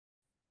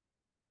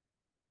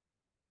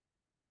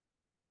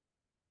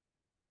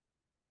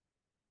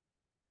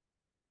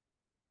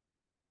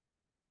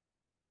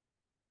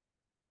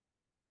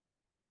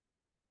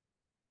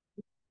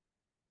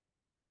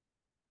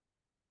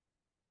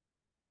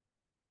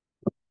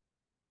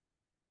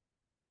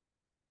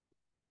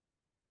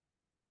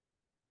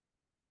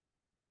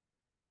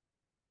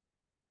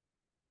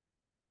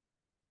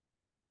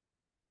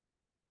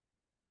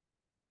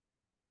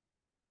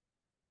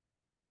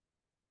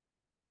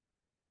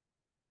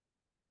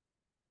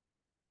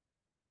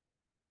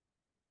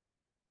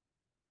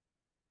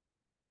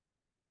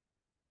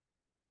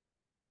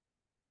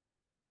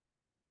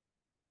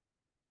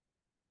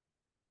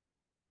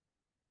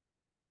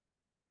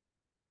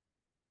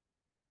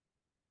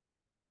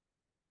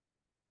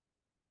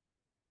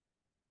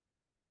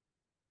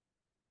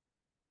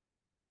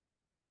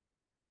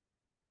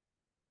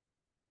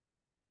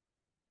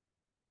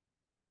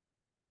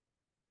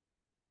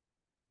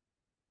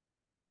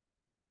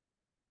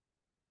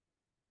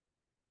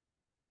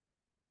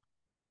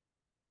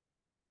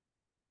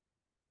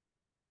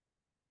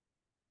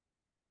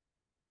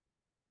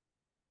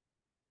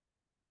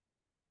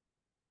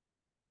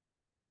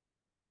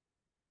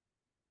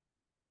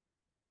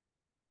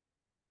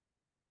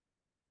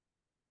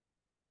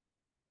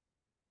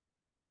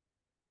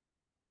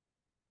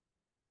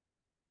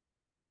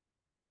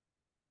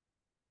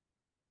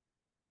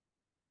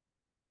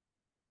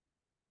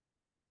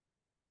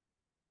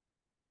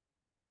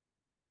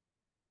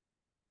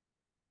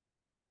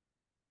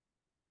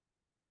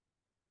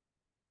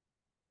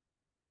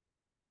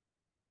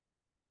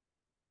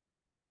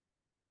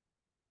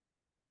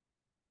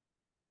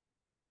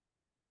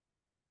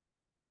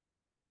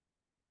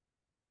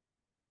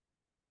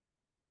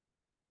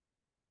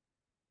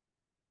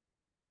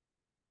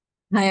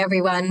Hi,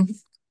 everyone.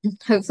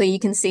 Hopefully you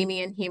can see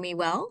me and hear me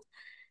well.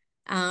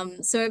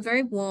 So a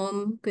very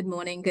warm good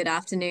morning, good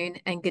afternoon,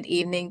 and good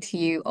evening to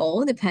you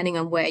all, depending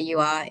on where you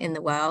are in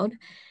the world.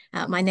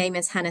 My name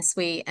is Hannah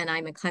Sweet, and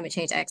I'm a climate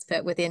change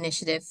expert with the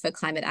Initiative for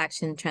Climate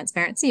Action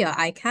Transparency, or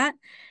ICAT.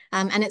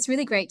 And it's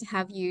really great to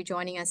have you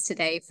joining us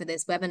today for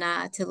this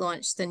webinar to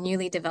launch the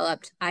newly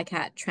developed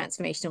ICAT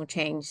Transformational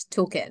Change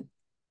Toolkit.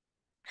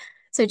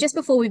 So just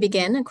before we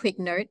begin, a quick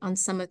note on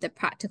some of the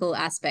practical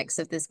aspects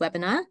of this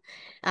webinar.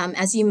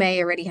 As you may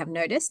already have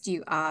noticed,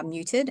 you are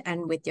muted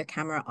and with your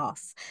camera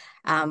off.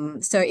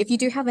 So if you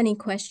do have any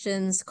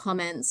questions,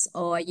 comments,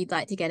 or you'd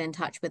like to get in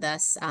touch with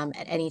us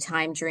at any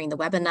time during the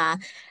webinar,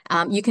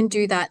 you can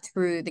do that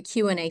through the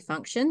Q&A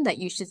function that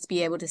you should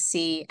be able to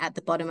see at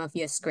the bottom of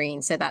your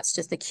screen. So that's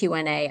just the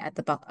Q&A at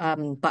the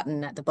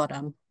button at the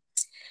bottom.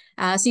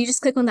 So you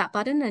just click on that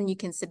button and you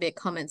can submit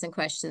comments and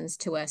questions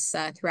to us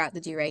throughout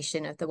the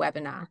duration of the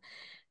webinar.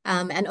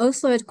 And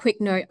also a quick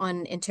note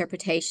on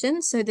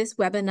interpretation. So this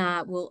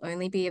webinar will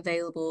only be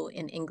available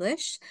in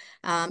English,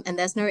 and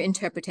there's no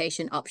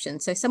interpretation option.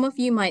 So some of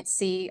you might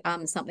see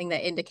something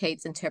that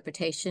indicates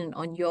interpretation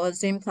on your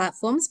Zoom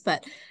platforms,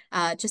 but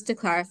just to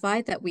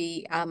clarify that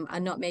we are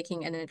not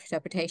making an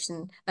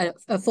interpretation,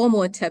 a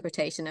formal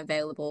interpretation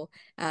available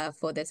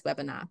for this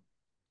webinar.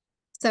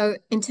 So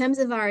in terms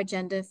of our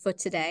agenda for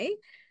today,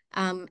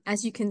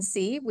 as you can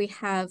see, we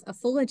have a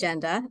full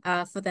agenda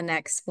for the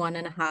next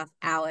 1.5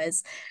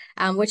 hours,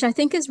 which I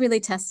think is really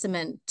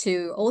testament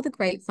to all the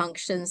great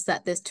functions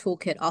that this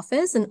toolkit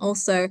offers, and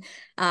also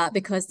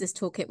because this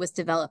toolkit was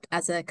developed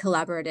as a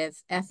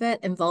collaborative effort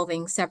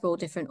involving several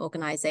different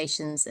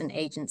organizations and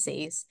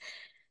agencies.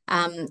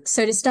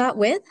 So to start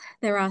with,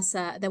 there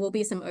will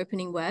be some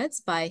opening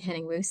words by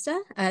Henning Wooster,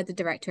 the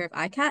director of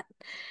ICAT.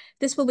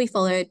 This will be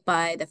followed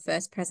by the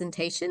first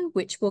presentation,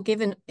 which will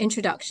give an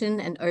introduction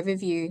and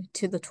overview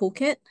to the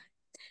toolkit.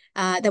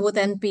 There will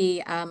then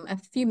be a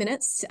few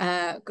minutes,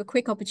 a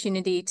quick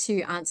opportunity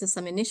to answer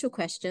some initial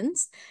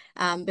questions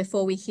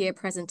before we hear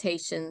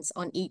presentations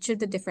on each of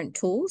the different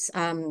tools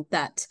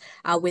that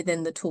are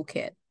within the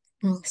toolkit.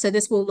 So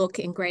this will look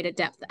in greater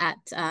depth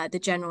at the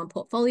general and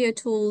portfolio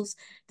tools,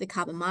 the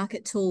carbon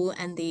market tool,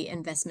 and the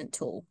investment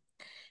tool.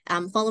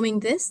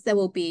 Following this, there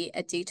will be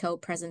a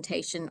detailed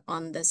presentation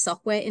on the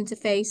software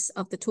interface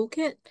of the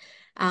toolkit,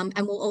 and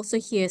we'll also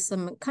hear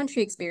some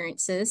country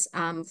experiences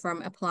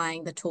from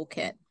applying the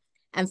toolkit.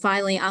 And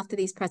finally, after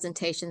these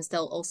presentations,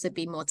 there'll also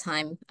be more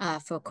time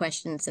for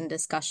questions and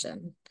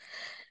discussion.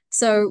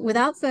 So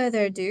without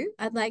further ado,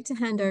 I'd like to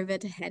hand over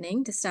to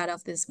Henning to start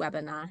off this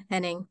webinar.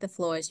 Henning, the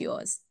floor is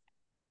yours.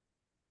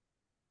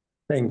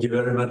 Thank you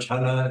very much,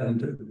 Hannah,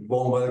 and a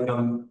warm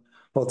welcome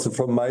also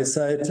from my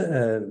side.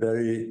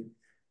 Very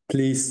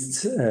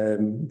pleased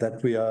that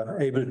we are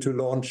able to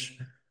launch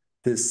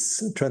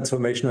this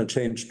transformational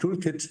change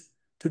toolkit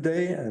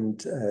today,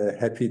 and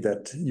happy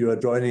that you are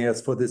joining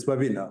us for this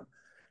webinar.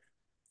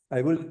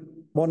 I will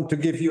want to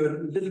give you a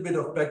little bit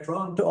of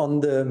background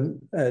on the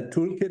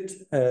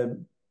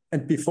toolkit.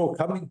 And before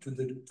coming to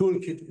the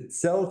toolkit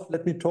itself,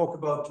 let me talk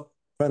about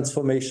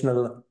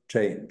transformational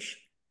change.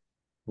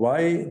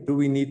 Why do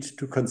we need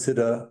to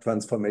consider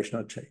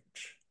transformational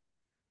change?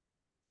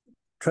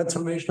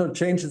 Transformational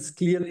change is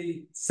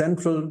clearly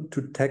central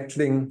to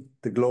tackling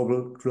the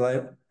global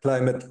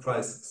climate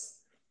crisis.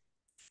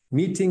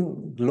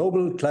 Meeting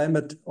global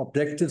climate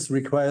objectives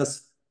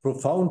requires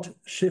profound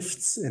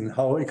shifts in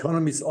how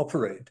economies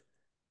operate,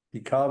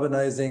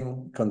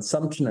 decarbonizing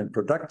consumption and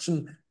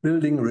production,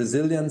 building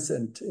resilience,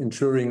 and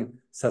ensuring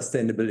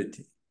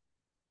sustainability.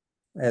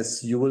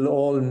 As you will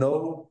all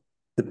know,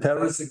 the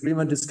Paris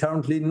Agreement is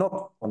currently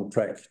not on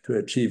track to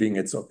achieving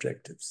its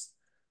objectives.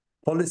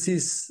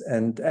 Policies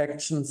and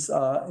actions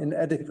are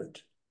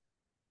inadequate.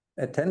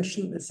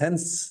 Attention is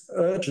hence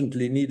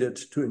urgently needed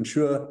to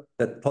ensure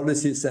that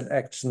policies and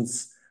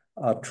actions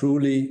are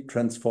truly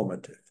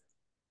transformative.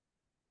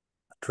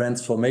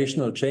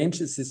 Transformational change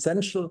is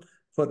essential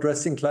for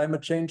addressing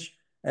climate change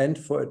and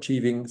for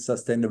achieving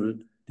sustainable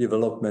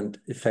development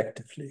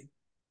effectively.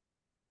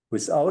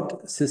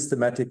 Without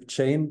systematic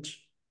change,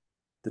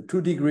 the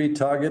 2-degree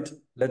target,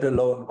 let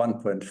alone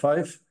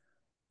 1.5,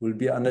 will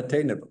be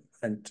unattainable,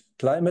 and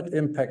climate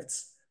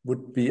impacts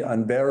would be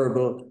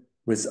unbearable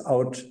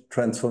without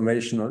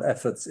transformational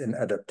efforts in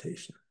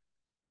adaptation.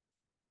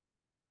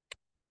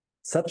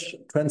 Such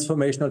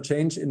transformational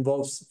change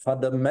involves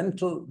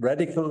fundamental,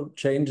 radical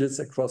changes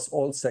across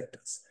all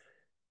sectors.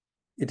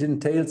 It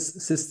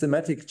entails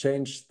systematic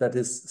change that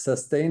is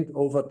sustained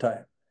over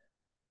time,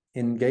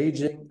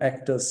 engaging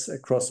actors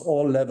across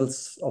all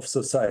levels of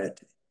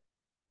society.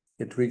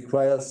 It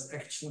requires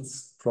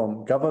actions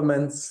from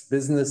governments,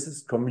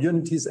 businesses,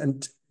 communities,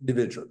 and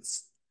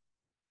individuals.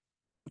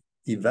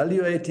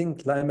 Evaluating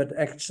climate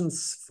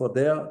actions for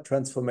their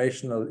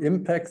transformational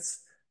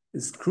impacts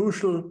is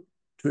crucial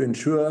to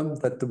ensure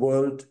that the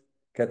world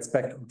gets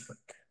back on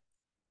track.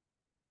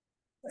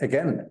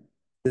 Again,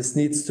 this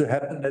needs to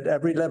happen at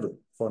every level,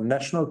 for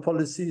national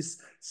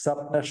policies,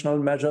 subnational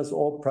measures,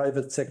 or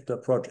private sector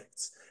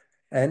projects.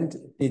 And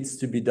it needs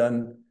to be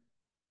done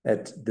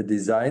at the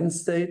design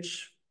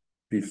stage,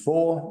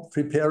 before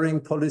preparing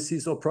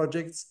policies or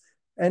projects,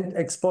 and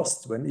ex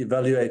post when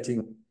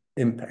evaluating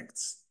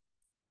impacts.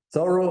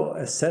 Thorough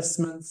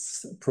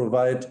assessments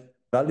provide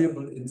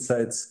valuable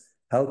insights,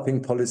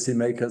 helping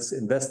policymakers,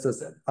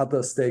 investors, and other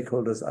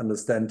stakeholders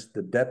understand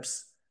the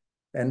depth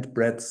and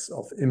breadth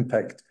of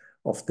impact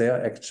of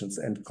their actions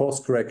and course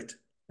correct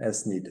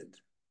as needed.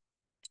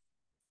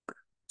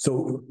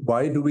 So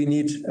why do we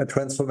need a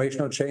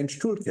transformational change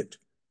toolkit?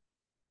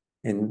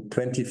 In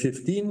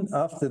 2015,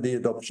 after the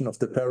adoption of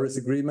the Paris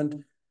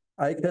Agreement,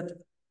 ICAT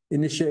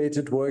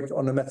initiated work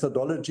on a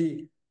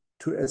methodology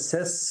to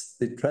assess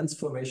the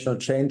transformational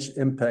change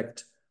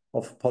impact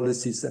of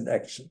policies and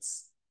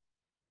actions.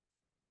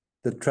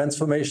 The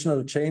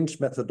transformational change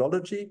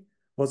methodology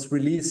was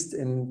released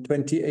in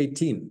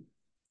 2018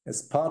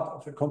 as part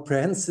of a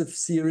comprehensive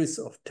series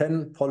of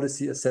 10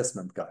 policy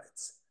assessment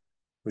guides,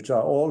 which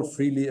are all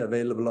freely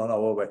available on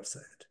our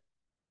website.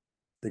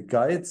 The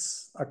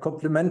guides are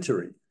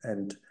complementary,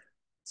 and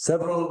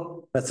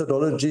several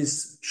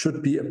methodologies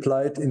should be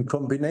applied in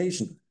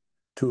combination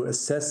to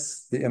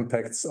assess the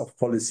impacts of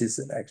policies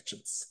and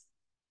actions.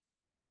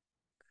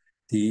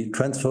 The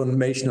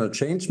transformational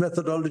change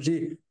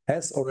methodology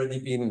has already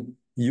been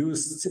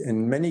used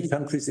in many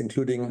countries,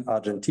 including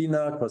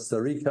Argentina, Costa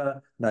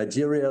Rica,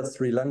 Nigeria,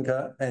 Sri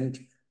Lanka, and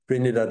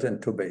Trinidad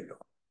and Tobago.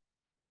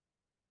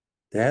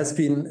 There has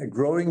been a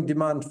growing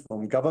demand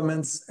from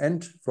governments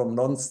and from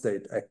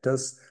non-state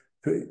actors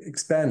to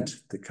expand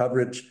the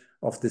coverage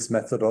of this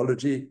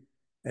methodology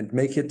and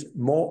make it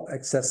more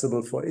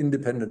accessible for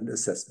independent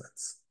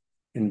assessments.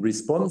 In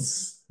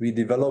response, we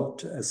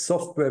developed a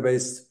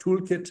software-based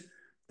toolkit,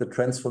 the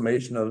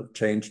Transformational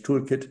Change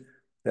Toolkit,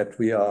 that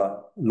we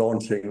are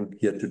launching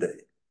here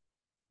today.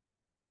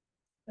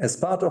 As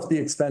part of the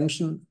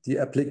expansion, the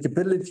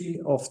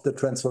applicability of the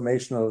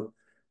Transformational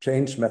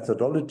Change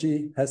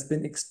methodology has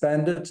been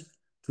expanded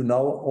to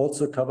now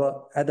also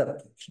cover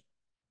adaptation.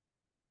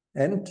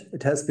 And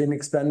it has been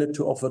expanded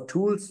to offer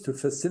tools to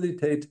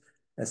facilitate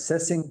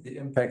assessing the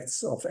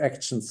impacts of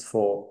actions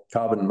for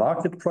carbon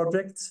market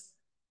projects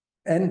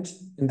and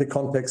in the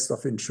context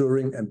of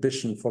ensuring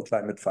ambition for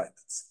climate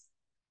finance.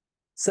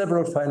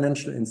 Several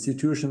financial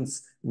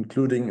institutions,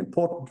 including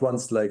important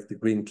ones like the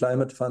Green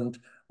Climate Fund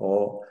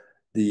or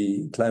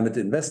the Climate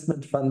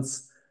Investment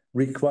Funds,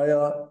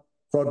 require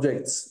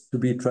projects to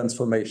be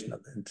transformational.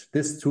 And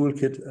this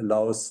toolkit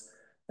allows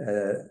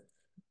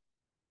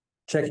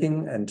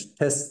checking and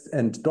test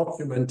and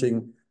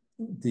documenting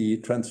the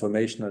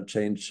transformational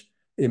change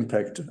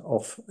impact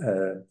of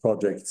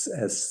projects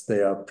as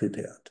they are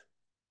prepared.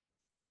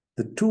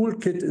 The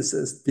toolkit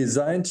is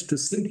designed to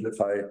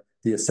simplify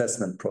the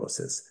assessment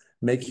process,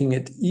 making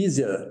it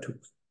easier to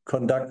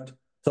conduct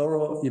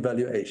thorough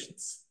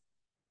evaluations.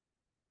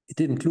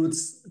 It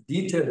includes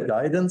detailed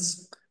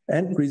guidance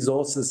and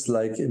resources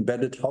like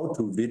embedded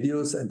how-to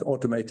videos and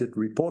automated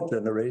report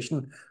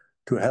generation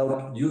to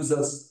help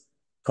users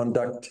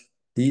conduct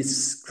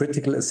these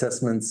critical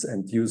assessments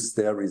and use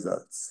their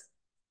results.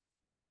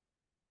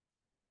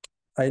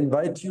 I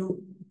invite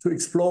you to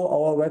explore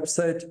our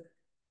website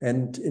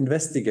and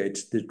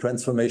investigate the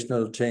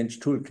Transformational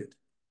Change Toolkit,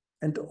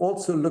 and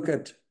also look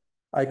at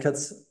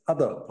ICAT's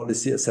other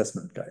policy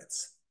assessment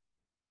guides.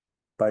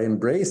 By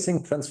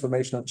embracing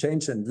transformational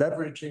change and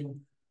leveraging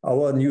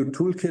our new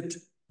toolkit,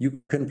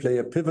 you can play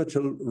a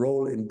pivotal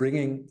role in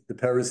bringing the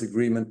Paris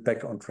Agreement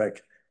back on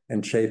track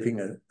and shaping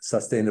a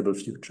sustainable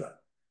future.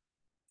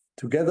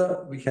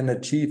 Together, we can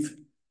achieve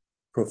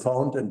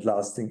profound and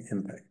lasting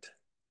impact.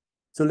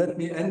 So let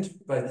me end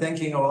by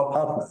thanking our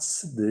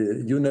partners,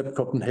 the UNEP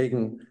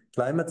Copenhagen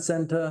Climate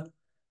Center,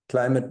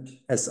 Climate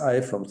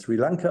SI from Sri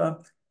Lanka,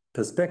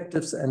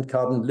 Perspectives and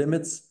Carbon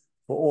Limits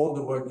for all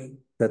the work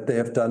that they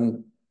have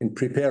done in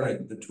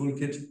preparing the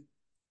toolkit.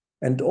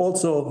 And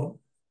also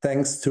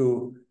thanks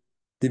to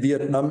the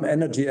Vietnam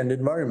Energy and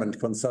Environment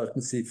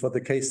Consultancy for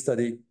the case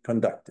study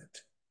conducted.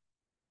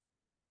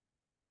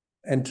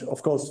 And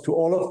of course, to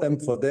all of them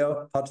for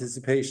their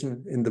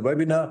participation in the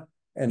webinar,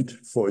 and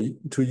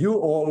to you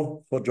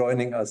all for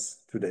joining us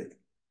today.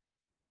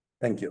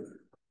 Thank you.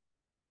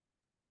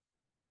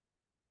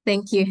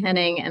 Thank you,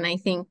 Henning. And I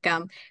think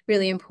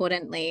really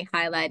importantly,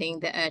 highlighting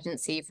the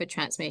urgency for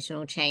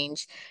transformational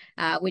change,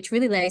 which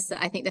really lays,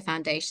 I think, the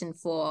foundation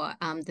for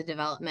the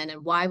development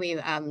and why we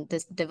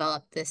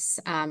developed this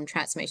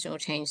transformational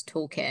change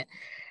toolkit.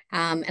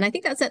 And I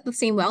think that set the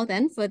scene well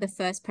then for the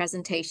first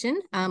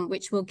presentation,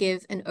 which will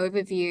give an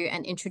overview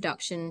and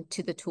introduction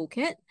to the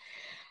toolkit.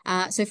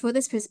 So for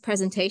this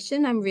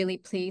presentation, I'm really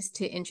pleased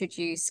to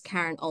introduce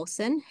Karen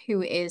Olsen,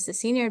 who is the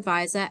Senior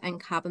Advisor and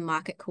Carbon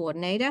Market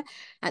Coordinator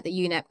at the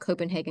UNEP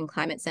Copenhagen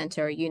Climate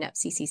Center, or UNEP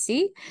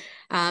CCC,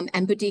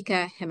 and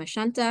Boudica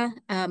Hemashanta,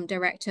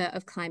 Director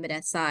of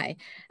Climate SI.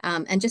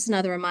 And just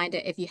another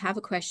reminder, if you have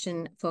a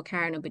question for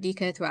Karen or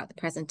Boudica throughout the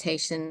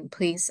presentation,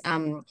 please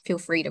feel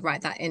free to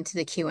write that into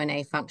the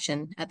Q&A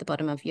function at the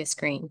bottom of your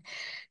screen.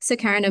 So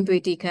Karen and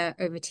Boudica,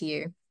 over to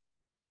you.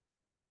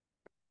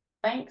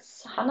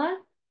 Thanks, Hannah.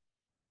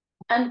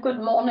 And good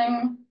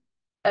morning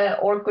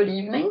or good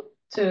evening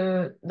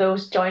to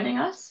those joining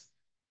us.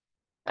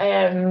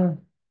 As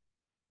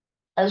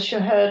you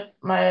heard,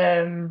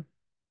 I'm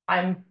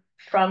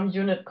from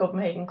Unit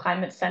Copenhagen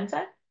Climate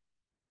Center,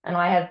 and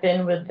I have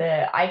been with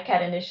the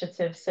ICAT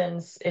initiative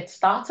since it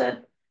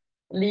started,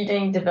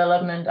 leading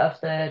development of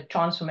the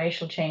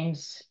transformational change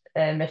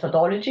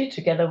methodology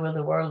together with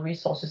the World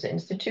Resources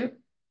Institute.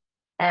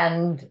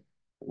 And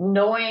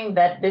knowing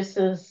that this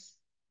is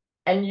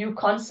a new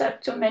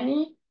concept to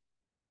many,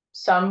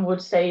 some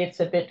would say it's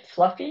a bit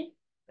fluffy.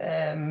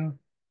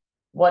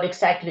 What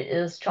exactly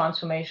is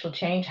transformational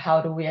change?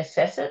 How do we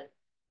assess it?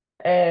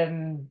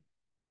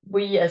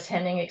 We, as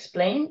Henning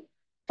explained,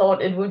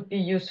 thought it would be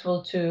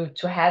useful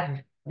to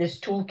have this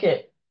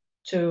toolkit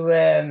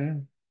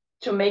to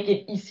make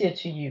it easier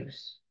to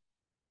use.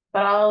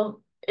 But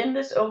in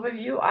this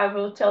overview, I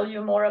will tell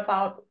you more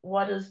about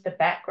what is the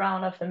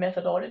background of the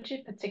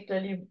methodology,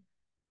 particularly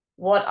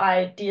what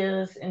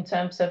ideas in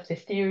terms of the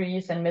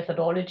theories and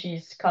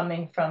methodologies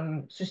coming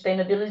from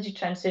sustainability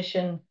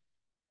transition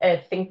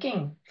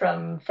thinking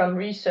from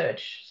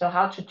research. So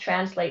how to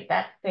translate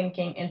that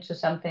thinking into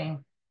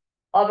something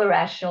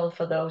operational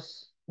for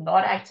those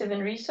not active in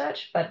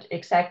research, but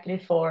exactly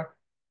for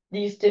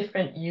these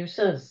different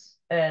users,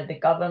 the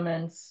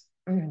governments,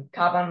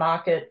 carbon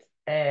market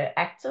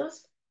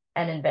actors,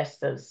 and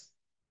investors.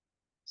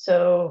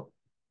 So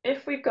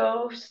if we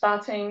go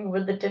starting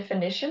with the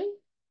definition,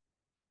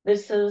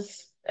 this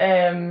is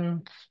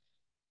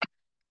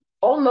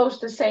almost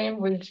the same.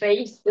 We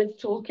based this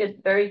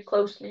toolkit very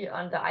closely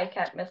on the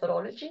ICAT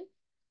methodology,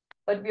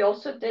 but we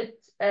also did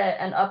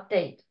an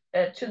update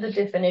to the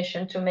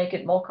definition to make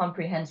it more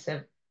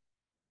comprehensive.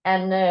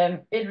 And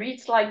it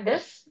reads like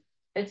this.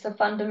 It's a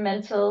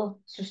fundamental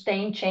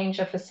sustained change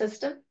of a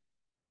system.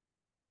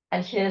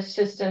 And here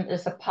system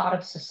is a part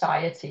of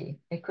society.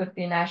 It could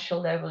be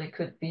national level, it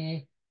could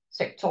be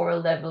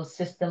sectoral level,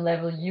 system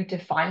level. You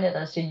define it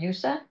as a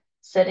user,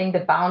 setting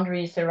the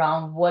boundaries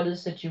around what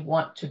is it you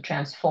want to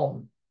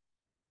transform.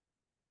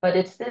 But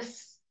it's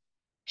this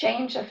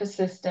change of a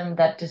system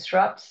that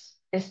disrupts,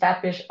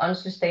 establish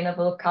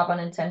unsustainable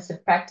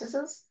carbon-intensive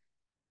practices,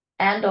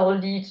 and/or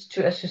leads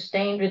to a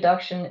sustained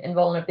reduction in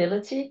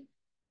vulnerability,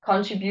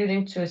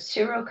 contributing to a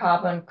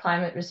zero-carbon,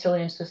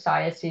 climate-resilient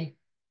society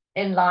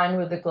in line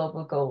with the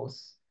global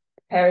goals.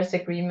 Paris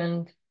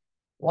Agreement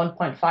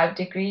 1.5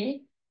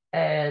 degree,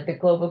 the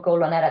Global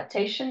Goal on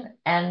Adaptation,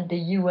 and the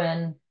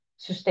UN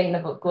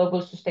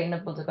Global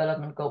Sustainable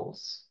Development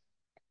Goals.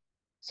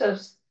 So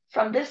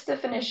from this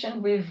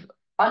definition, we've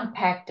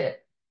unpacked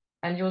it,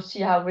 and you'll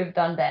see how we've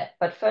done that.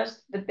 But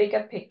first, the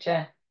bigger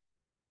picture.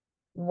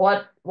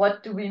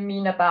 What do we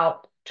mean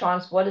about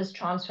what is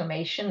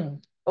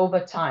transformation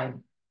over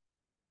time?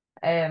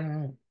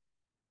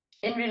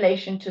 In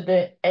relation to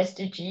the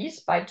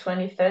SDGs by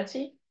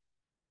 2030,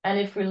 and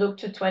if we look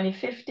to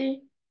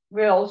 2050,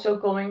 we're also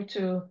going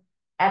to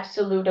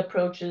absolute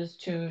approaches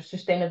to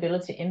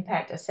sustainability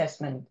impact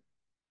assessment,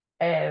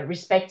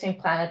 respecting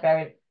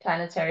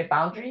planetary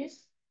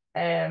boundaries,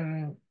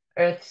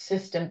 Earth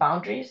system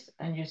boundaries,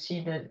 and you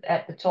see that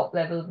at the top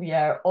level we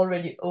are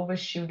already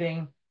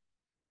overshooting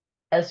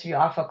as we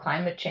are for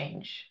climate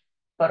change,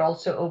 but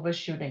also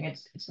overshooting.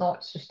 It's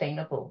not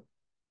sustainable.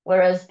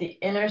 Whereas the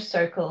inner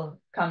circle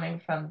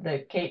coming from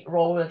the Kate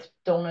Raworth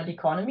donut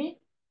economy,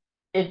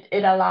 it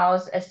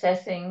allows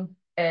assessing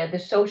the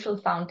social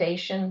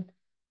foundation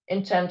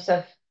in terms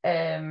of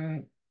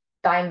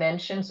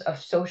dimensions of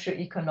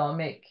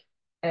socioeconomic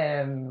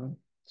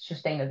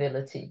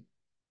sustainability.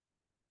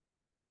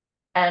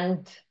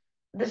 And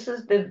this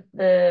is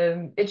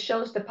it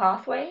shows the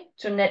pathway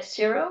to net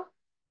zero.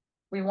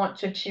 We want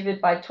to achieve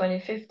it by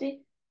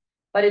 2050,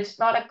 but it's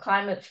not a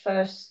climate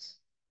first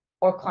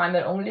or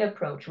climate only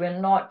approach. We're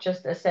not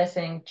just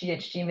assessing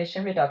GHG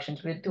emission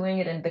reductions. We're doing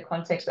it in the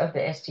context of the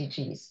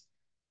SDGs,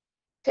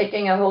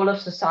 taking a whole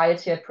of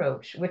society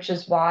approach, which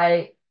is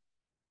why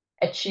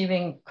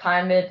achieving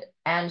climate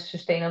and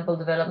sustainable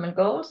development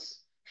goals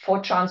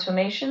for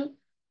transformation,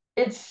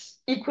 it's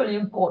equally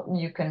important,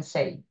 you can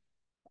say.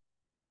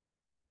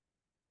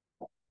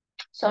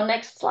 So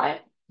next slide.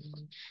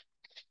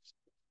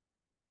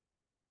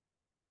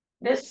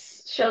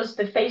 This shows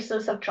the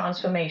phases of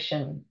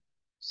transformation.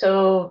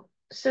 So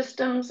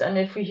systems, and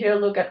if we here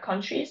look at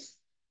countries,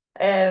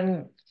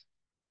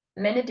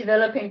 many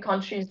developing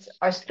countries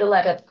are still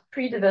at a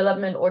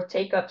pre-development or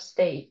take-off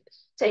stage,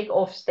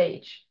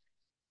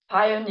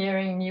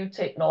 pioneering new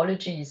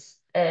technologies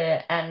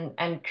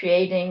and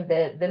creating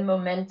the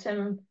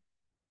momentum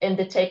in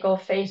the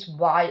takeoff phase.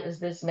 Why is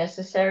this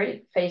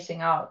necessary?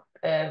 Phasing out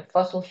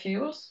fossil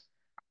fuels.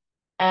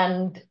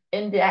 And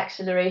in the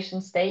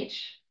acceleration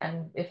stage,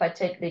 and if I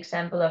take the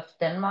example of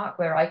Denmark,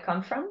 where I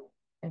come from,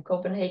 in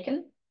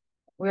Copenhagen,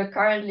 we're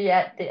currently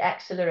at the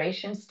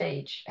acceleration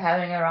stage,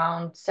 having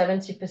around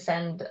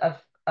 70%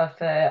 of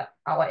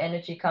our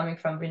energy coming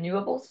from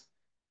renewables,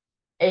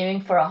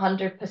 aiming for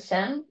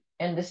 100%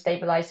 in the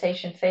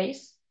stabilization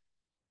phase.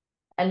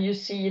 And you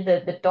see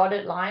that the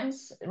dotted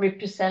lines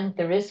represent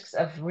the risks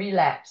of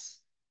relapse.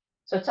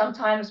 So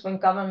sometimes when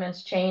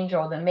governments change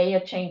or the mayor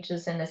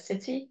changes in a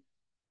city,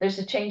 there's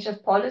a change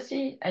of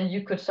policy, and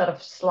you could sort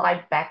of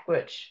slide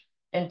backwards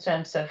in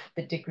terms of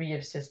the degree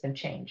of system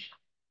change.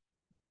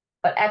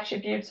 But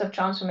attributes of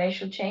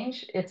transformational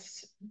change,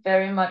 it's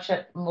very much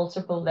at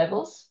multiple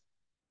levels.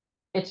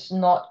 It's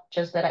not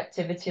just at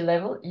activity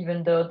level,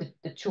 even though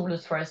the tool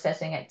is for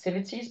assessing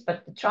activities,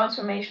 but the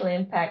transformational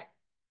impact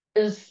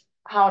is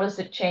how does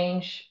it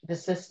change the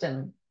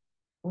system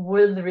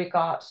with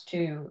regards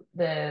to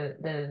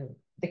the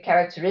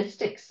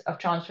characteristics of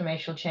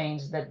transformational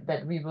change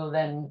that we will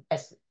then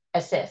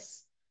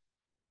assess.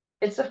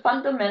 It's a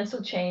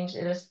fundamental change.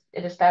 It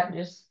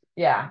establishes,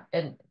 yeah,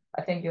 and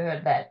I think you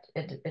heard that.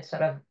 It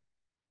sort of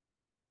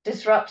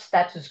disrupts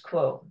status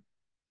quo.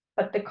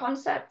 But the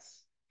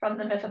concepts from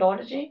the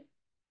methodology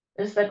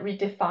is that we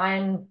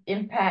define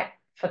impact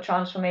for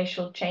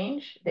transformational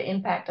change, the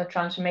impact of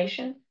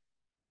transformation,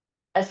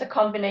 as a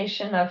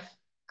combination of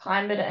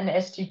climate and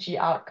SDG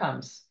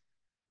outcomes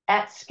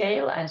at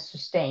scale and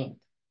sustained.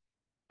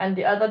 And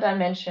the other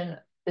dimension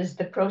is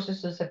the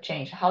processes of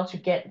change, how to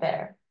get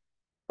there,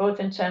 both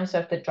in terms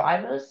of the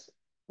drivers,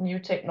 new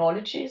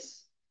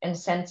technologies,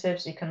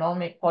 incentives,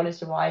 economic,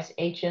 policy-wise,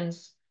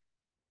 agents,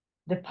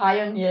 the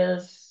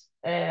pioneers,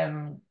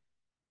 the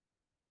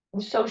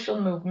social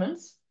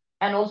movements,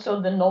 and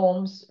also the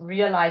norms,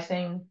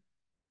 realizing,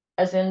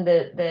 as in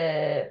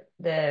the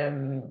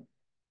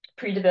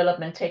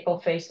pre-development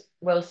takeoff phase,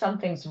 well,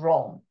 something's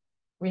wrong.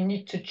 We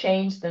need to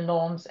change the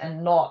norms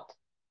and not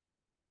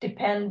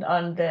depend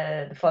on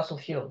the fossil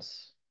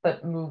fuels,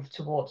 but move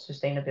towards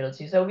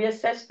sustainability. So we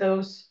assess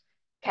those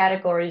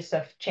categories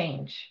of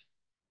change.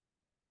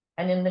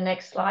 And in the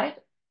next slide,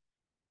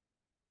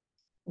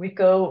 we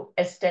go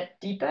a step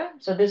deeper.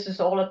 So this is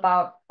all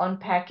about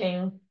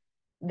unpacking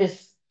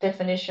this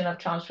definition of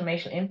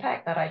transformational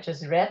impact that I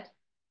just read.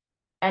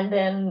 And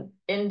then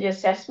in the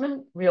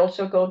assessment, we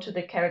also go to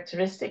the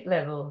characteristic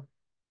level,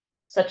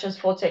 such as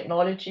for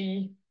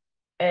technology,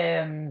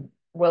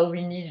 well,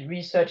 we need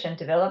research and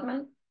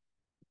development.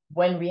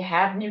 When we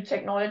have new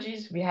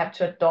technologies, we have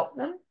to adopt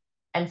them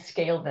and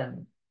scale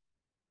them.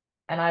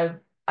 And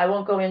I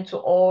won't go into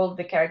all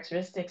the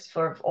characteristics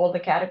for all the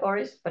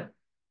categories, but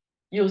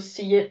you'll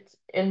see it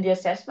in the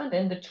assessment,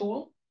 in the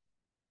tool.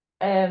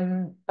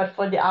 But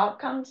for the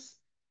outcomes,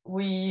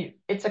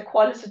 it's a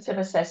qualitative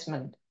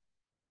assessment.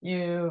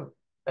 You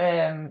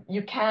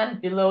can,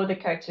 below the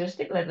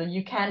characteristic level,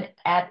 you can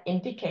add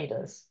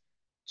indicators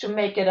to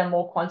make it a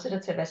more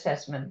quantitative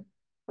assessment.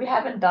 We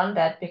haven't done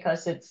that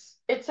because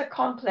it's a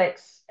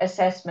complex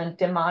assessment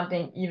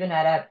demanding even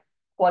at a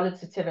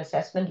qualitative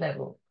assessment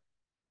level.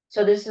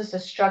 So this is a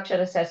structured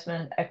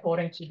assessment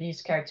according to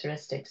these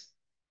characteristics.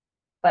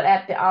 But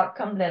at the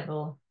outcome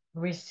level,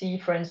 we see,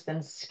 for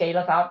instance, scale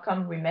of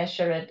outcome. We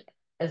measure it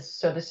as,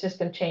 so the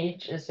system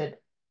change, is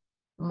it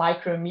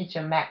micro,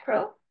 medium,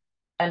 macro,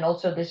 and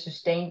also the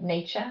sustained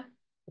nature.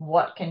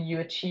 What can you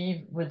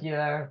achieve with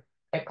your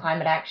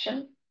climate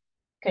action?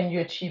 Can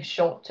you achieve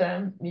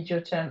short-term,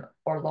 medium-term,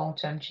 or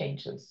long-term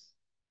changes?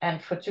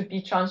 And for to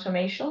be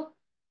transformational,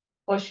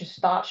 of course, you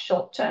start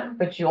short-term,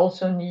 but you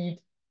also need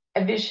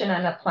a vision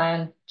and a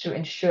plan to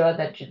ensure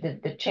that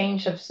the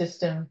change of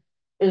system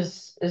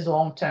is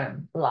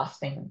long-term,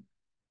 lasting.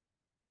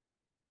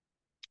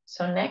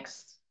 So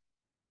next.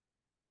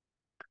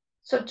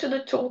 So to the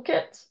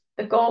toolkit,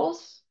 the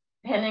goals,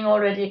 Henning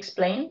already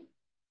explained.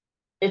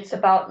 It's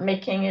about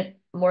making it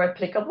more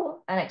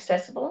applicable and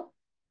accessible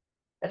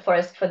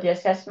for the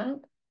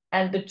assessment,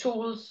 and the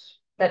tools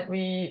that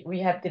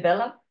we have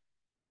developed.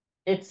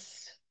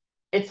 It's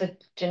a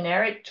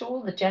generic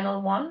tool, the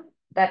general one,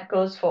 that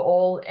goes for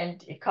all,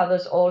 and it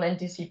covers all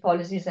NDC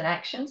policies and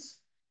actions.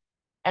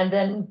 And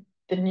then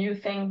the new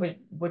thing,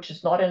 which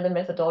is not in the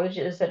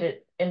methodology, is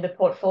that in the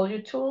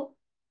portfolio tool,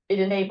 it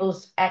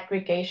enables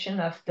aggregation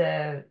of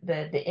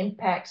the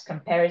impacts,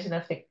 comparison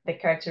of the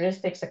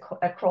characteristics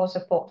across a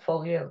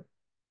portfolio,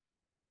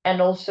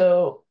 and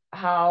also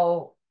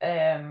how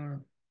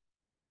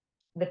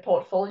the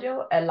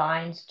portfolio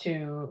aligns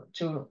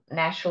to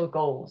national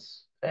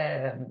goals,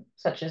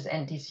 such as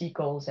NDC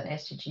goals and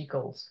SDG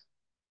goals.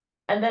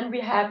 And then we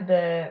have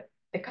the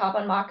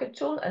carbon market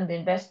tool and the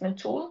investment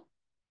tool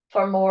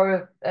for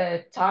more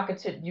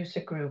targeted user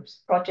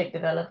groups, project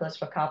developers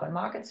for carbon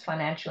markets,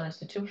 financial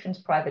institutions,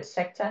 private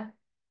sector,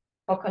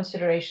 for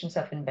considerations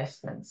of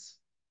investments.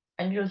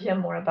 And you'll hear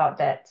more about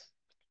that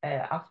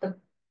after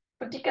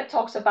Budika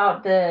talks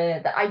about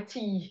the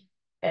IT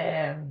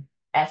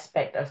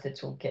aspect of the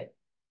toolkit.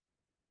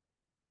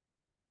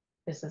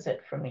 This is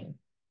it for me.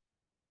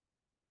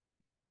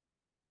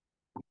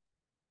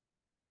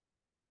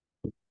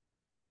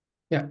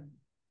 Yeah,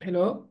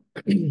 hello.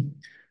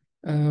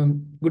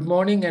 Good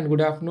morning and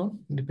good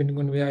afternoon, depending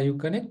on where you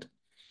connect.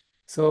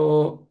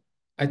 So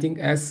I think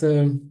as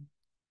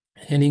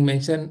Henning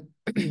mentioned,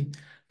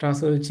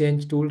 Transformational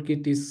Change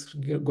Toolkit is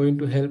going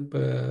to help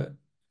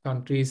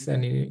countries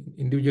and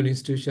individual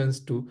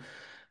institutions to,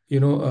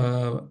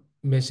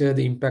 measure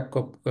the impact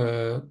of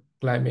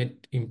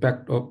climate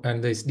impact of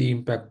and the SD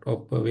impact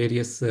of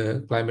various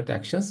climate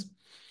actions.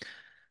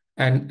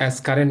 And as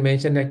Karen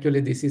mentioned,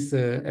 actually, this is,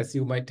 as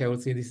you might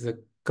have seen, this is a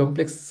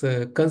complex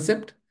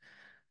concept,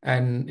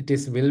 and it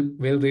is well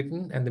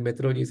written, and the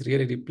methodology is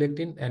really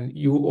reflecting. And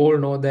you all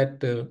know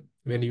that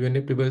when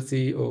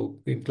UNFCCC or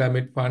Green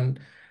Climate Fund,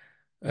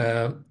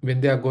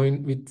 when they are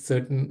going with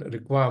certain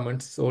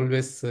requirements,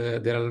 always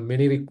there are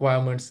many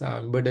requirements are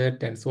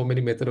embedded and so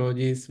many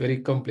methodologies, very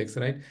complex,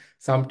 right?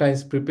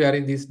 Sometimes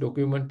preparing this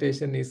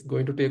documentation is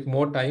going to take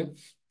more time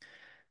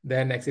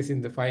than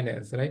accessing the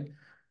finance, right?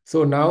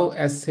 So now,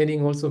 as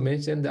Henning also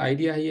mentioned, the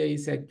idea here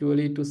is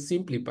actually to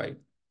simplify,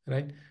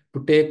 right?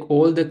 To take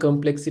all the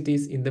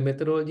complexities in the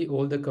methodology,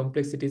 all the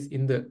complexities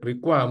in the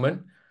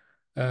requirement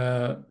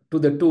to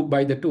the tool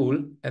by the tool,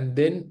 and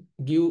then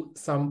give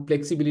some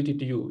flexibility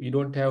to you. You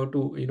don't have to,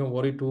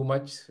 worry too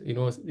much.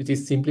 It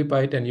is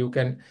simplified, and you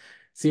can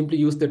simply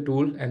use the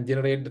tool and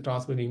generate the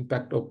transformative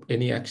impact of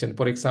any action.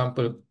 For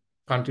example,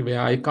 country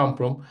where I come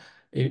from,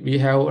 we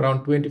have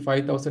around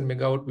 25,000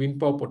 megawatt wind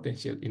power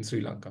potential in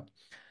Sri Lanka.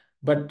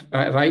 But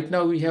right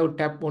now we have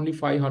tapped only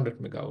 500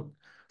 megawatt.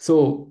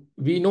 So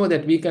we know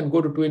that we can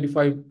go to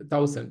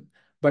 25,000,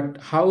 but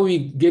how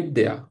we get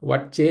there,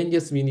 what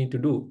changes we need to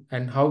do,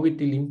 and how it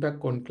will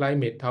impact on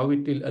climate, how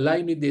it will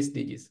align with the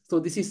SDGs. So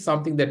this is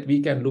something that we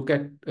can look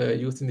at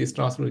using this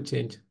transformational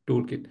change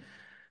toolkit.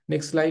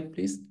 Next slide,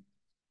 please.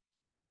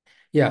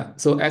 Yeah,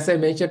 so as I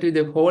mentioned,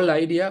 the whole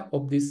idea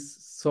of this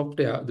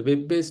software, the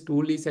web-based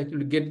tool, is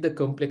actually get the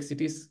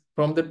complexities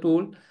from the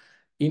tool,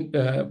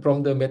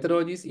 from the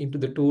methodologies into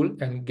the tool,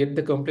 and get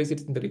the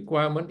complexities in the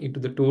requirement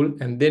into the tool,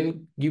 and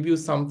then give you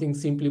something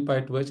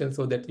simplified version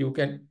so that you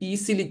can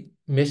easily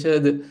measure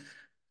the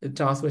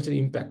transformation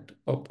impact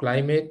of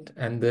climate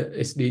and the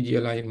SDG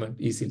alignment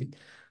easily.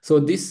 So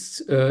this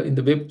in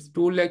the web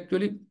tool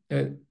actually,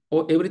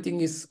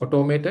 everything is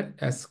automated.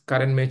 As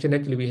Karen mentioned,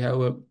 actually we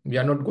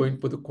are not going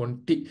for the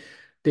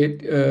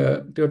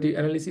quantitative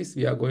analysis.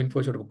 We are going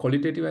for sort of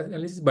qualitative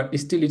analysis, but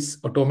still it's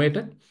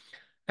automated.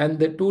 And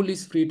the tool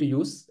is free to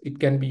use. It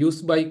can be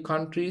used by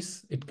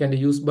countries. It can be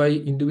used by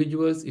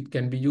individuals. It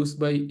can be used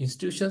by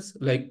institutions,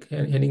 like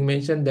Henning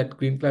mentioned, that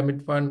Green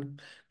Climate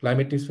Fund,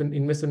 Climate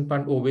Investment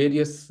Fund, or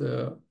various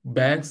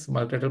banks,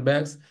 multilateral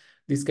banks.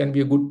 This can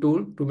be a good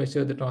tool to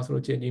measure the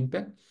transformational change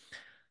impact.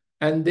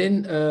 And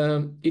then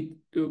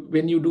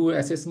when you do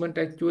assessment,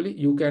 actually,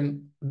 you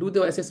can do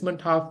the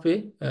assessment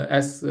halfway.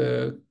 As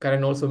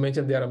Karen also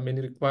mentioned, there are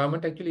many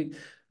requirements, actually.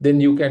 Then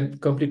you can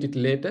complete it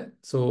later.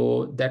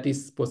 So that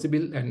is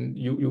possible, and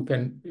you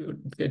can,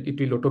 it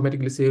will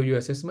automatically save your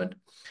assessment.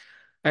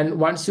 And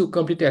once you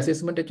complete the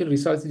assessment, actually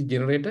results is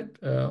generated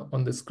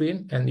on the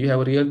screen, and you have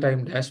a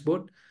real-time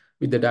dashboard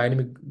with the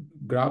dynamic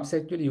graphs.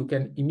 Actually, you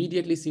can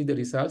immediately see the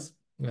results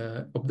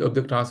of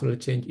the transformational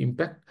change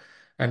impact,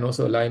 and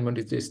also alignment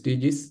with the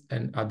SDGs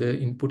and other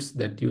inputs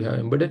that you have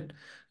embedded.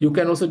 You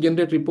can also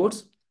generate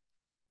reports.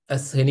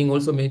 As Henning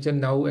also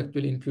mentioned, now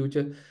actually in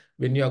future,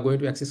 when you are going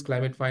to access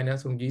climate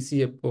finance from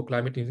GCF or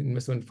Climate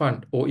Investment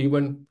Fund, or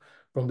even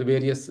from the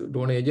various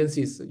donor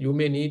agencies, you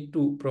may need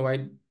to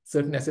provide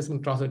certain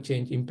assessment transfer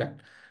change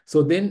impact.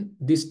 So then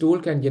this tool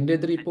can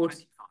generate the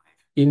reports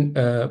in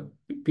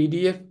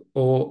PDF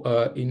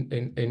or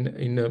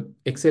in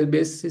a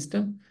Excel-based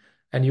system,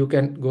 and you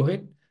can go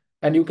ahead.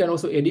 And you can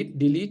also edit,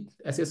 delete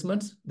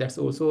assessments. That's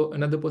also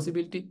another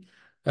possibility.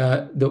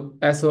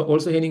 As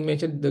also Henning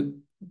mentioned, the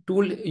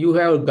tool, you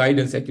have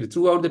guidance actually.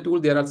 Throughout the tool,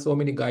 there are so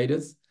many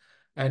guidance.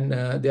 And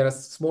there are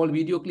small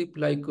video clip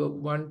like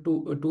 1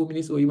 to 2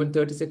 minutes or even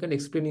 30 seconds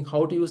explaining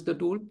how to use the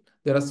tool.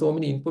 There are so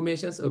many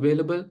informations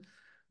available.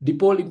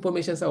 Depot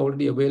informations are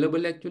already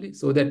available actually,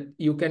 so that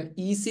you can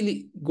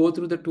easily go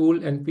through the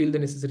tool and fill the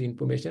necessary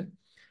information.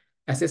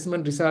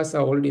 Assessment results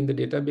are already in the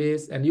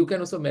database, and you can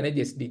also manage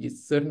SDGs.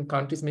 Certain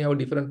countries may have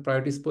different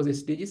priorities for the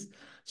SDGs.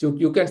 So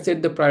you can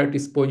set the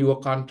priorities for your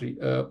country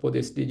for the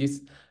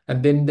SDGs,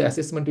 and then the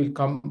assessment will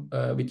come,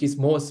 which is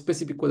more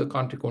specific for the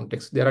country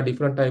context. There are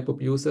different type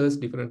of users,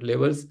 different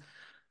levels.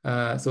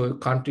 So a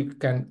country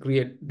can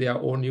create their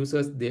own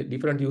users. The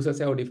different users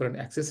have different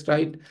access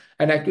right.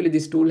 And actually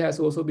this tool has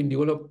also been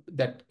developed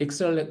that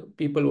external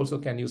people also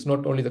can use,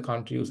 not only the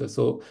country users.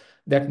 So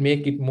that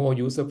make it more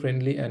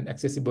user-friendly and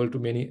accessible to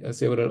many,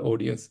 several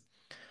audience.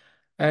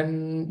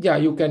 And yeah,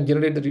 you can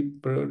generate the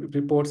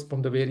reports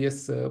from the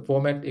various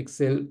format,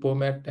 Excel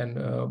format and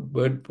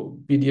Word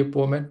PDF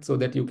format, so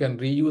that you can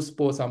reuse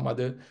for some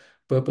other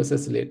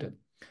purposes later.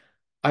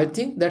 I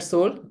think that's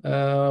all.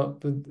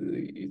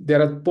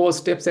 There are 4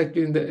 steps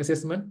actually in the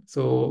assessment.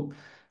 So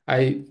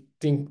I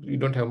think you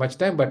don't have much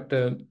time, but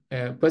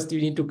first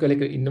you need to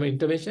collect an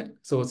intervention.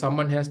 So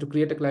someone has to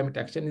create a climate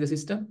action in the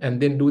system and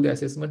then do the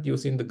assessment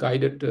using the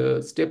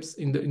guided steps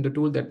in the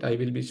tool that I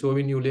will be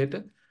showing you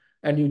later.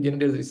 And you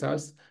generate the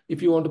results.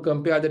 If you want to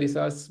compare the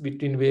results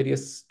between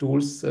various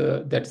tools,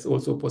 that's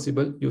also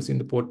possible using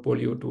the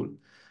portfolio tool.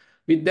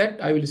 With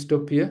that, I will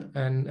stop here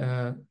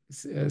and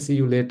see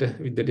you later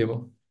with the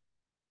demo.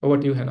 Over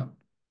to you, Hannah.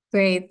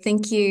 Great.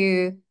 Thank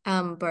you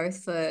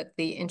both for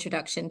the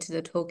introduction to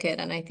the toolkit.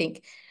 And I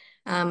think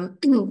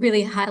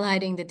really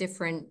highlighting the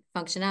different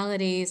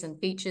functionalities and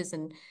features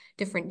and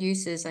different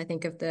uses, I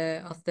think, of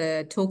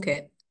the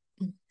toolkit.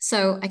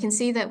 So I can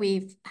see that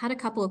we've had a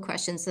couple of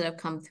questions that have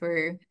come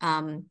through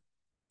in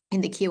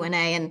the Q&A,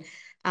 and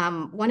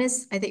one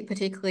is, I think,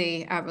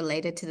 particularly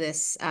related to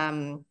this,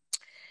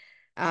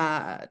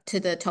 to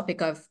the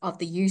topic of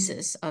the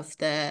uses of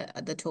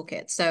the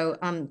toolkit. So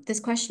this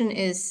question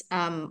is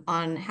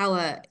on how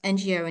a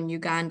NGO in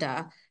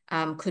Uganda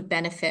could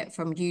benefit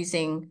from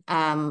using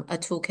a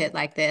toolkit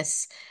like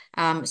this.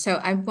 So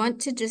I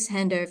want to just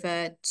hand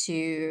over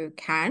to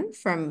Karen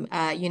from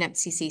UNEP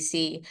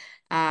CCC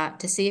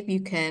to see if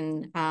you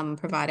can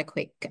provide a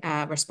quick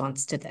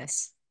response to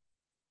this.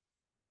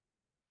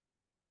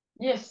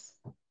 Yes.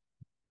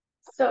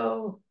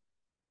 So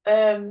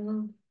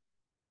it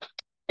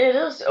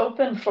is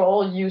open for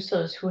all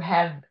users who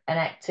have an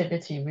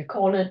activity. We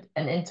call it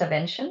an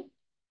intervention.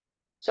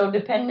 So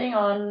depending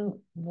on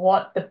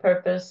what the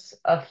purpose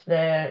of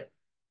the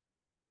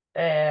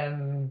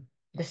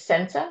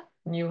center,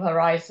 New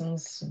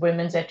Horizons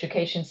Women's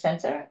Education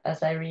Center,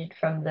 as I read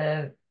from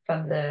the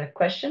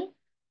question,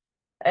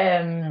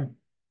 and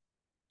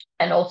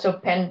also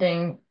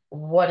pending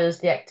what is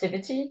the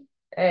activity,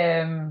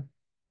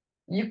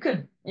 you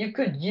could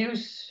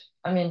use.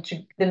 I mean,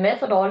 the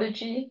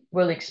methodology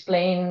will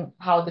explain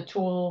how the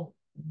tool,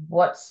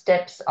 what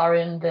steps are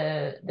in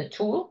the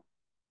tool,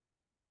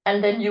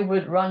 and then you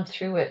would run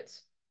through it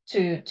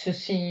to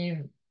see.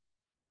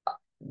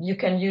 You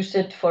can use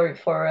it for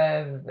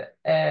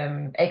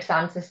ex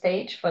ante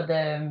stage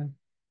for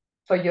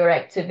your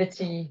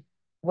activity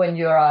when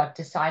you are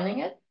designing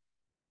it.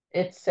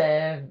 It's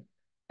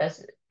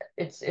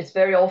it's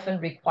very often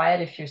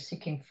required if you're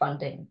seeking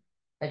funding,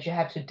 that you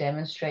have to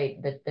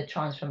demonstrate the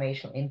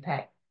transformational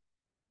impact.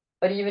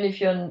 But even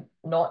if you're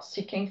not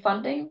seeking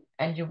funding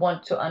and you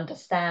want to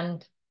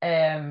understand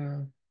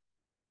how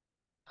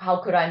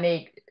could I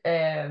make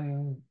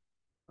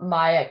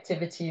my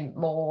activity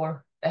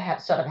more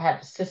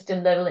have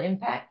system level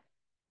impact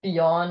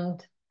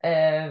beyond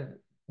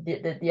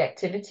the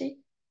activity.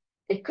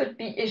 It could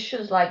be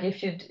issues like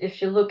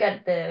if you look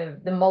at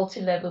the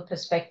multi-level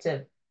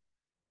perspective,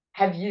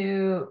 have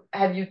you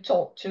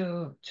talked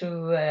to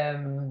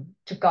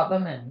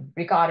government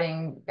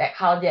regarding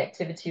how the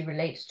activity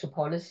relates to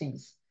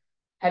policies?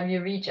 Have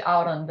you reached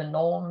out on the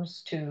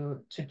norms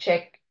to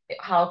check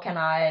how can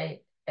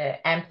I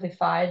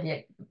amplify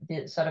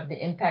the sort of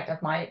the impact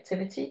of my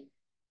activity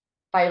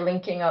by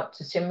linking up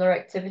to similar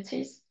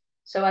activities?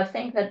 So I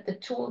think that the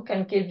tool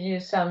can give you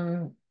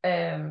some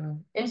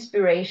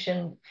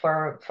inspiration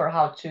for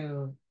how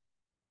to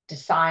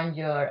design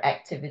your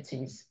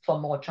activities for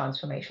more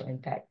transformational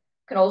impact.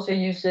 You can also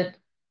use it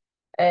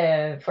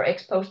for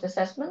ex-post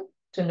assessment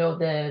to know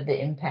the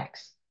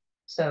impacts.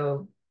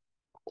 So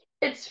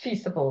it's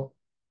feasible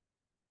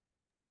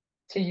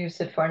to use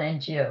it for an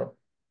NGO.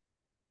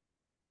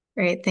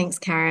 Great, thanks,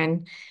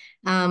 Karen.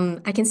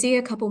 I can see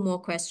a couple more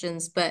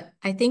questions, but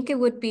I think it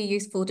would be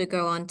useful to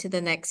go on to the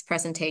next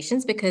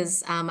presentations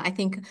because I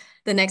think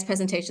the next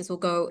presentations will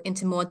go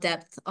into more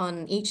depth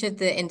on each of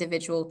the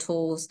individual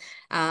tools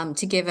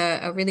to give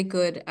a really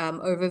good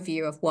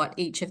overview of what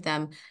each of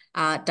them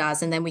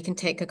does, and then we can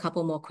take a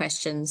couple more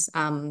questions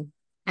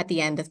at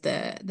the end of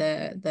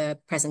the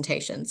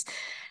presentations.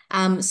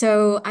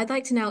 So I'd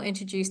like to now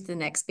introduce the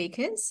next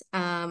speakers.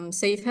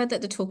 So you've heard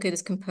that the toolkit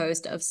is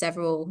composed of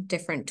several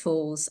different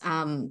tools,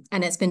 and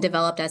it's been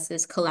developed as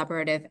this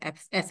collaborative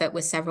effort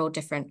with several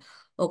different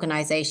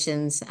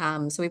organizations.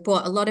 So we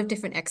brought a lot of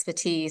different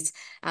expertise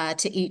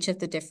to each of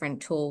the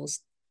different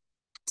tools.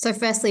 So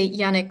firstly,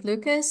 Yannick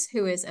Lucas,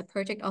 who is a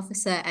project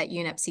officer at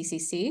UNEP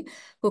CCC,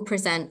 will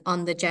present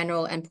on the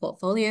general and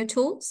portfolio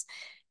tools.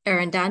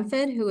 Erin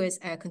Danford, who is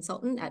a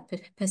consultant at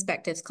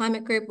Perspectives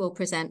Climate Group, will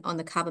present on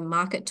the carbon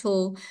market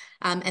tool.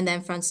 And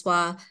then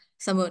Francois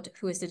Samut,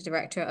 who is the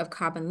director of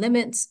Carbon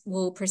Limits,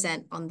 will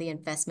present on the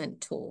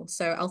investment tool.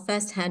 So I'll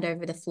first hand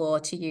over the floor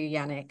to you,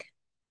 Yannick.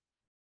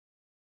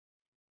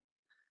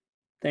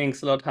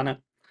 Thanks a lot, Hannah.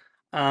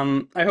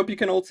 I hope you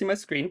can all see my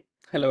screen.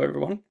 Hello,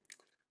 everyone.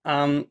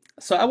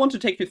 So I want to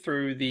take you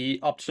through the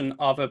option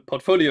of a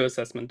portfolio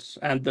assessment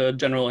and the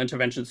general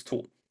interventions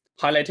tool,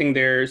 highlighting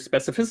their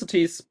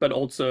specificities, but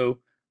also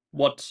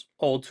what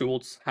all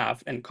tools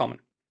have in common.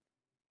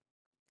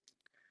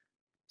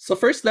 So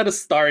first, let us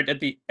start at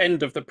the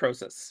end of the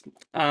process,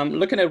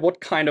 looking at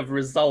what kind of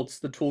results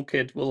the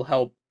toolkit will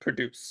help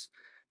produce.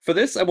 For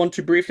this, I want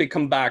to briefly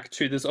come back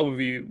to this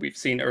overview we've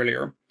seen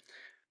earlier.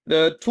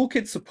 The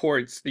toolkit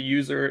supports the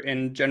user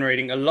in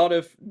generating a lot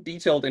of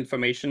detailed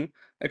information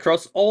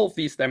across all of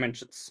these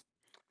dimensions.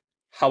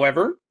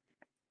 However,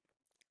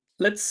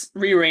 let's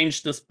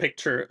rearrange this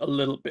picture a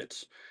little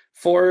bit.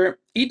 For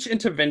each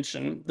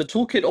intervention, the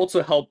toolkit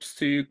also helps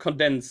to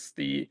condense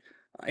the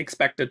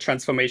expected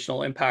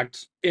transformational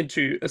impact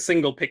into a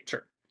single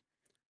picture.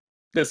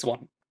 This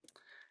one.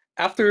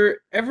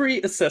 After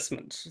every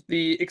assessment,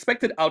 the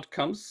expected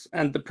outcomes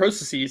and the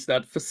processes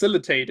that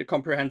facilitate a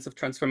comprehensive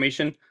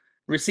transformation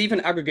receive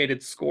an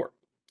aggregated score.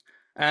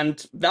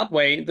 And that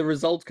way, the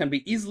result can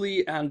be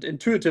easily and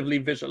intuitively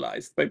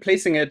visualized by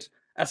placing it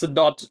as a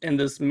dot in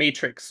this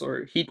matrix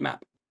or heat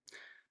map.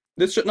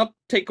 This should not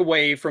take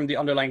away from the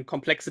underlying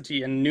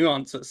complexity and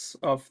nuances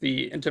of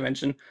the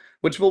intervention,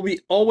 which will be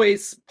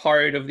always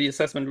part of the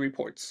assessment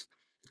reports.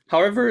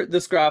 However,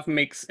 this graph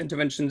makes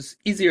interventions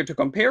easier to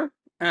compare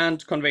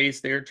and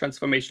conveys their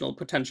transformational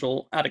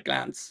potential at a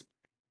glance.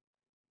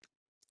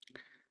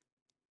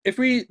 If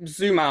we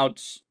zoom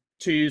out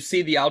to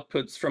see the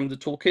outputs from the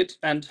toolkit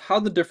and how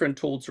the different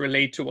tools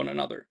relate to one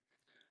another.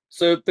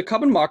 So the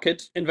carbon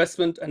market,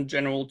 investment, and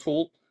general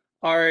tool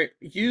are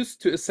used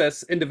to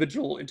assess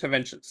individual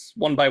interventions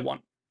one by one.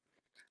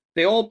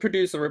 They all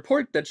produce a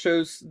report that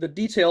shows the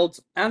detailed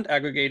and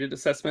aggregated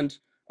assessment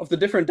of the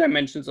different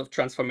dimensions of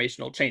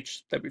transformational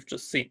change that we've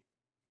just seen.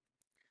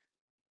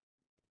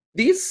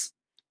 These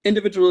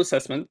individual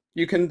assessments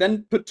you can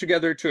then put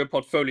together to a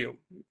portfolio,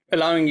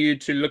 allowing you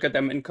to look at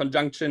them in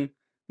conjunction,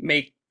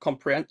 make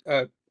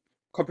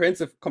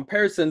comprehensive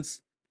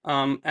comparisons,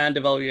 and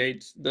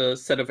evaluate the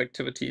set of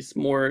activities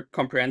more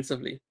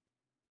comprehensively.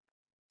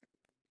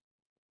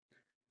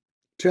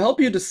 To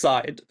help you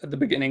decide at the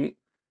beginning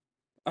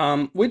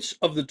which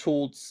of the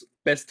tools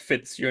best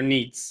fits your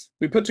needs,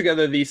 we put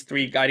together these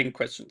 3 guiding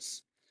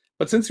questions.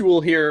 But since you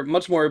will hear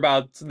much more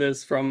about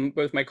this from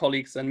both my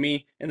colleagues and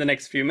me in the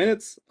next few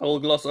minutes, I will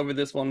gloss over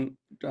this one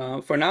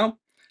for now.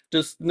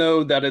 Just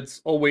know that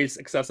it's always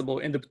accessible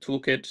in the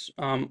toolkit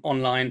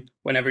online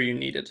whenever you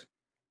need it.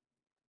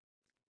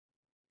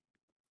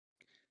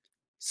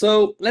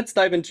 So let's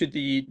dive into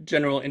the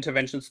general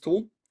interventions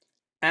tool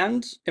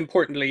and,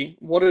 importantly,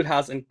 what it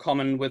has in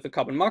common with the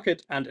carbon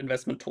market and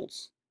investment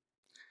tools.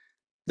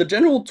 The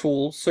general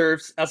tool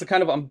serves as a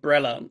kind of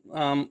umbrella,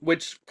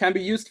 which can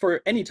be used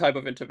for any type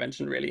of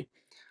intervention, really.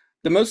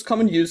 The most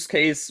common use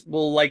case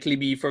will likely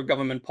be for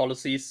government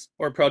policies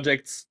or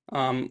projects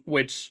for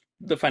which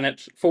the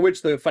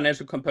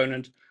financial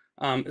component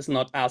is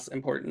not as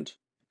important.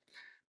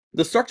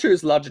 The structure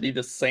is largely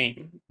the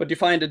same, but you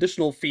find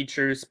additional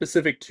features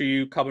specific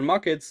to carbon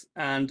markets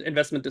and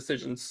investment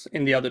decisions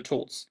in the other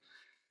tools.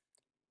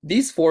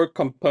 These 4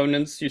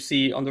 components you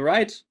see on the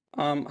right,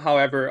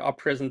 however, are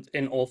present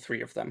in all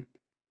 3 of them.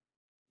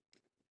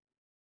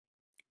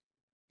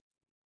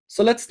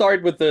 So let's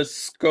start with the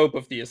scope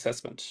of the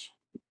assessment.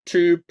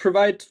 To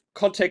provide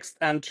context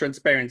and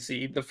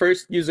transparency, the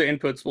first user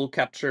inputs will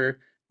capture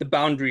the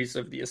boundaries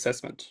of the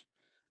assessment,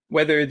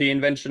 whether the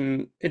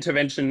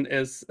intervention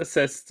is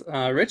assessed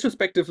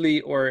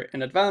retrospectively or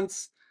in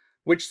advance,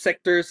 which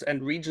sectors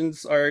and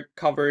regions are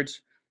covered,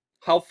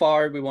 how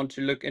far we want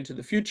to look into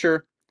the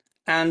future,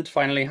 and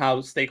finally, how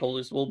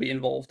stakeholders will be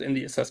involved in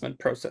the assessment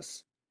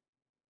process.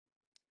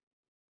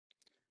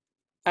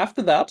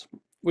 After that,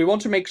 we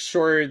want to make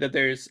sure that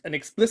there's an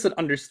explicit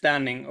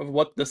understanding of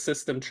what the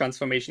system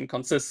transformation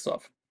consists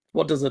of.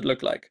 What does it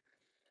look like?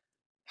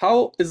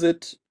 How is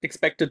it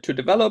expected to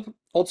develop,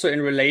 also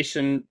in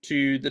relation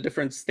to the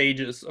different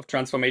stages of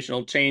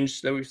transformational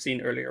change that we've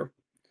seen earlier?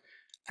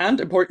 And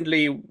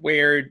importantly,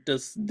 where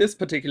does this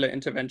particular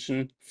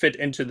intervention fit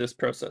into this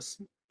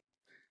process?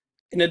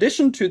 In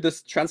addition to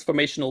this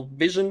transformational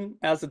vision,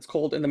 as it's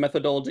called in the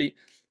methodology,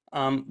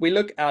 we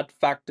look at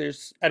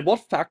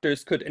what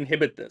factors could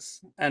inhibit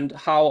this and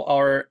how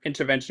our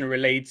intervention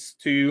relates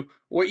to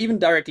or even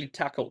directly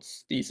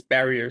tackles these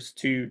barriers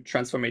to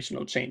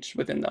transformational change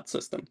within that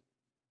system.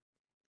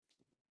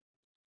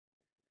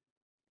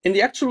 In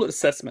the actual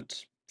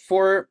assessment,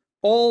 for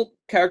all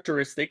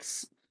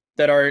characteristics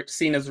that are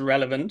seen as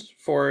relevant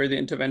for the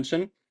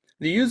intervention,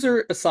 the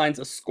user assigns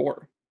a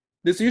score.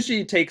 This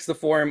usually takes the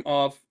form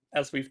of,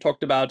 as we've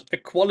talked about, a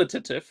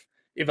qualitative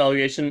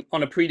evaluation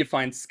on a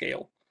predefined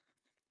scale,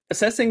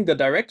 assessing the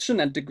direction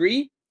and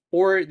degree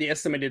or the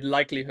estimated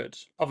likelihood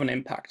of an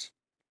impact.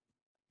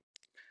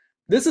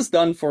 This is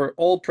done for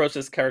all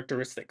process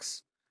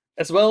characteristics,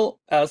 as well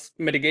as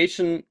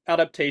mitigation,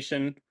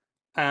 adaptation,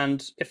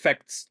 and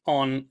effects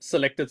on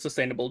selected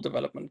sustainable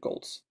development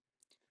goals.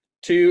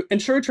 To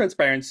ensure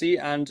transparency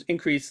and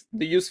increase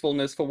the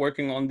usefulness for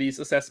working on these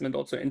assessments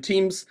also in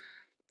teams,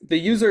 the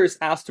user is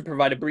asked to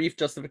provide a brief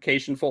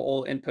justification for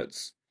all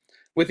inputs,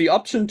 with the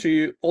option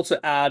to also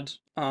add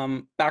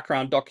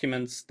background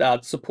documents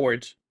that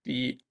support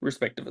the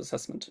respective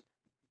assessment.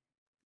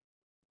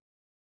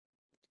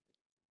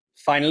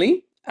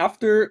 Finally,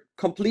 after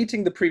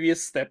completing the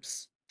previous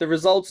steps, the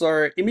results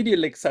are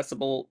immediately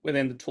accessible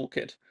within the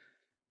toolkit.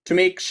 To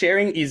make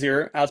sharing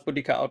easier, as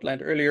Boudica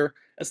outlined earlier,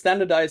 a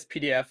standardized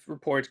PDF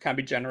report can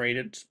be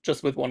generated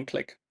just with one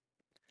click.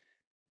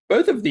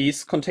 Both of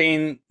these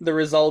contain the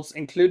results,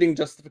 including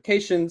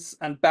justifications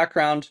and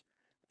background,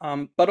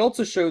 but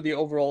also show the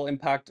overall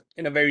impact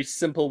in a very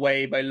simple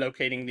way by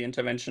locating the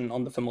intervention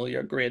on the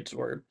familiar grid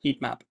or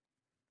heat map.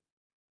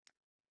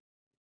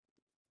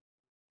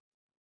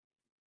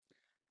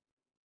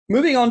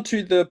 Moving on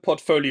to the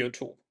portfolio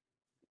tool.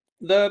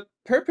 The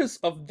purpose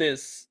of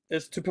this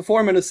is to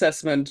perform an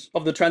assessment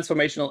of the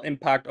transformational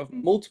impact of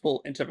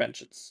multiple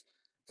interventions.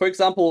 For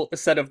example, a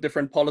set of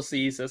different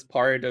policies as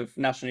part of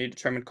nationally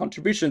determined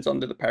contributions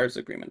under the Paris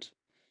Agreement.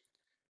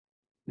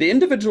 The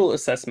individual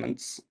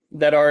assessments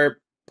that are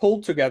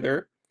pulled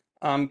together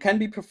can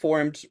be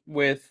performed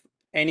with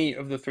any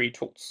of the 3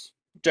 tools.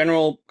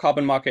 general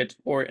carbon market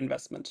or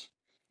investment.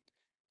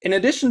 In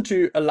addition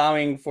to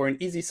allowing for an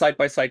easy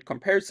side-by-side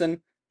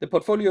comparison, the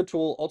portfolio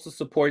tool also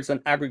supports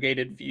an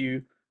aggregated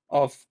view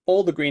of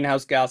all the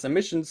greenhouse gas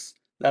emissions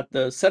that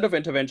the set of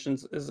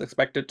interventions is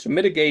expected to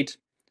mitigate,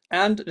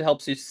 and it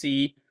helps you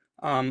see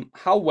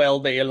how well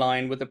they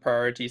align with the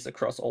priorities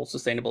across all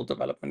sustainable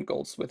development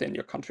goals within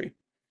your country.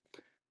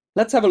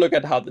 Let's have a look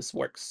at how this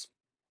works.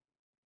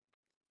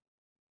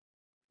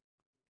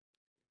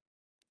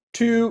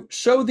 To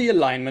show the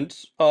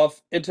alignment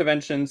of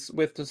interventions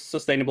with the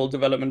sustainable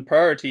development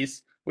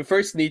priorities, we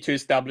first need to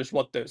establish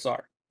what those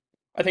are.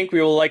 I think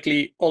we will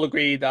likely all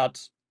agree that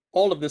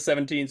all of the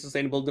 17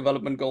 sustainable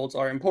development goals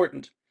are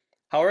important.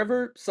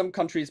 However, some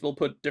countries will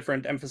put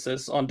different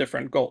emphasis on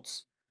different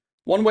goals.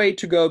 One way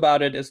to go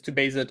about it is to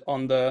base it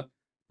on the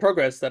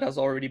progress that has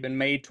already been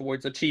made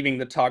towards achieving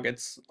the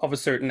targets of a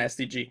certain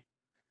SDG.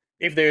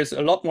 If there's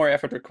a lot more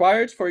effort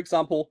required, for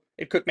example,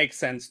 it could make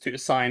sense to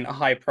assign a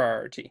high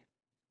priority.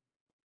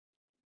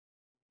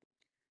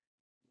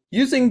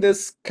 Using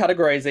this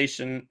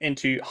categorization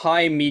into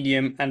high,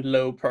 medium, and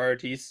low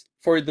priorities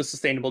for the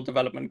Sustainable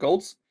Development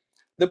Goals,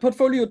 the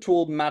portfolio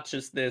tool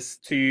matches this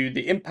to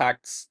the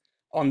impacts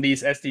on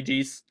these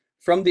SDGs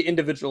from the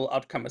individual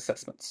outcome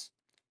assessments.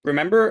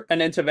 Remember,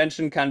 an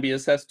intervention can be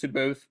assessed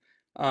to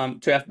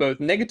have both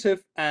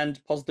negative and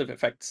positive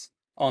effects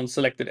on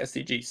selected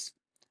SDGs,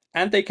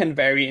 and they can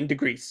vary in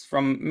degrees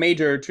from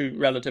major to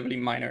relatively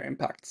minor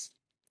impacts.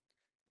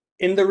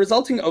 In the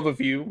resulting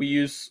overview, we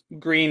use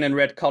green and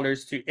red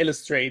colors to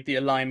illustrate the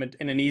alignment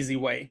in an easy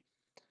way.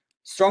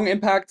 Strong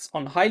impacts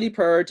on highly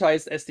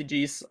prioritized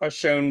SDGs are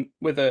shown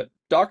with the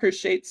darker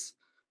shades,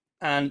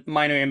 and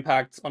minor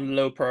impacts on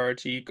low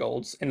priority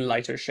goals in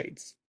lighter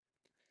shades.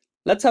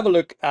 Let's have a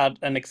look at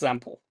an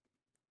example.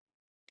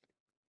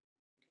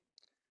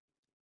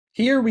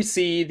 Here we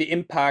see the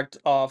impact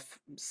of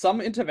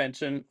some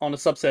intervention on a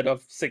subset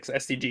of 6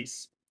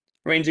 SDGs,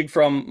 ranging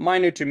from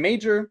minor to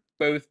major,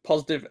 both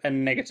positive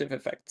and negative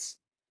effects.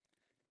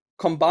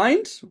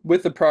 Combined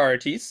with the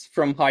priorities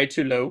from high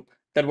to low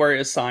that were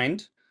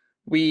assigned,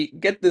 we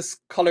get this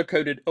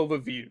color-coded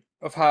overview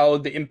of how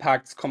the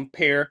impacts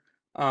compare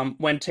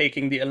when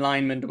taking the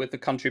alignment with the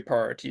country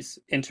priorities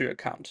into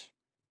account.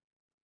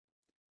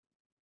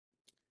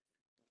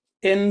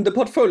 In the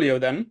portfolio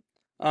then,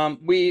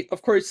 we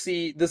of course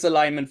see this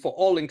alignment for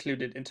all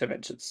included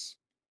interventions.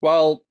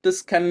 While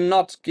this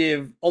cannot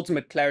give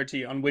ultimate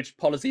clarity on which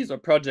policies or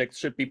projects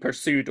should be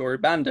pursued or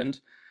abandoned,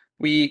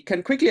 we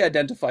can quickly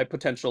identify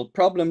potential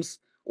problems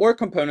or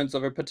components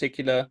of a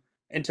particular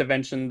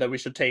intervention that we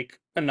should take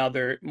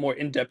another more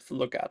in-depth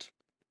look at.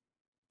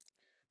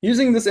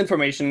 Using this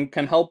information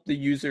can help the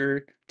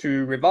user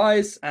to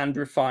revise and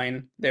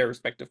refine their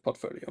respective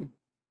portfolio.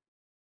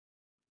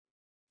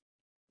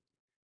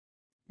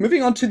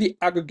 Moving on to the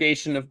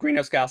aggregation of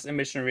greenhouse gas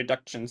emission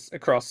reductions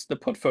across the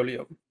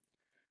portfolio.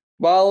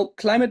 While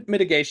climate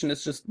mitigation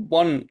is just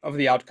one of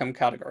the outcome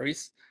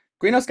categories,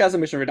 greenhouse gas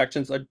emission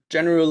reductions are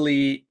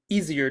generally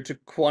easier to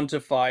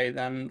quantify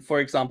than, for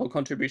example,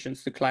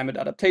 contributions to climate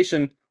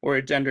adaptation or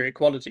gender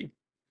equality.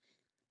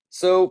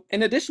 So,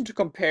 in addition to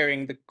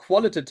comparing the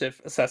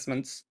qualitative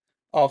assessments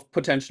of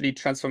potentially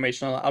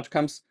transformational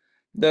outcomes,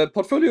 the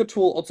portfolio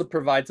tool also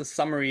provides a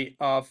summary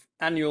of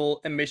annual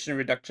emission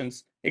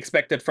reductions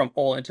expected from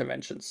all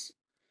interventions.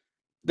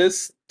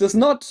 This does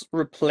not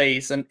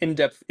replace an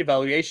in-depth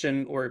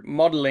evaluation or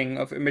modeling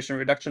of emission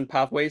reduction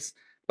pathways,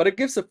 but it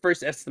gives a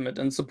first estimate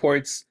and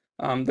supports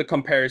the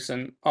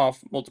comparison of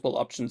multiple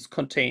options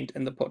contained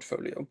in the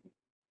portfolio.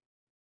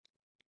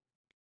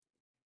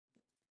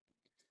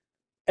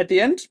 At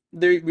the end,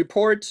 the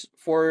report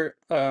for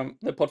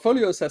the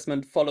portfolio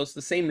assessment follows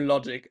the same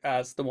logic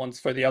as the ones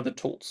for the other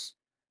tools.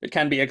 It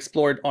can be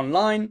explored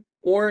online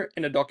or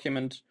in a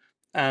document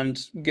and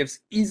gives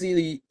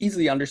easily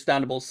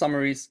understandable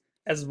summaries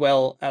as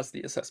well as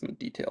the assessment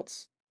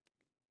details.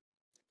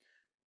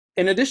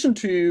 In addition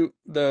to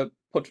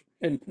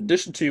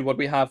what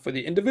we have for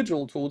the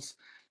individual tools,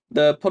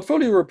 the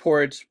portfolio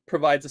report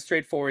provides a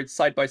straightforward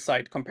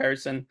side-by-side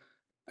comparison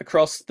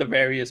across the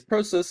various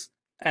process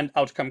and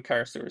outcome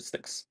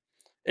characteristics.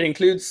 It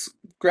includes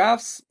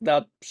graphs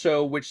that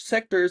show which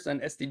sectors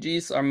and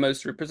SDGs are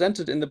most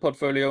represented in the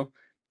portfolio,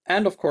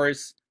 and of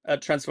course, a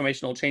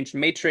transformational change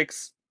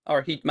matrix,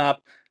 our heat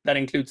map, that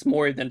includes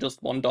more than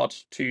just one dot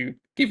to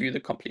give you the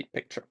complete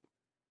picture.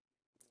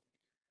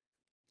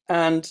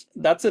 And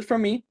that's it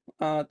from me.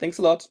 Thanks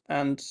a lot,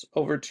 and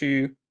over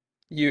to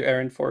you,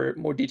 Erin, for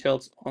more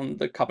details on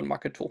the carbon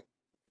market tool.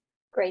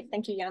 Great,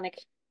 thank you, Yannick.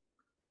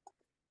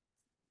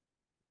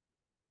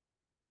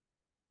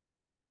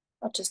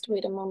 I'll just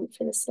wait a moment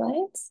for the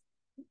slides.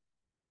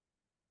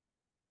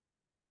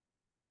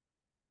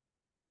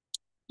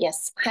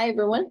 Yes, hi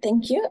everyone,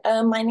 thank you.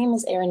 My name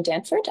is Erin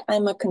Danford.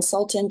 I'm a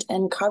consultant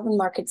and carbon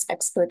markets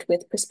expert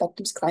with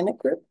Perspectives Climate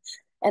Group,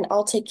 and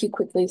I'll take you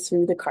quickly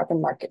through the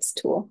carbon markets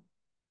tool.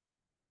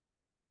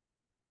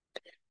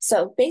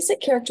 So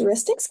basic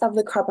characteristics of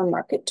the carbon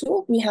market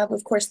tool. We have,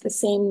 of course, the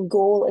same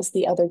goal as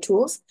the other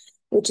tools.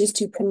 which is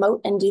to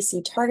promote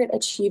NDC target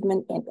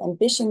achievement and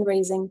ambition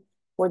raising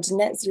towards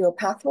net zero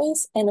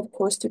pathways, and of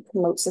course to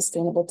promote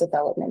sustainable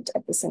development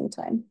at the same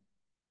time.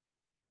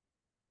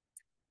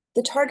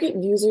 The target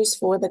users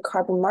for the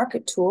carbon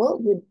market tool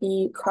would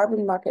be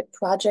carbon market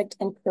project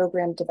and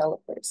program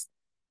developers.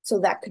 So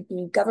that could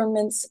be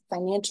governments,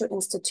 financial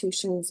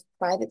institutions,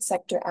 private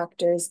sector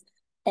actors,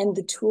 and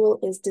the tool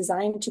is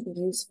designed to be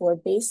used for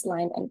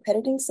baseline and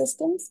crediting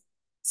systems.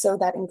 So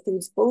that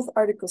includes both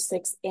Article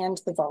 6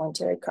 and the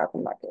voluntary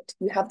carbon market.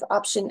 You have the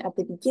option at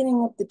the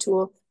beginning of the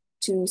tool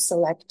to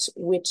select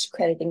which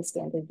crediting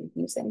standard you're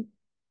using.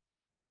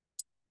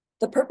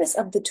 The purpose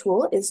of the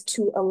tool is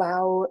to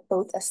allow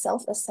both a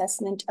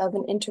self-assessment of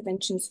an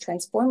intervention's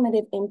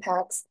transformative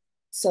impacts,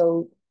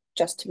 so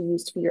just to be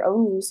used for your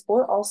own use,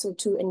 or also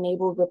to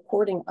enable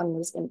reporting on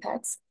those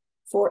impacts.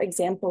 For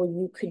example,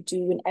 you could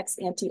do an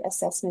ex-ante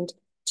assessment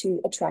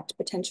to attract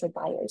potential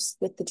buyers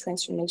with the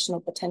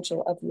transformational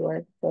potential of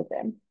your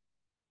program.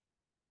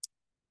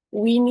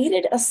 We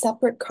needed a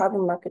separate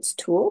carbon markets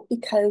tool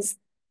because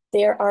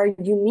there are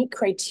unique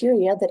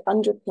criteria that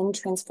underpin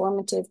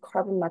transformative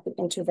carbon market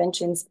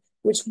interventions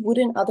which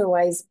wouldn't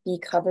otherwise be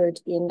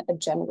covered in a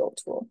general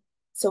tool.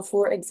 So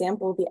for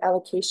example, the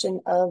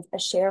allocation of a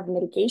share of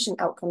mitigation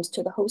outcomes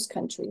to the host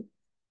country,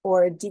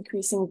 or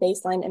decreasing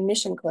baseline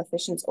emission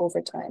coefficients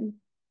over time.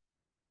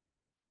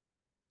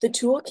 The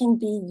tool can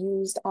be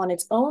used on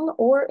its own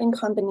or in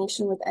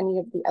combination with any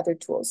of the other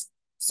tools.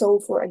 So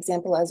for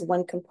example, as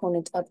one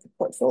component of the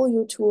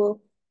portfolio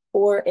tool,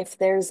 or if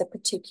there's a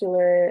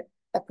particularly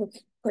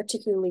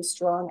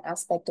strong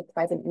aspect of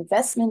private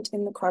investment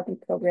in the carbon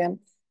program,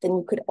 then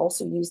you could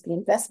also use the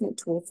investment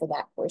tool for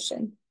that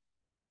portion.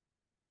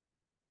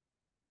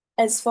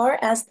 As far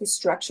as the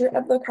structure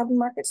of the carbon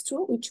markets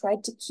tool, we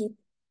tried to keep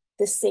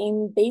the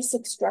same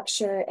basic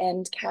structure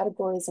and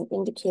categories and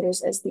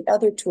indicators as the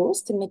other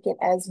tools to make it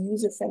as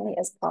user-friendly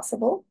as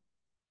possible.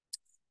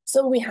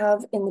 So we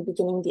have in the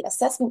beginning the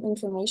assessment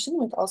information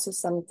with also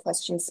some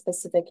questions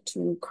specific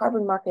to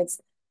carbon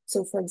markets.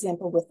 So for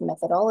example, with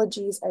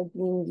methodologies are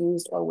being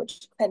used or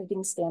which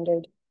crediting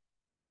standard.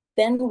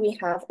 Then we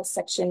have a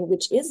section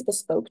which is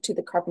bespoke to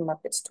the carbon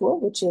markets tool,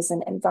 which is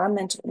an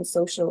environmental and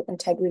social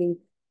integrity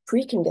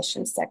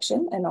preconditions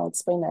section, and I'll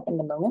explain that in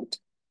a moment.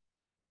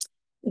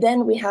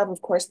 Then we have,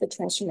 of course, the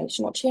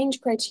transformational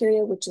change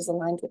criteria, which is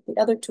aligned with the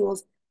other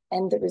tools,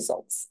 and the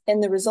results.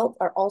 And the results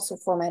are also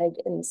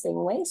formatted in the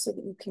same way so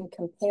that you can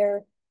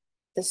compare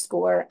the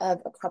score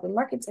of a carbon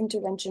markets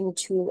intervention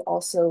to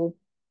also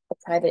a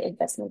private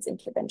investments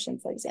intervention,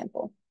 for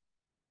example.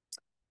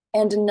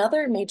 And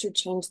another major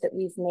change that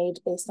we've made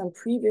based on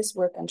previous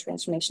work on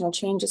transformational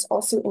change is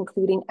also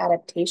including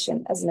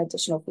adaptation as an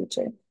additional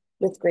feature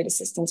with great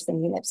assistance from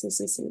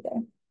UNEP-CCC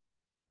there.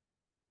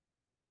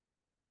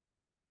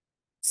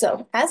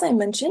 So as I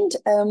mentioned,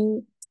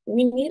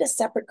 we need a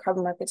separate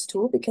carbon markets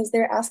tool because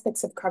there are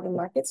aspects of carbon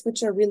markets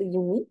which are really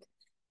unique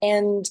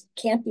and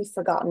can't be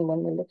forgotten when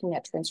we're looking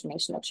at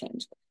transformational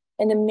change.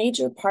 And a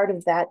major part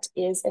of that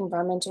is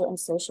environmental and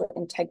social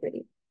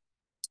integrity.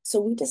 So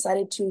we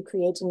decided to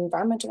create an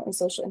environmental and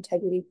social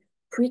integrity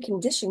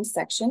preconditions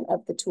section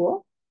of the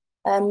tool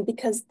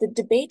because the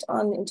debate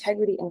on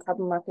integrity in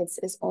carbon markets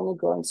is only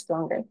growing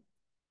stronger.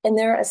 And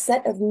there are a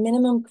set of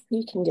minimum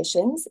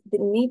preconditions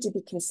that need to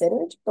be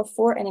considered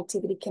before an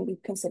activity can be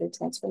considered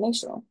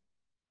transformational.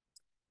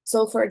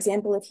 So for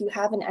example, if you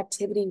have an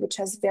activity which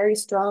has very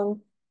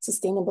strong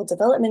sustainable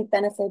development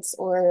benefits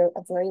or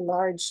a very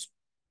large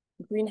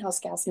greenhouse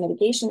gas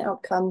mitigation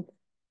outcome,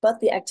 but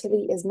the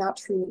activity is not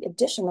truly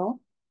additional,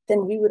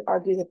 then we would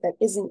argue that that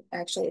isn't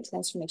actually a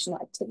transformational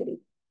activity.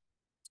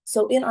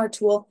 So in our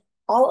tool,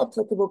 all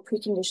applicable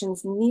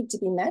preconditions need to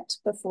be met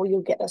before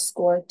you'll get a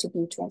score to be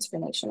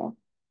transformational.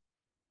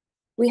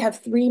 We have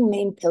three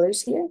main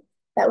pillars here.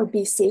 That would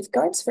be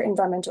safeguards for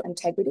environmental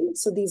integrity.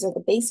 So these are the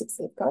basic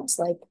safeguards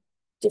like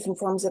different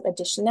forms of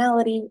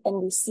additionality,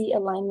 NDC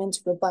alignment,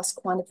 robust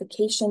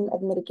quantification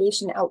of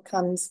mitigation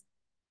outcomes.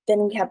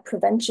 Then we have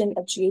prevention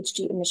of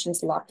GHG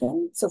emissions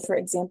lock-in. So for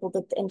example,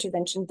 that the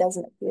intervention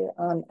doesn't appear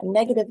on a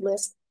negative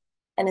list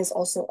and is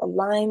also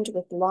aligned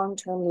with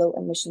long-term low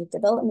emission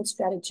development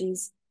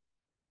strategies.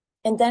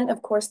 And then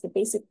of course, the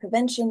basic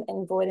prevention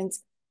and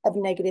avoidance of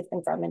negative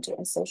environmental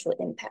and social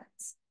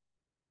impacts.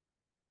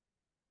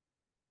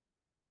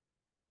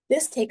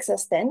 This takes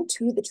us then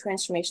to the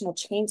transformational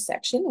change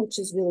section, which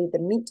is really the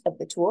meat of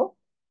the tool.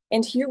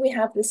 And here we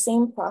have the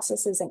same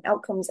processes and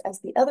outcomes as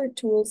the other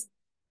tools,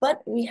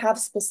 but we have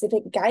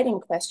specific guiding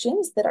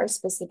questions that are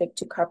specific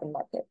to carbon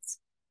markets.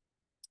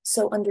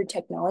 So under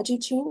technology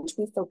change,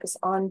 we focus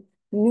on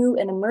new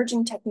and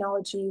emerging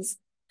technologies,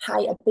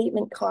 high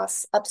abatement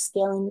costs,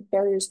 upscaling,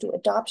 barriers to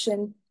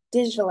adoption,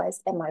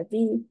 digitalized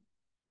MRV.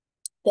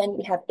 Then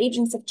we have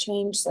agents of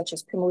change, such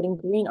as promoting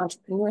green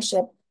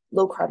entrepreneurship,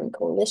 low carbon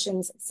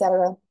coalitions,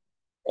 etc.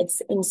 It's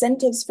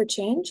incentives for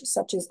change,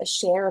 such as a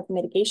share of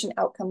mitigation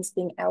outcomes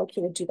being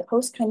allocated to the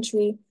host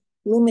country,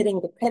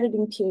 limiting the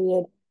crediting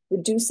period,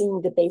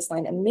 reducing the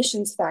baseline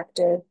emissions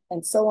factor,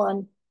 and so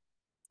on.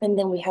 And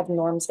then we have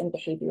norms and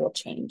behavioral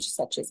change,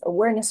 such as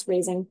awareness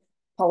raising,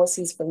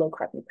 policies for low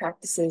carbon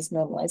practices,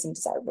 normalizing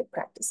desirable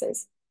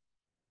practices.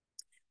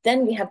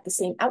 Then we have the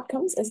same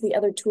outcomes as the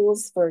other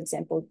tools, for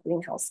example,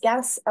 greenhouse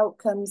gas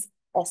outcomes,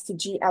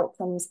 SDG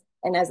outcomes,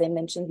 and as I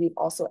mentioned, we've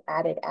also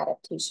added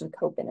adaptation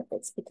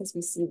co-benefits because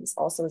we see this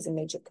also as a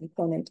major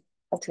component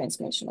of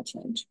transformational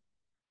change.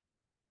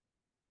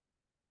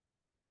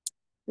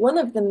 One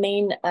of the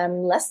main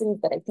lessons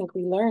that I think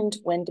we learned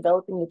when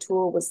developing the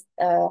tool was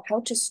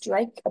how to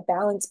strike a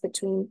balance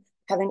between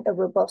having a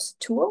robust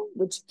tool,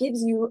 which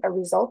gives you a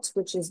result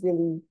which is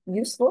really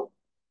useful,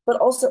 but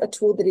also a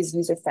tool that is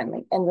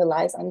user-friendly and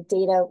relies on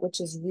data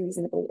which is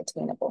reasonably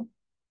attainable.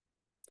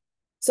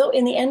 So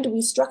in the end,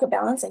 we struck a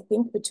balance, I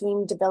think,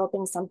 between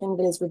developing something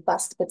that is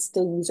robust but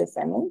still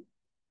user-friendly.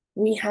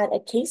 We had a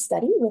case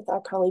study with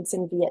our colleagues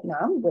in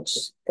Vietnam, which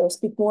they'll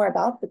speak more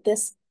about, but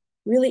this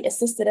really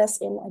assisted us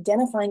in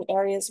identifying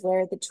areas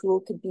where the tool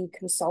could be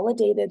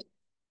consolidated,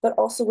 but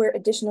also where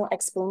additional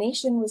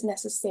explanation was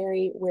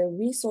necessary, where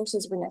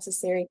resources were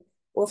necessary,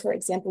 or for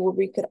example, where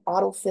we could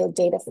autofill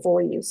data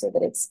for you so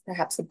that it's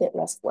perhaps a bit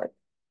less work.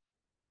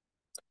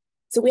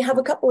 So we have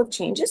a couple of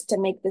changes to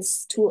make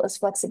this tool as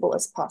flexible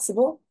as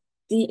possible.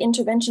 The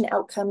intervention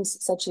outcomes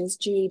such as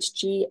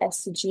GHG,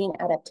 SDG, and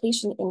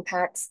adaptation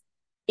impacts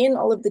in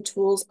all of the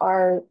tools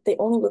they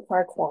only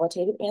require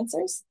qualitative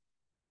answers.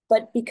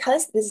 But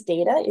because this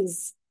data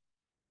is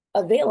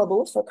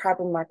available for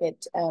carbon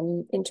market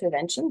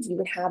interventions, you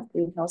would have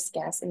greenhouse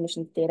gas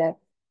emissions data,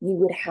 you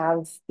would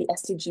have the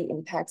SDG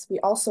impacts. We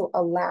also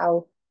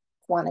allow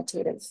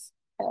quantitative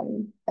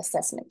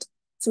assessment.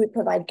 So we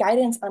provide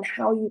guidance on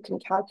how you can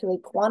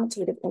calculate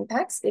quantitative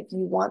impacts if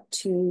you want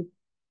to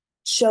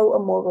show a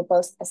more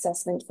robust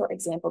assessment, for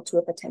example, to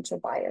a potential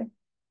buyer.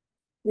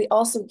 We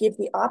also give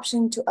the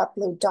option to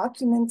upload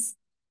documents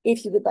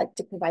if you would like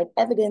to provide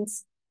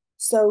evidence.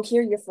 So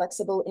here you're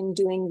flexible in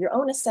doing your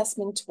own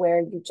assessment where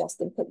you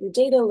just input your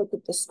data, look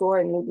at the score,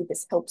 and maybe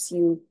this helps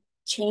you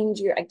change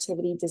your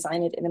activity,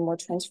 design it in a more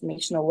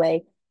transformational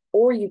way.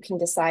 Or you can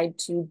decide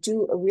to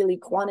do a really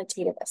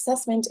quantitative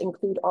assessment,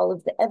 include all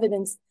of the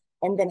evidence,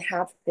 and then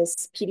have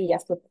this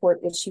PDF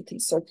report which you can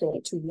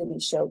circulate to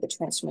really show the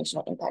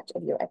transformational impact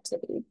of your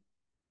activity.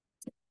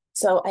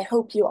 So I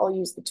hope you all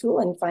use the tool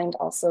and find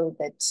also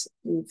that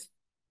you've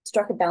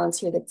struck a balance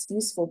here that's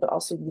useful, but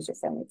also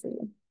user-friendly for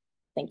you.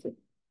 Thank you.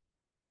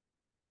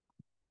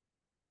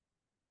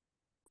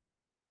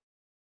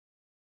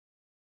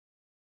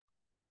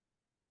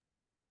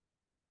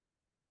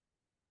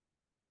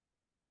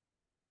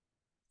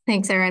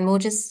 Thanks, Erin. We'll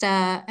just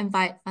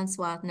invite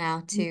Francois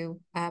now to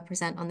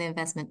present on the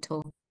investment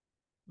tool.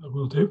 I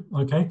will do.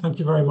 Okay, thank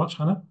you very much,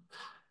 Hannah.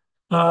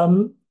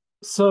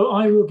 So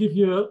I will give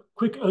you a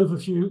quick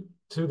overview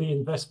to the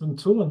investment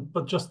tool,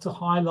 but just to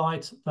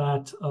highlight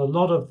that a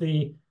lot of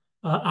the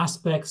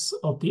aspects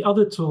of the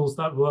other tools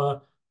that were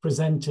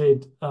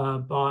presented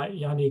by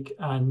Yannick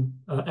and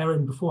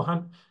Erin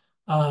beforehand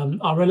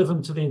are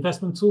relevant to the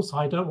investment tool. So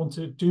I don't want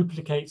to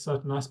duplicate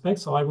certain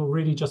aspects. So I will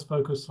really just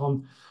focus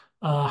on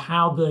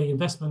how the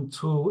investment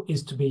tool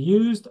is to be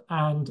used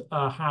and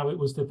how it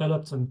was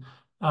developed and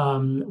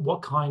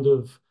what kind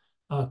of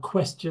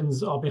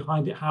questions are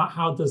behind it.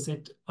 How does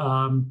it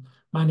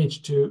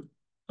manage to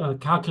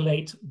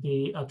calculate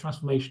the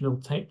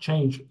transformational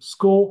change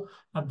score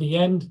at the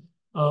end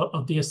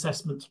of the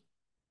assessment?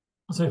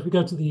 So if we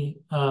go to the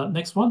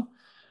next one.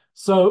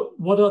 So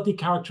what are the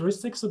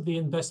characteristics of the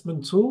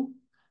investment tool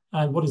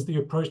and what is the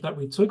approach that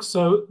we took?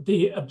 So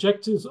the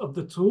objectives of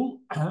the tool,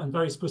 and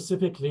very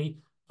specifically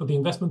for the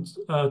investment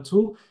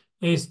tool,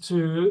 is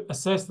to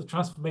assess the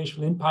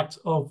transformational impact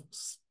of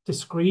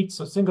discrete,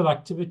 so single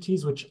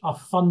activities which are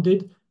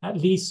funded at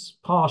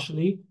least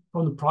partially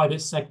from the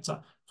private sector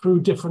through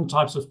different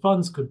types of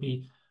funds. Could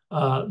be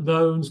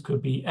loans,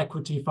 could be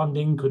equity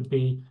funding, could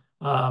be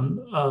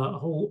a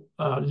whole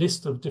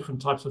list of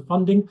different types of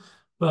funding,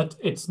 but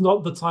it's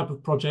not the type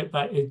of project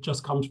that it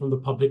just comes from the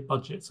public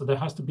budget. So there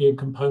has to be a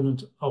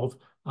component of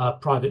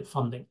private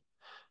funding.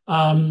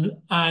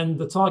 And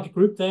the target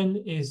group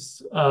then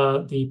is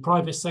the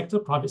private sector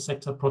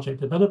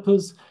project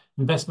developers,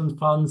 investment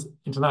funds,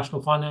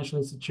 international financial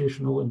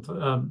institutional and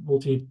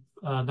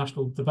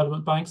multinational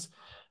development banks,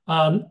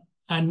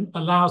 and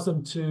allows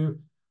them to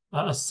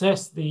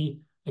assess the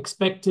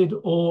expected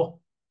or,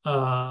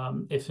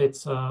 if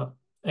it's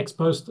ex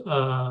post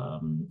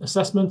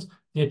assessment,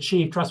 the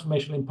achieved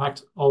transformational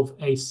impact of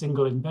a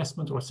single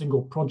investment or a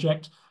single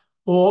project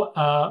or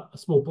a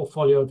small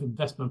portfolio of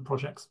investment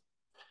projects.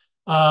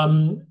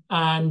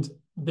 And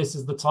this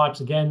is the types,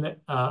 again,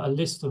 a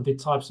list of the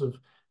types of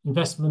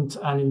investment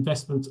and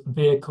investment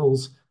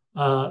vehicles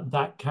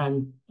that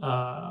can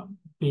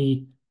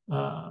be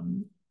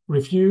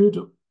reviewed,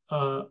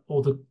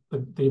 or the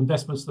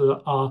investments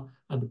that are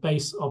at the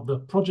base of the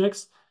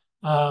projects.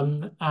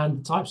 And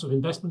the types of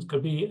investments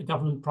could be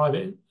government,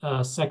 private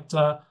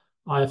sector,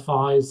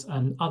 IFIs,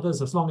 and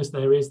others, as long as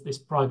there is this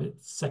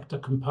private sector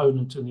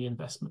component in the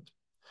investment.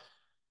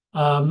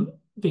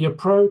 The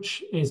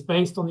approach is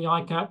based on the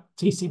ICAT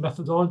TC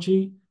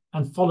methodology.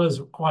 and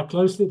follows quite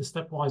closely the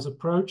stepwise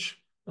approach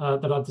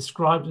that are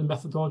described in the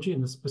methodology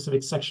in the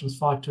specific sections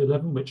 5 to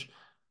 11, which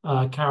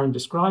Karen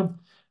described.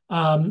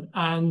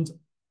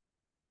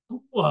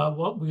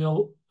 What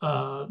we'll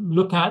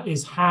look at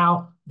is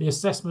how the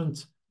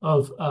assessment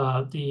of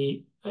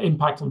the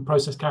impact on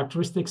process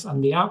characteristics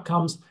and the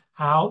outcomes,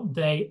 how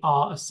they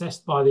are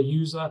assessed by the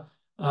user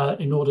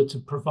in order to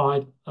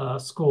provide a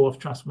score of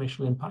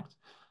transformational impact.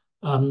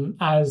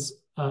 As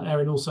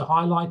Erin also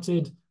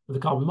highlighted, with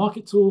the carbon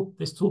market tool,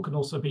 this tool can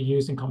also be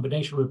used in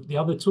combination with the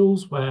other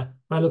tools where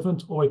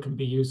relevant, or it can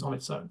be used on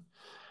its own.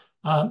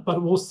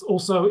 But what's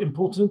also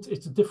important is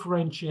to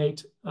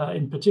differentiate,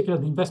 in particular,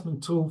 the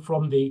investment tool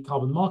from the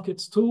carbon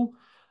markets tool,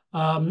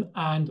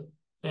 and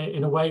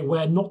in a way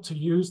where not to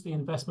use the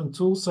investment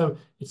tool. So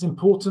it's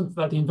important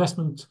that the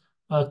investment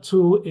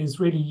tool is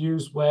really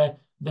used where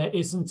there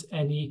isn't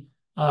any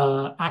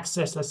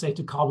access, let's say,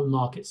 to carbon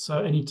markets. So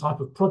any type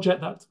of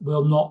project that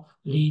will not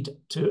lead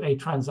to a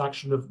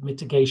transaction of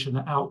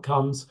mitigation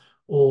outcomes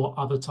or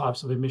other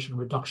types of emission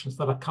reductions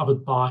that are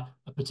covered by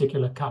a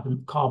particular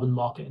carbon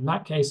market. In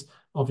that case,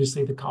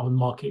 obviously, the carbon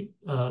market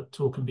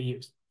tool can be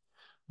used.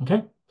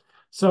 Okay,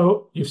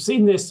 so you've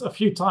seen this a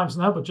few times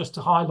now, but just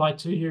to highlight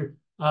to you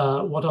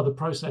what are the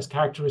process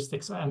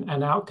characteristics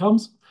and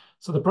outcomes.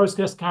 So the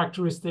process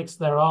characteristics,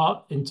 there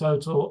are in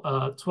total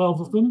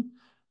 12 of them.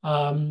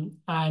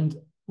 And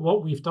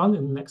what we've done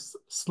in the next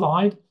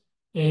slide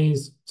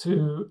is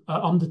to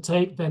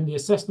undertake then the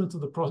assessment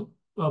of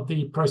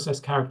the process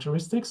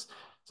characteristics.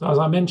 So as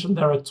I mentioned,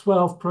 there are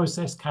 12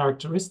 process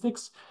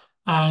characteristics,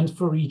 and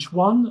for each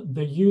one,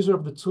 the user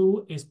of the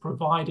tool is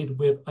provided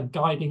with a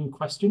guiding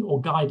question or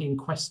guiding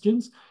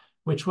questions,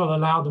 which will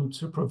allow them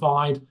to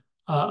provide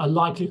a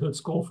likelihood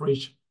score for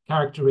each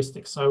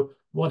characteristic. So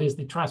what is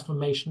the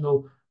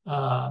transformational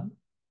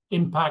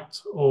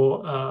impact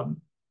or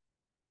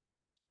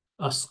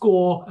a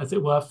score, as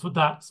it were, for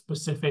that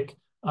specific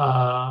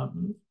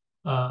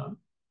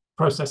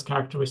process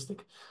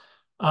characteristic.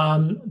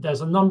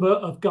 There's a number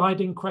of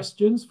guiding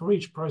questions for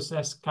each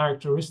process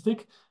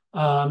characteristic,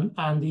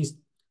 and these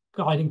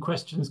guiding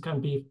questions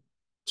can be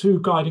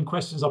 2 guiding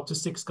questions up to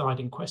 6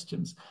 guiding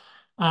questions.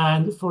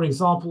 And for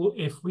example,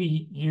 if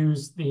we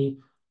use the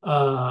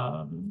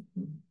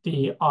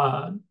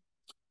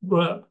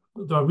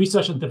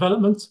research and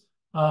development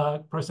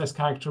process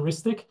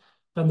characteristic,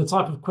 then the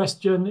type of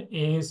question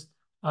is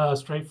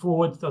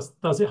straightforward.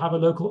 Does it have a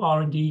local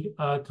R&D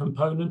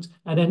component?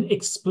 And then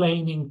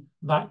explaining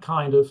that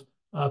kind of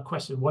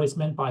question, what is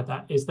meant by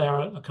that. Is there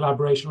a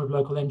collaboration with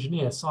local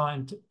engineers,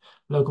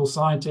 local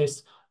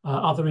scientists,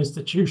 other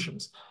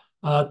institutions?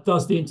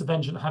 Does the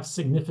intervention have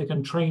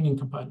significant training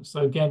components?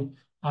 So again,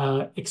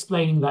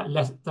 explaining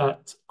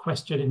that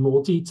question in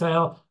more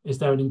detail. Is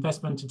there an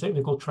investment in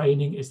technical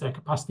training? Is there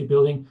capacity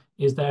building?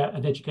 Is there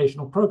an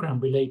educational program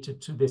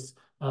related to this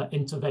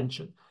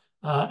intervention?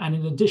 And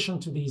in addition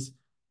to these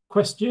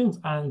questions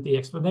and the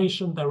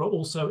explanation, there are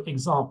also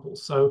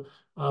examples. So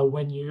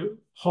when you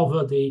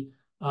hover the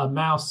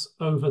mouse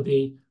over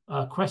the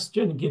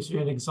question, it gives you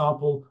an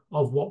example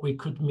of what we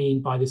could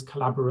mean by this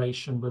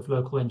collaboration with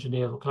local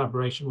engineers or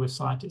collaboration with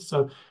scientists.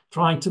 So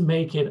trying to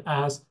make it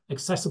as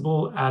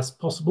accessible as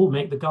possible,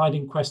 make the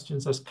guiding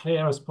questions as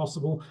clear as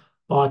possible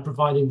by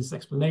providing this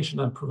explanation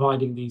and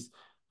providing these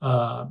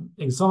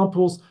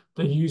examples.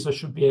 The user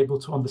should be able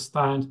to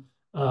understand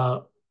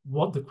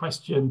what the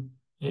question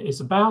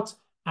is about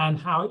and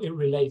how it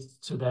relates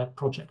to their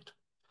project.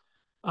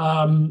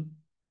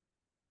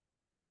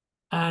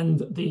 And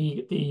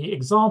the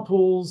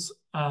examples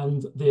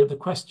and the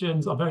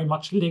questions are very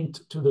much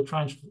linked to the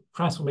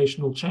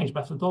transformational change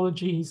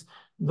methodologies,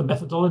 the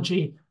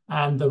methodology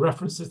and the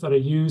references that are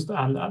used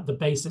and at the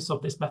basis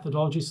of this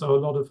methodology. So a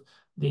lot of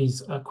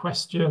these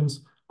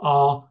questions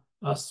are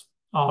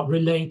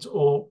relate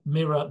or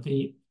mirror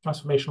the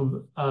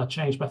transformational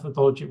change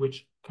methodology,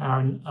 which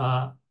Karen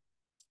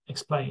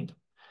explained.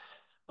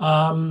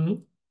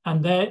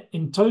 And there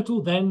in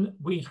total, then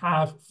we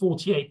have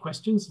 48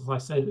 questions. As I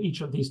said,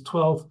 each of these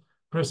 12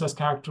 process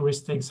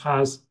characteristics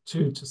has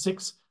 2 to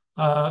 6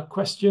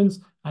 questions.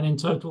 And in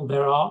total,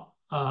 there are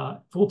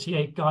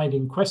 48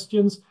 guiding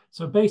questions.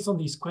 So based on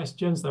these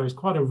questions, there is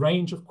quite a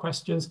range of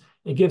questions.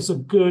 It gives a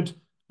good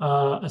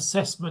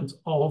assessment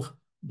of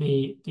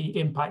the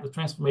impact, the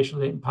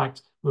transformational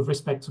impact with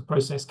respect to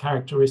process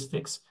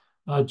characteristics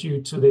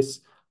due to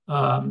this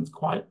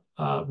quite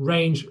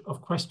range of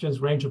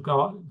questions, range of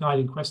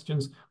guiding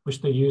questions,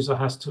 which the user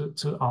has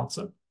to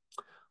answer.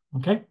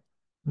 Okay,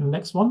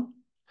 next one.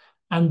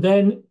 And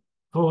then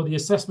for the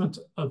assessment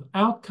of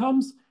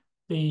outcomes,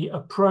 the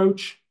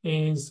approach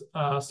is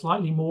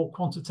slightly more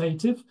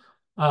quantitative.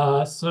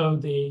 So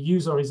the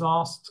user is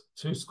asked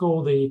to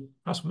score the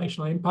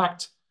transformational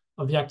impact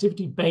of the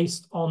activity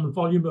based on the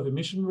volume of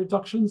emission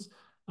reductions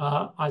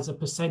as a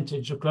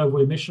percentage of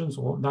global emissions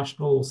or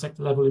national or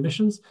sector level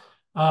emissions.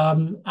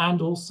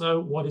 And also,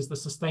 what is the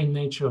sustained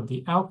nature of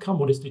the outcome?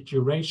 What is the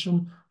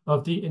duration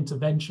of the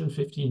intervention,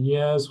 15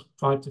 years,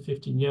 5 to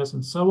 15 years,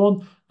 and so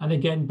on. And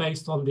again,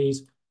 based on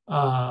these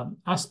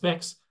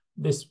aspects,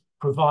 this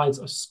provides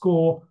a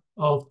score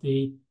of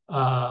the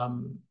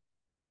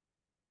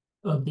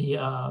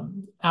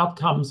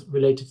outcomes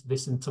related to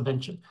this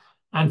intervention.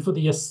 And for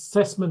the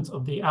assessment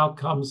of the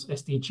outcomes,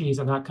 SDGs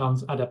and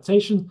outcomes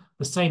adaptation,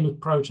 the same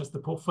approach as the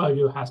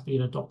portfolio has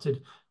been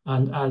adopted.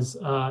 And as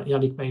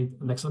Yannick made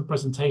an excellent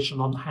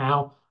presentation on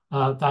how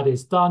that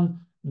is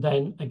done,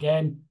 then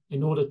again,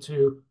 in order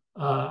to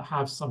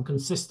have some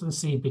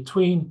consistency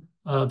between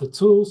the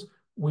tools,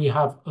 we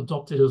have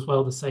adopted as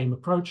well the same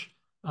approach.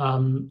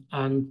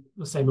 And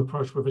the same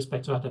approach with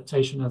respect to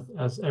adaptation,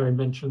 as Erin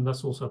mentioned,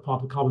 that's also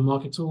part of the carbon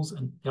market tools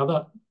and the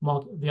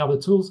other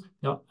tools.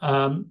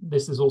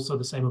 This is also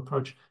the same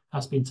approach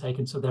has been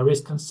taken. So there is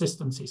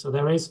consistency. So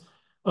there is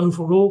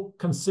overall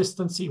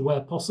consistency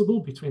where possible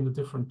between the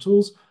different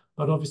tools,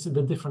 but obviously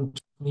the different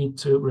tools need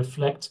to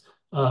reflect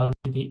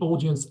the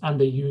audience and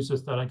the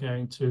users that are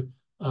going to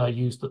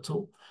use the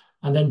tool.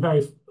 And then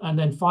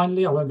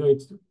finally, I won't go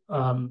into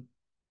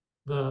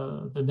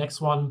the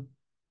next one.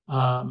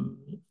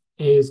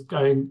 Is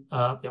going,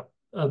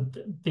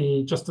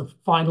 just a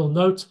final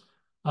note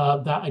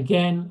that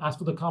again, as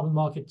for the carbon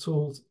market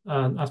tools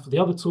and as for the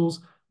other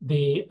tools,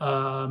 the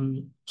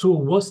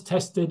tool was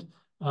tested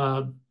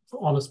on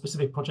a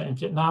specific project in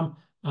Vietnam,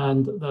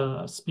 and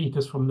the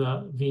speakers from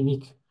the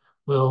VNIC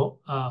will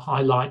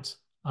highlight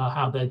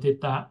how they did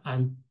that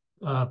and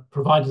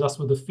provided us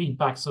with the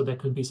feedback so there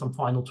could be some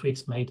final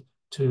tweaks made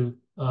to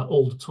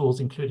all the tools,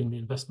 including the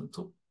investment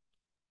tool.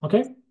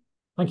 Okay,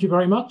 thank you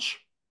very much.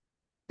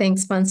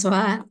 Thanks,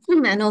 Francois,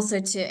 and also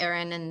to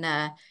Erin and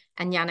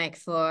Yannick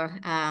for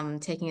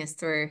taking us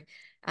through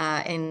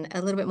in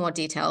a little bit more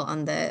detail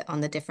on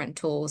the different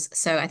tools.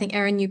 So I think,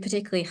 Erin, you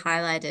particularly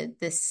highlighted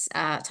this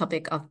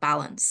topic of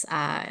balance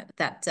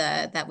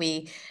that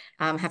we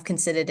have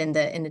considered in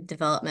the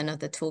development of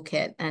the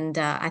toolkit, and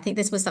I think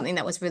this was something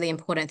that was really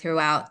important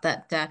throughout.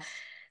 That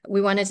we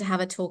wanted to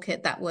have a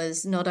toolkit that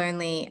was not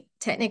only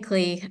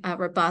technically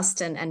robust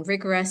and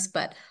rigorous,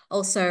 but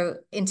also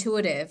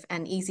intuitive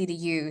and easy to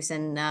use,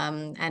 and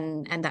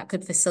that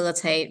could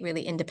facilitate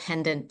really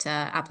independent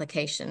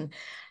application.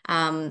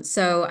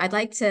 So I'd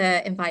like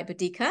to invite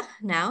Boudica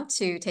now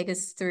to take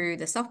us through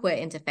the software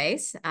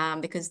interface,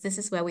 because this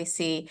is where we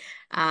see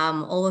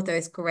all of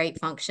those great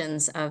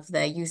functions of the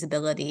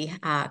usability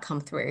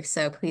come through.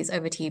 So please,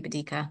 over to you,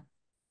 Boudica.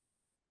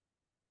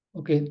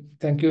 Okay,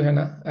 thank you,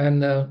 Hannah.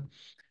 And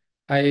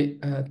I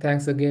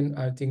thanks again,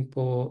 I think,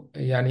 for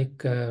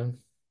Yannick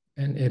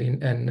and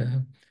Erin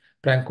and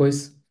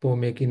Francois for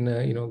making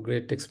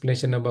great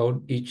explanation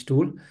about each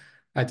tool.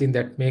 I think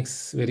that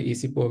makes very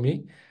easy for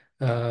me.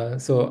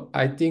 So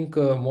I think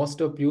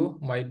most of you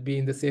might be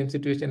in the same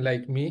situation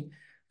like me.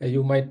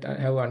 You might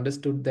have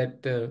understood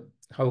that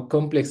how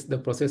complex the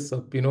process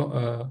of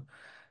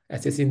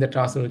assessing the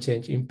transformational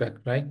change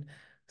impact, right?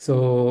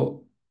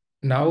 So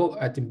now,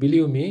 I think,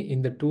 believe me,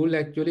 in the tool,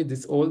 actually,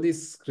 all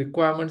these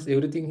requirements,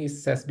 everything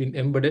has been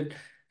embedded.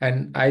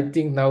 And I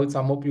think now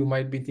some of you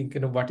might be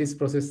thinking of what is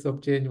process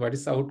of change, what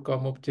is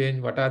outcome of change,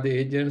 what are the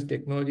agents,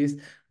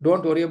 technologies.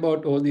 Don't worry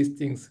about all these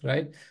things,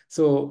 right?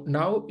 So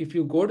now, if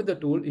you go to the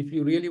tool, if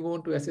you really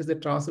want to assess the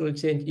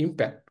transformational change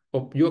impact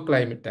of your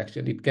climate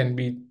action, it can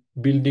be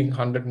building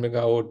 100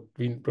 megawatt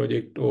wind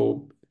project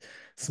or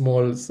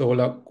small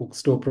solar cook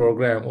stove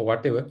program or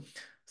whatever.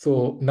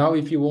 So now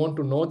if you want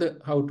to know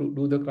how to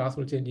do the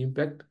transformational change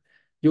impact,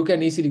 you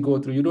can easily go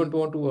through. You don't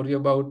want to worry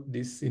about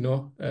this,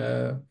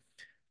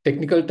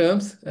 technical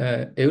terms.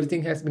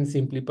 Everything has been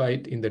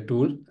simplified in the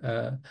tool.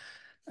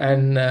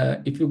 And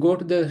if you go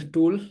to the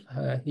tool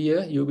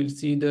here, you will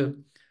see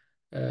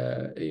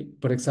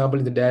for example,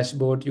 in the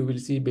dashboard, you will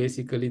see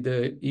basically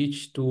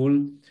each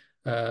tool,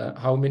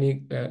 how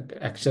many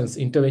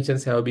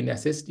interventions have been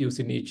assessed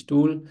using each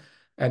tool.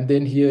 And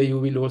then here you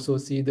will also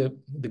see the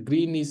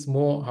green is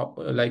more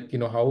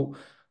how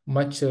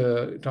much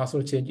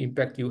transformational change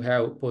impact you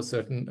have for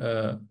certain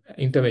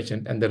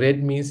intervention. And the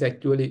red means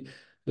actually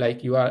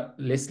like you are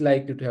less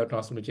likely to have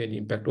transformational change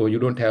impact, or you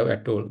don't have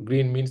at all.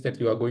 Green means that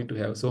you are going to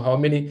have. So how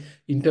many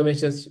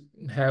interventions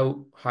have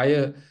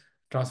higher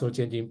transformational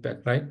change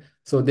impact, right?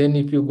 So then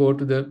if you go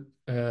to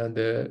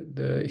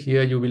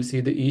here you will see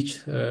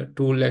each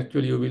tool,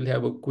 actually you will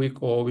have a quick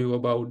overview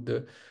about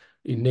the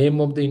name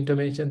of the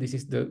intervention. This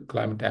is the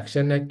climate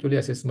action, actually,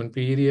 assessment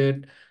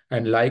period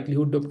and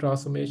likelihood of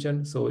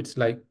transformation. So it's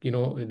like,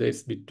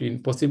 there's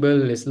between possible,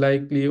 less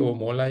likely, or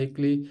more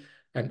likely,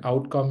 and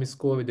outcome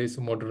score, whether it's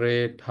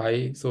moderate,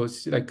 high. So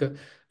it's like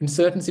in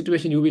certain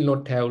situation, you will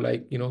not have,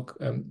 like,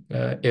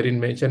 Erin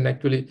mentioned,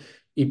 actually,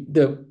 if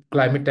the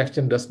climate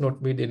action does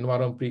not meet the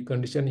environment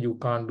precondition, you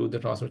can't do the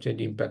transformational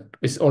change impact.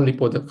 It's only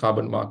for the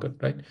carbon market,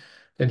 right?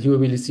 Then here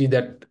we will see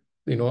that,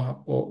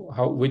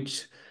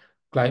 which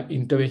climate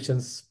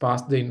interventions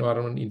pass the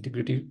environment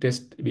integrity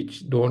test,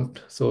 which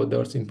don't. So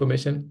there's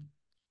information.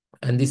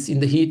 And this in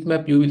the heat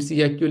map, you will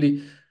see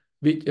actually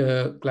which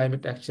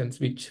climate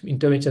actions, which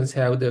interventions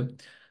have the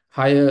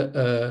higher,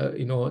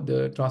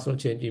 the transformational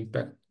change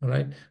impact,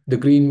 right? The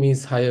green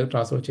means higher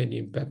transformational change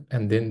impact.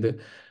 And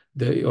then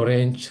the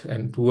orange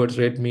and towards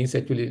red means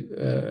actually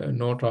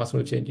no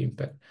transformational change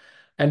impact.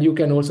 And you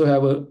can also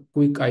have a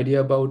quick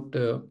idea about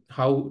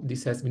how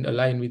this has been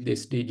aligned with the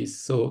SDGs.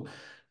 So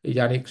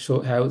Yannick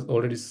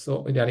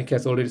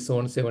has already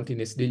shown 17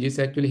 SDGs.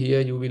 Actually,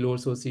 here you will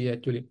also see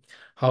actually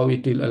how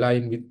it will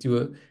align with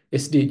your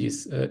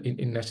SDGs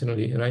in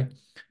nationally, right?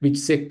 Which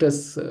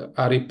sectors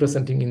are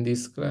representing in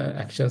these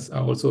actions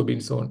are also being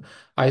shown.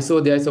 I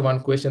saw there is one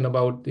question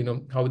about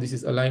how this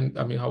is aligned.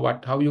 I mean,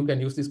 how you can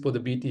use this for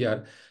the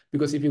BTR,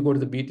 because if you go to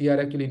the BTR,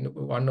 actually in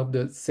one of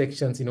the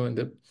sections, in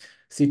the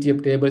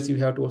CTF tables, you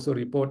have to also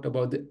report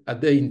about the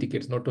other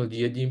indicators, not only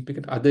GHG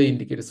impact, other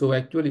indicators. So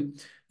actually,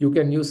 you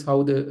can use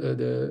how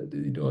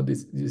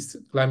these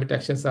climate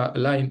actions are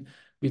aligned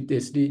with the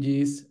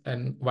SDGs,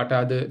 and what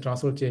are the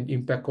transformational change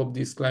impact of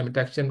this climate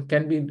action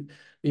can be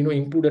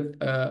included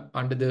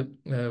under the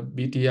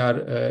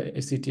BTR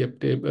CTF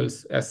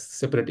tables as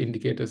separate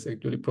indicators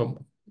actually from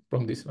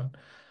this one.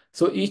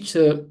 So each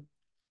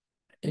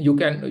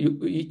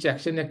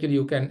action actually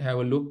you can have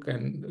a look,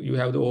 and you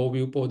have the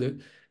overview for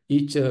the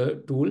each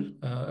tool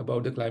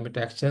about the climate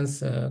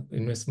actions,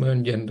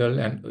 investment general,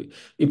 and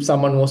if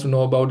someone wants to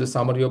know about the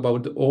summary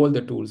about all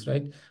the tools,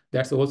 right,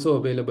 that's also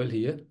available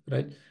here,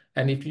 right?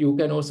 And if you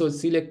can also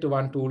select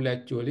one tool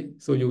actually,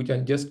 so you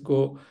can just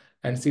go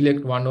and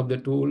select one of the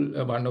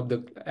one of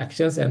the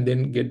actions, and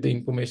then get the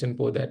information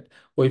for that.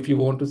 Or if you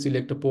want to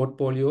select a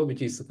portfolio,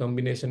 which is a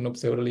combination of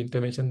several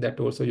intervention, that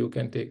also you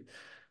can take.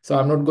 So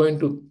I'm not going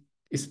to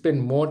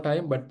spend more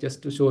time, but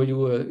just to show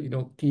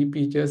you, key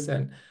features.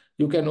 And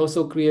you can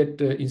also create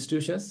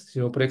institutions.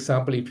 For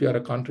example, if you are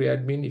a country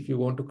admin, if you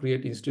want to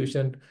create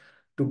institution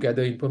to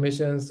gather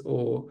informations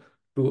or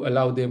to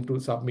allow them to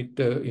submit,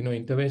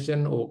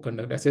 intervention or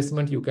conduct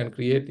assessment, you can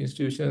create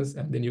institutions,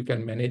 and then you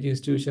can manage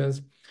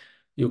institutions.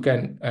 You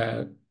can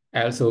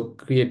also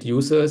create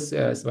users.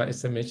 As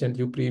I mentioned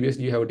you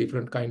previously, you have a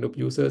different kind of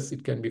users.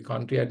 It can be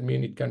country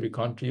admin, it can be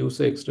country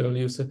user, external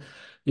user.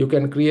 You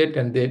can create,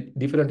 and the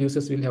different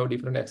users will have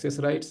different access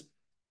rights.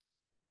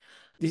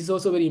 This is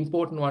also very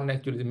important one,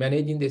 actually,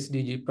 managing the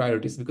SDG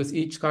priorities, because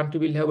each country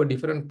will have a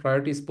different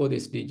priorities for the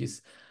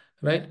SDGs,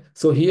 right?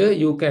 So here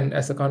you can,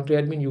 as a country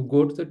admin, you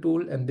go to the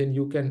tool, and then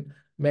you can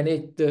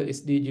manage the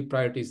SDG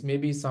priorities.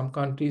 Maybe some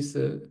countries,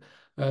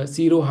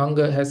 zero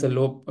hunger has a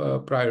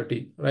low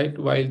priority, right?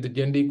 While the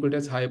gender equality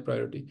has high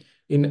priority.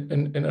 In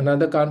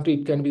another country,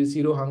 it can be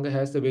zero hunger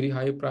has a very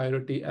high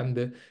priority, and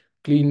the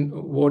clean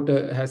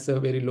water has a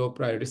very low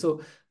priority.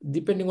 So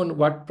depending on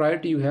what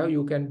priority you have,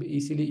 you can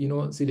easily,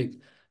 select.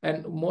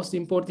 And most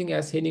important thing,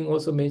 as Henning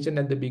also mentioned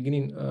at the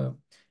beginning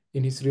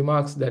in his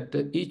remarks, that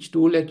each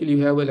tool actually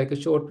you have like a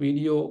short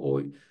video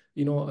or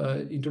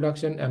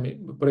introduction. I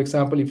mean, for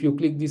example, if you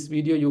click this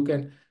video, you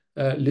can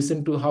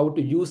listen to how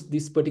to use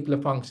this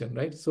particular function,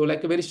 right? So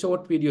like a very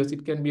short videos,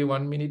 it can be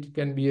 1 minute, it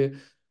can be a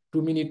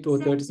 2 minute or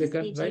 30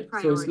 seconds, right?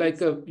 So it's like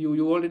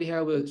you already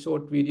have a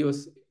short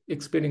videos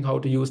explaining how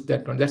to use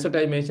that one. That's what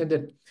I mentioned,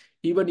 that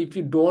even if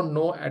you don't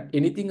know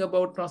anything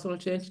about transformational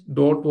change,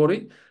 don't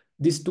worry.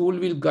 This tool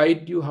will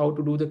guide you how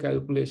to do the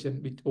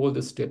calculation with all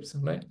the steps,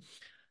 right?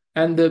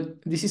 And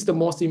this is the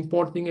most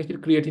important thing, actually,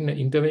 creating an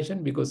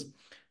intervention, because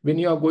when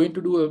you are going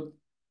to do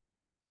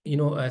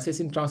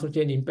assessing transformational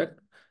change impact,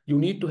 you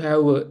need to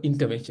have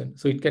intervention.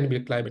 So it can be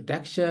a climate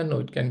action,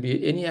 or it can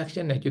be any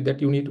action actually that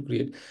you need to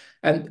create.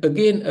 And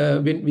again,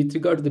 with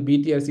regard to the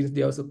BTR, since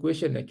there was a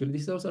question, actually,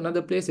 this is also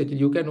another place that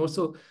you can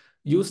also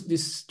use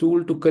this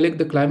tool to collect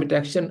the climate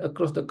action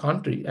across the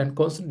country and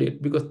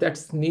consolidate, because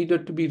that's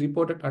needed to be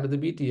reported under the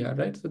BTR,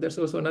 right? So that's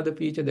also another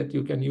feature that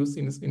you can use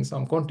in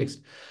some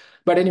context.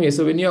 But anyway,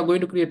 so when you are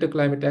going to create a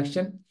climate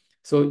action,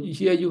 so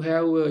here you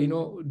have,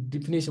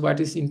 definition, what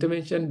is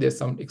intervention. There's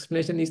some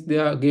explanation is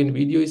there. Again,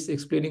 video is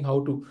explaining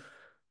how to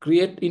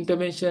create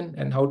intervention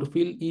and how to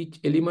fill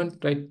each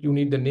element, right? You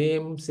need the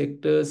name,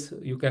 sectors,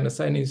 you can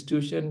assign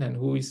institution and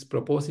who is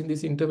proposing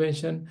this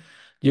intervention,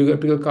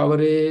 geographical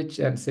coverage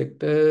and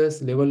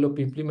sectors, level of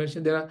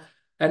implementation there are.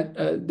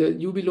 And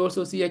you will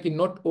also see, like,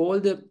 not all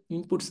the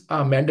inputs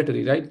are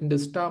mandatory, right? In the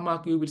star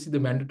mark, you will see the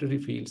mandatory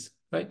fields,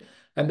 right?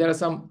 And there are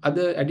some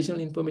other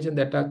additional information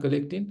that are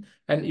collected.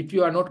 And if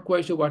you are not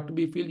quite sure what to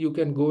be filled, you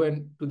can go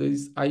and to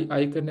this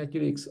icon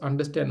actually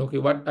understand, okay,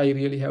 what I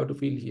really have to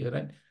fill here,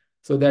 right?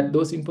 So that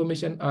those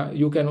information,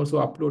 you can also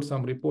upload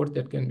some reports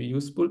that can be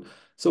useful.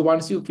 So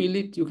once you fill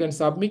it, you can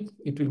submit.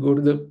 It will go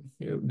to the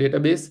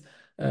database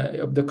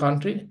of the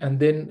country, and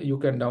then you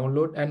can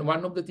download. And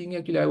one of the thing,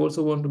 actually, I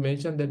also want to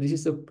mention that this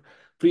is a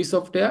free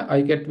software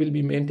ICAT will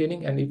be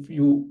maintaining. And if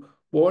you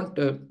want,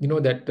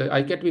 that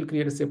ICAT will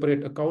create a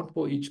separate account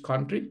for each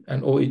country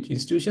and or each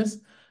institutions,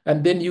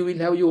 and then you will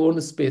have your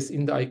own space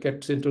in the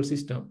ICAT central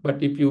system.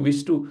 But if you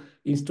wish to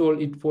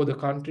install it for the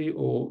country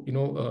or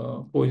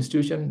for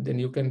institution, then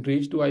you can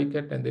reach to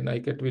ICAT, and then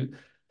ICAT will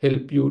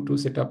help you to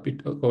set up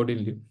it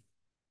accordingly.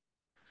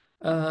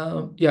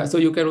 Yeah, so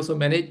you can also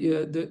manage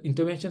the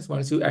interventions.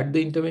 Once you add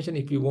the intervention,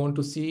 if you want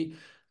to see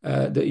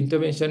the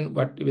intervention,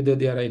 whether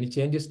there are any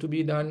changes to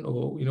be done,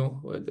 or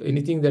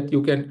anything, that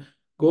you can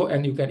go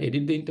and you can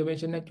edit the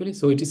intervention actually.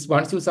 So it is,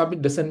 once you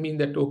submit, doesn't mean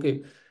that,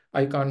 okay,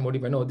 I can't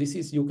modify. No, this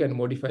is you can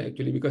modify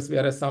actually, because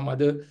whereas some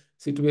other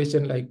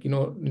situation like,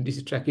 this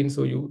is tracking,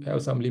 so you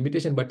have some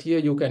limitation, but here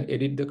you can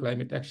edit the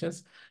climate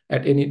actions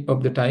at any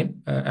of the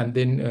time, and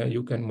then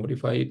you can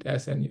modify it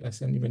as and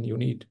when you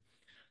need.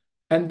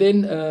 And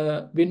then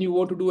when you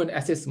want to do an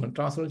assessment,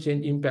 transformational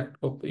change impact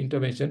of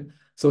intervention.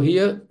 So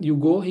here you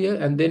go here,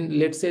 and then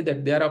let's say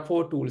that there are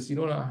 4 tools.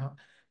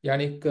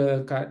 Yannick,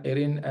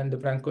 Erin, and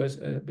Franco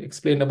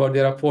explained about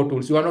there are 4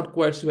 tools. You are not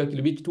quite sure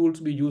actually which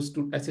tools we use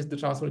to assess the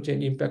transformational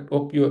change impact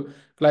of your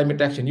climate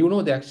action. You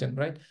know the action,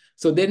 right?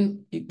 So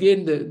then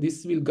again,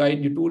 this will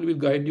guide you. Tool will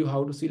guide you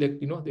how to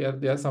select.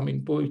 There are some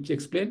info which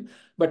explain.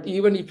 But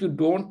even if you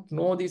don't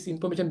know this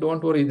information,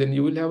 don't worry. Then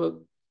you will have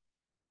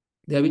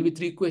there will be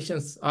 3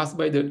 questions asked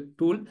by the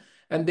tool,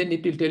 and then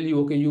it will tell you,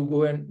 okay, you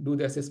go and do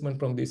the assessment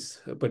from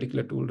this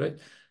particular tool, right?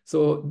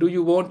 So do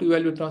you want to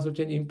evaluate transfer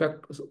change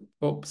impact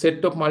of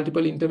set of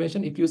multiple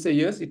intervention? If you say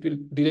yes, it will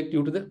direct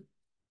you to the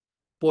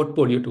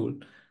portfolio tool,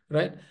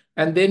 right?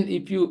 And then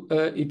if you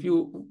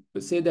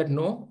say that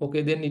no,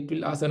 okay, then it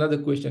will ask another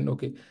question.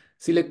 Okay,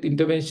 select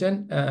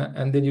intervention,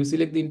 and then you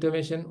select the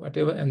intervention,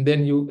 whatever, and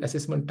then you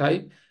assessment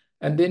type.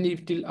 And then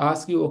it will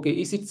ask you, okay,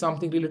 is it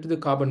something related to the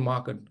carbon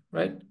market,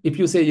 right? If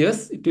you say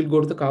yes, it will go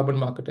to the carbon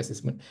market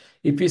assessment.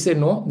 If you say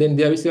no, then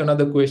there is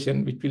another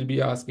question which will be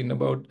asking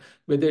about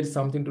whether it's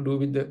something to do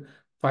with the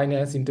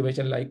finance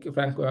intervention, like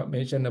Franco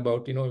mentioned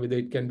about, whether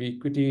it can be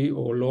equity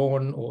or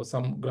loan or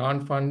some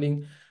grant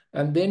funding.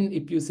 And then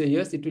if you say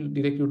yes, it will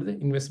direct you to the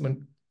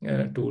investment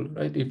tool,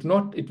 right? If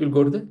not, it will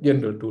go to the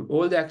general tool.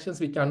 All the actions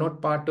which are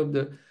not part of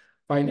the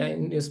finance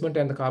investment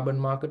and the carbon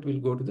market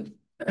will go to the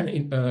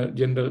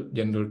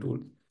general tool.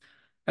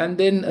 And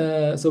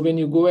then, so when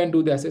you go and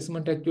do the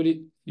assessment,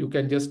 actually, you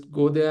can just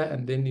go there,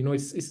 and then,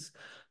 it's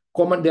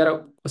common. There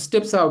are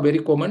steps are very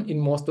common in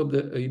most of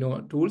the,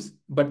 tools,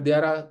 but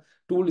there are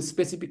tool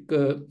specific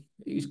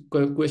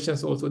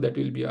questions also that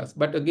will be asked.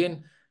 But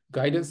again,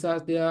 guidance are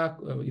there,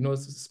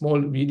 small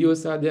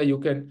videos are there. You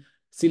can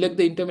select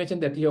the intervention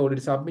that you have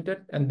already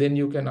submitted, and then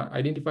you can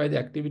identify the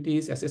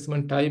activities,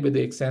 assessment type, whether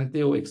ex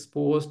ante or ex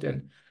post,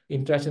 and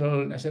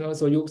international, national.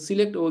 So you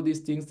select all these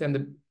things and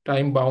the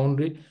time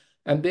boundary,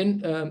 and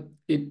then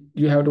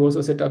you have to also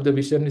set up the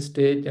vision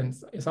stage, and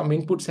some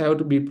inputs have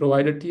to be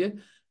provided here,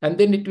 and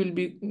then it will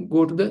be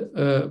go to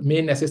the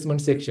main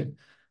assessment section.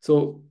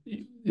 So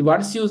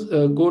once you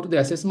go to the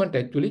assessment,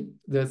 actually,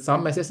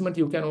 some assessment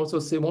you can also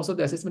save. Most of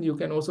the assessment you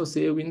can also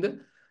save in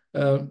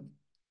the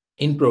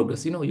in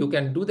progress. You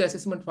can do the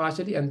assessment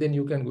partially, and then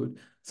you can go.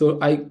 So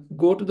I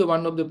go to the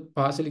one of the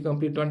partially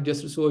complete one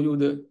just to show you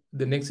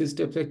the next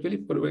steps.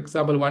 Actually, for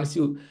example, once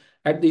you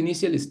at the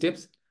initial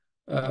steps,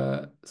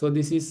 so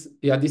this is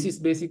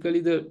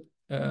basically the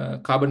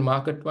carbon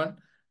market one.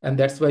 And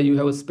that's why you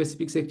have a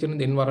specific section in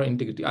the environmental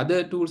integrity.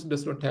 Other tools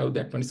does not have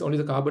that one. It's only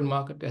the carbon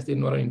market as the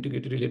environmental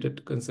integrity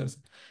related concerns.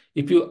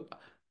 If you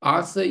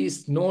answer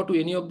is no to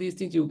any of these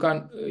things, you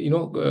can't,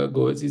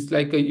 go. It's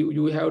like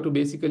you have to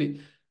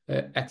basically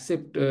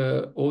accept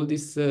all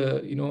this,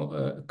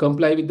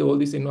 comply with all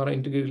these environmental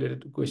integrity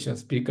related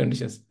questions,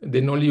 preconditions.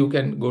 Then only you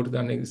can go to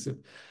the next step.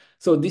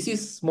 So this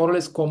is more or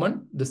less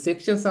common. The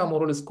sections are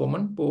more or less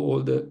common for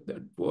all the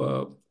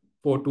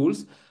for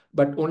tools.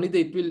 But only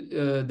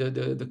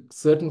the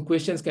certain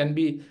questions can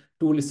be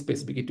tool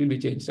specific. It will be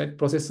changed, right?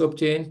 Process of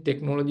change,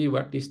 technology,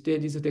 what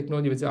stage is the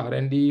technology, with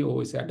R&D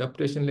or is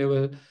adaptation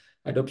level,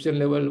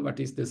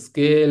 what is the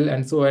scale,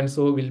 and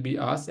so will be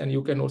asked. And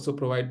you can also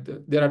provide,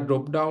 there are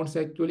drop downs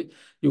actually.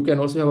 You can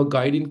also have a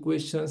guiding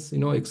questions,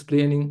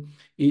 explaining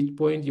each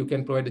point. You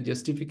can provide a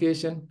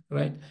justification,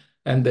 right?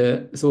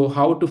 And so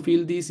how to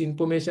fill these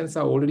informations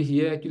are already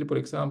here actually. For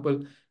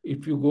example,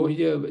 if you go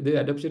here, the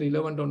adoption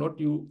relevant or not,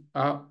 you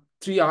are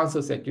 3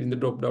 answers actually in the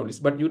drop down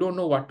list, but you don't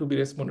know what to be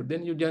responded.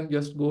 Then you can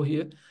just go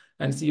here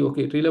and see,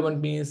 okay,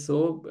 relevant means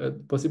so,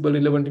 possible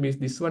relevant means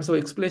this one. So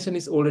explanation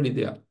is already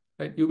there,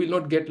 right? You will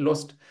not get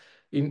lost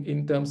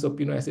in terms of,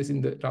 assessing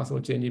the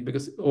transform change,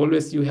 because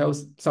always you have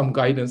some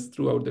guidance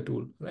throughout the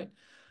tool, right?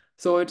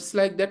 So it's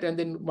like that. And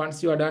then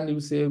once you are done, you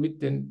save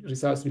it, then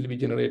results will be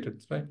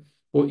generated, right?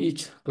 For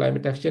each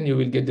climate action, you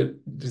will get the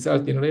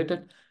results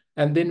generated.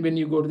 And then when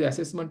you go to the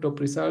assessment of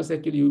results,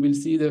 actually, you will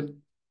see the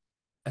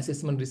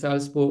assessment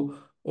results for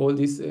all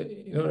these,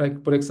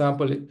 like for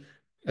example,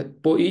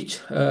 for each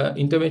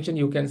intervention,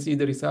 you can see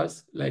the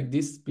results like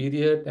this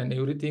period and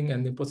everything,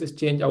 and the process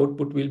change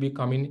output will be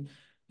coming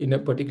in a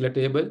particular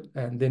table.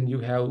 And then you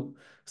have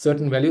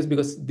certain values,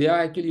 because they are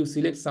actually, you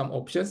select some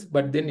options,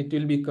 but then it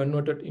will be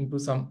converted into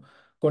some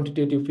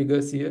quantitative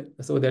figures here,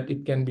 so that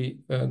it can be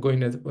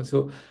going as well.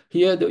 So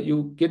here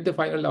you get the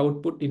final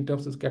output in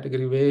terms of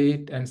category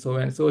weight and so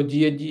on. So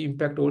GHG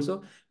impact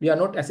also, we are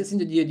not assessing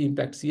the GHG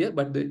impacts here,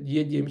 but the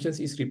GHG emissions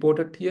is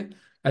reported here.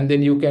 And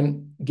then you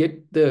can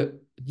get the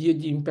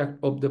GHG impact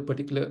of the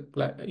particular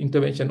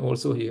intervention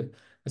also here.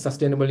 A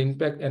sustainable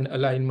impact and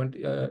alignment,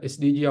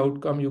 SDG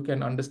outcome, you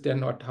can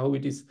understand how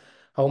it is,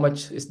 how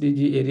much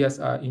SDG areas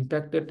are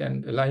impacted,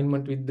 and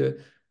alignment with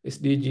the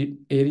SDG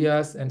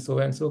areas and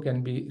so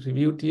can be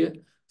reviewed here.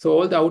 So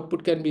all the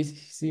output can be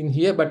seen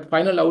here, but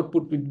final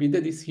output will be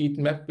this heat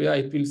map where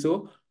it will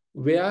show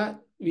where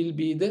will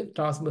be the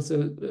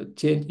transversal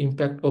change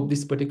impact of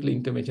this particular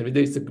intervention. Whether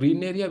it's a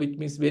green area, which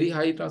means very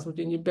high transversal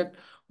change impact,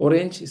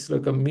 orange is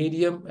like a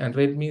medium, and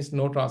red means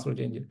no transversal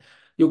change.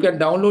 You can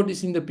download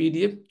this in the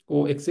PDF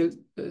or Excel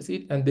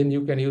sheet, and then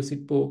you can use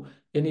it for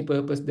any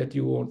purpose that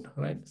you want,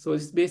 right? So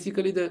it's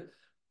basically the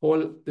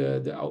whole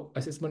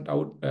assessment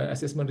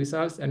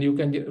results, and you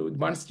can,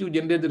 once you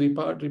generate the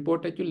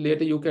report actually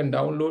later you can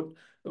download,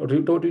 or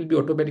report will be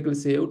automatically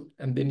saved,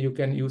 and then you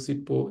can use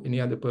it for any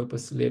other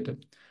purpose later.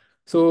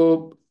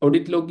 So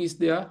audit log is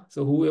there.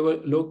 So whoever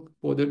log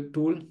for the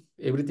tool,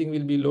 everything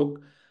will be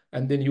logged,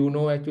 and then you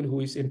know actually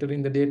who is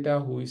entering the data,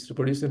 who is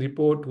producing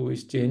report, who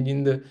is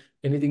changing the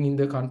anything in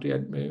the country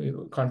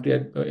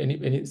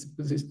any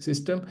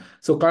system.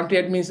 So country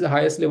admin is the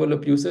highest level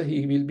of user.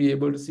 He will be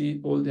able to see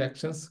all the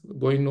actions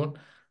going on.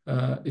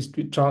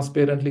 It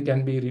transparently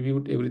can be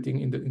reviewed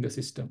everything in the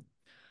system,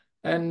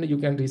 and you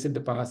can reset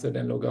the password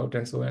and log out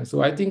and so on.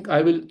 So I think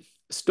I will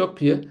stop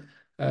here.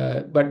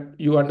 But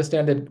you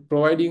understand that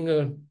providing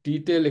a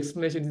detailed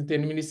explanation in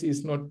 10 minutes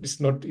is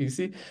not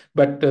easy.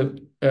 But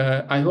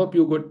I hope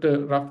you got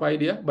a rough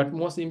idea. But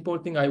most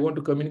important thing I want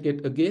to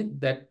communicate again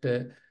that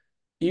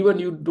even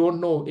you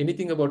don't know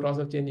anything about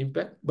transfer change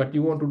impact, but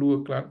you want to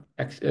do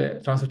a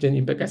transfer change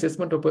impact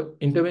assessment of an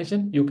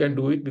intervention, you can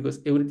do it because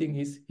everything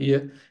is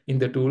here in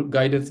the tool,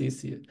 guidance is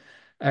here.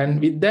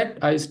 And with that,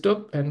 I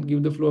stop and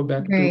give the floor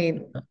back Great.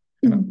 to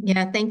Anna.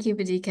 Yeah, thank you,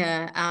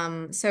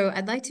 Badika. So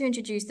I'd like to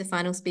introduce the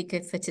final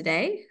speaker for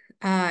today,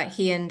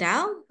 Hien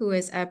Dao, who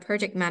is a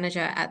project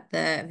manager at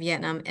the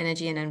Vietnam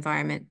Energy and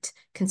Environment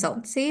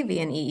Consultancy,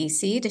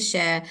 VNEEC, to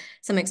share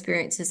some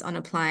experiences on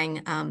applying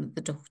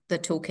the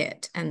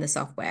toolkit and the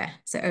software.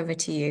 So over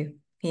to you,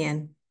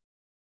 Hien.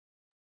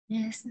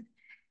 Yes.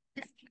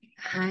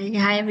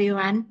 Hi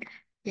everyone.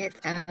 Yes,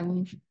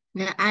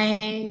 yeah,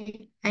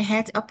 I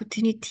had the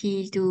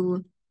opportunity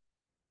to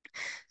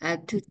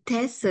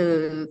test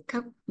the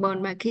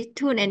carbon market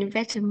tool and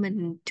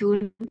investment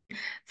tool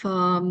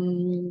for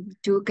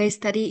two case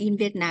study in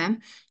Vietnam.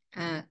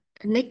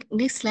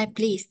 Next slide,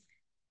 please.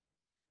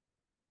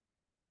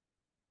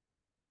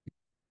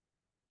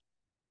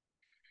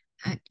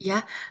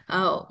 Yeah,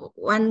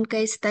 one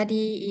case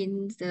study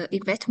in the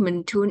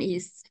investment tool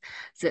is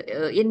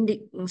the in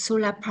the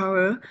solar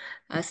power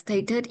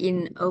stated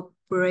in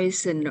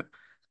operation,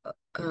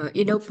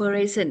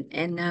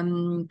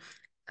 and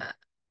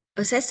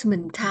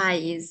assessment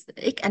type is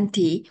ex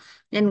ante,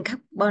 and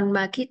carbon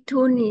market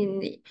tool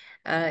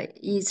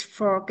is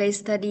for case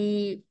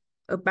study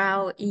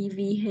about EV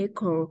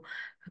vehicle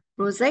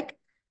project.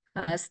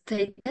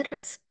 Stated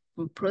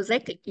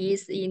project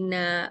is in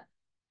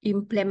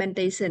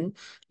implementation,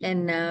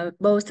 and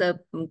both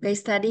case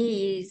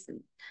study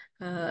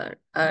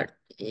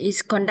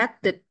is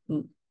conducted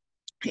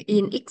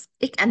in ex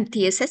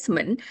ante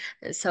assessment.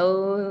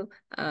 So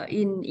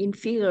in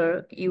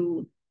figure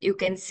you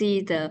can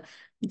see the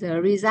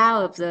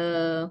result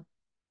of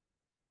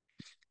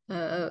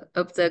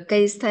the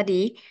case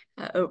study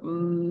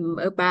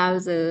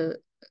about the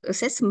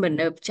assessment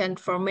of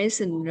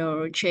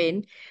transformational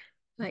change.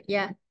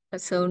 Yeah.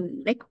 So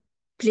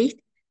please.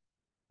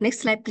 Next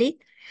slide, please.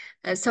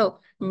 Through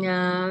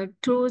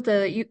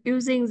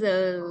using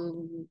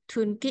the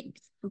toolkit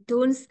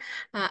tools,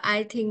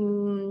 I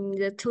think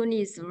the tool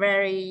is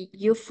very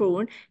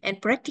useful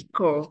and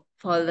practical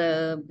for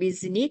the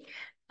business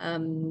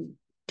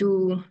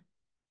to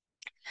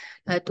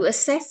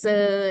assess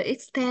the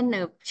extent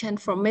of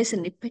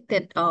transformation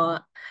expected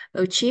or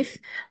achieved.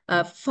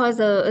 For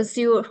the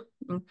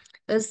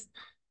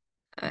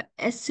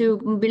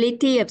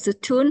accessibility of the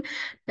tool,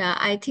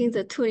 I think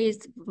the tool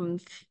is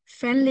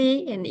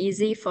friendly and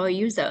easy for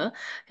user,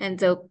 and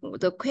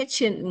the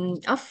question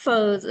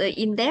offers the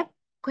in-depth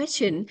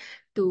question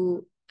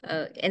to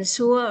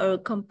ensure a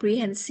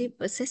comprehensive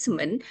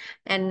assessment,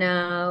 and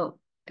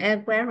as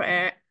well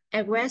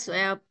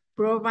as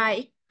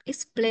provide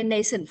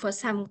explanation for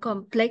some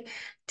complex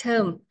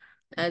term.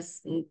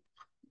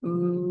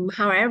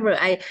 However,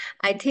 I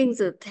think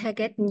the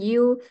target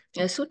you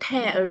should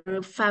have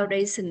a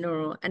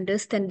foundational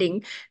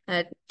understanding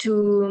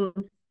to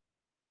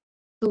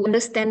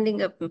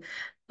understanding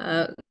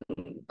uh,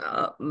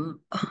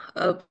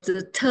 of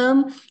the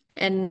term,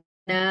 and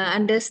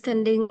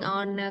understanding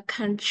on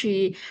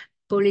country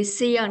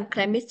policy on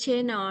climate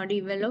change or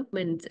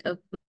development of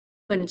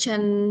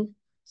function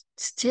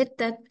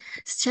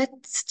strategy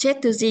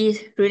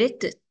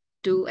related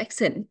to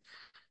action,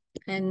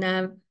 and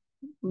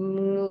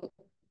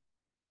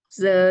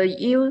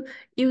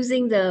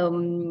using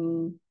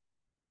the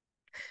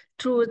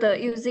through the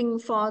using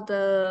for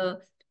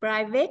the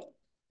private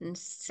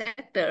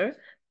sector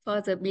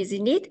for the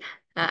business.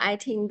 I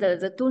think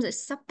the tool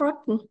is support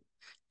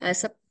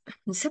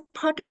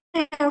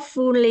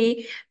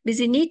fully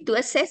business to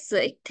assess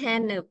the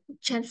extent of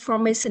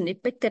transformation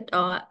expected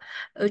or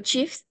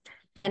achieved,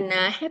 and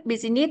help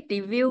business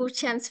review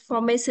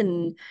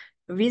transformation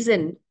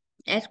vision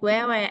as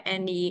well as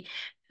any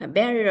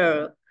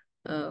barrier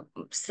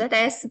such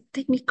as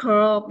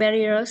technical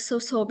barrier,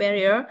 social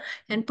barrier,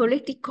 and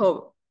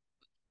political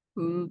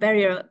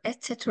barrier,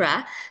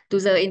 etc., to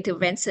the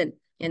intervention,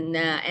 and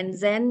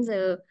then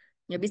the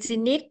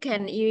business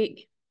can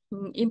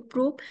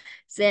improve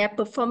their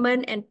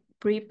performance and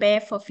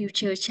prepare for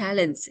future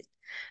challenges.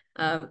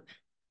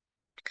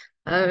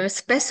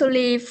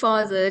 Especially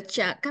for the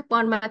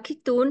carbon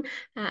market tool,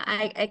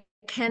 I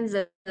can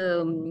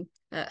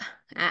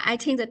I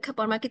think the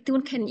carbon market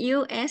tool can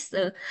use as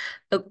a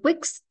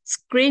quick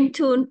screen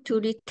tool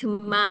to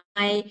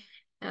determine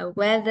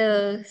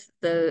whether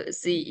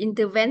the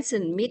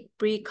intervention meet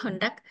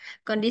pre-conduct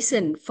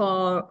condition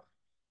for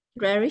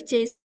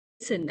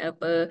realization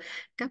of a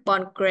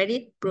carbon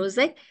credit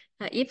project.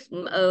 If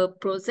a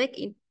project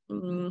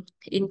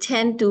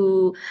intend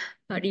to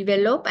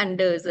develop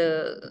under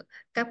the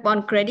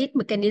carbon credit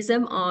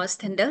mechanism or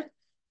standard.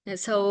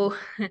 So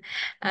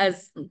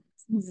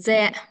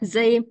there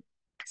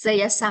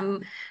are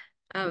some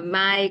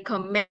my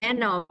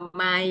comment or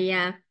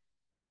my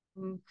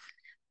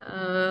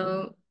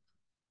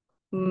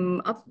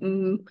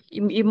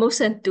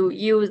emotion to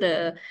use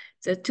the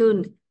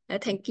tool.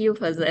 Thank you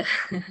for the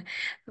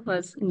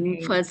for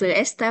the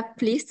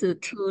establish the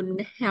tool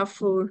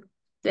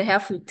the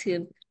helpful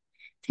tool.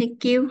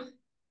 Thank you.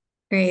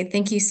 Great,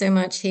 thank you so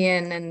much,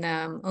 Ian. And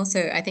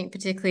also, I think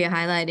particularly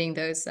highlighting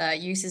those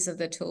uses of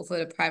the tool for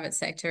the private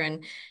sector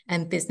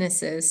and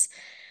businesses.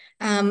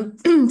 So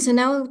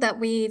now that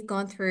we've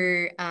gone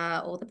through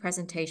all the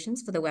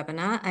presentations for the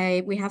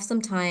webinar, we have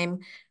some time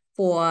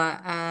for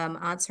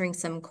answering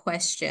some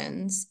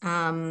questions.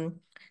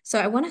 So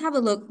I want to have a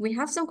look. We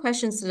have some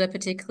questions that are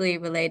particularly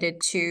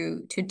related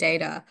to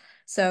data.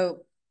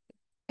 So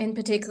in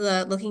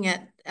particular, looking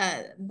at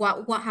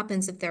what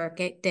happens if there are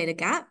data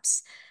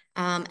gaps,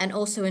 and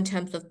also in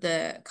terms of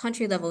the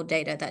country level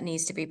data that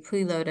needs to be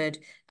preloaded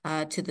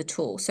to the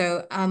tool.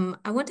 So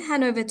I want to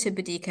hand over to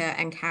Bodhika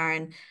and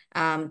Karen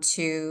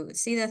to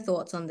see their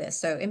thoughts on this.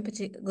 So in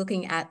particular,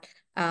 looking at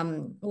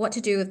what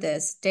to do with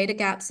this data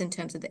gaps in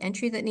terms of the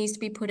entry that needs to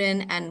be put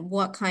in and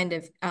what kind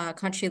of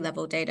country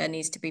level data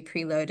needs to be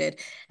preloaded.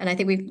 And I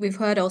think we've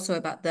heard also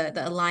about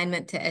the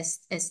alignment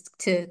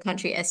to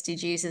country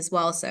SDGs as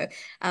well. So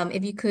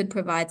if you could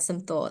provide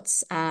some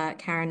thoughts,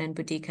 Karen and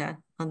Bodhika,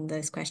 on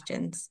those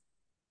questions.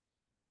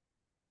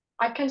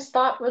 I can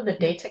start with the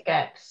data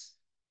gaps.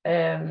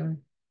 The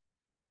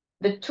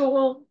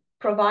tool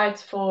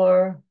provides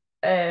for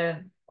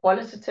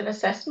qualitative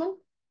assessment.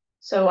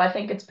 So I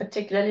think it's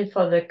particularly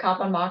for the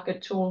carbon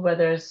market tool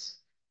where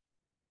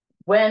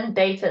when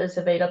data is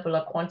available,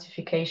 a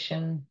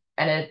quantification,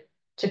 and it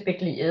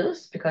typically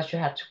is because you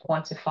have to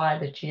quantify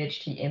the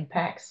GHG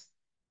impacts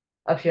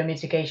of your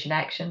mitigation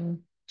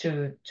action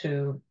to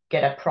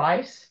get a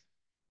price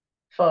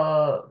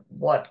for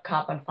what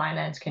carbon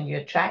finance can you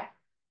attract.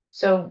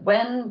 So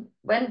when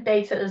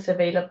data is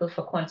available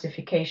for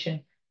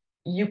quantification,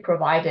 you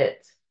provide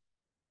it.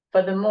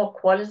 For the more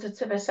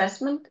qualitative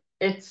assessment,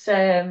 it's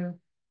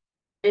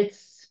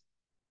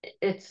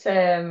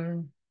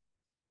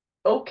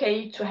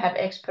okay to have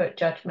expert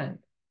judgment.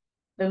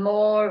 The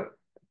more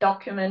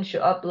documents you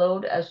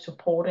upload as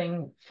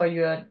supporting for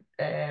your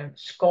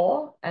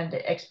score and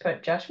the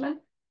expert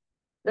judgment,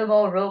 the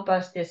more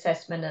robust the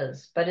assessment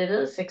is. But it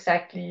is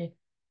exactly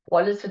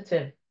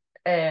qualitative,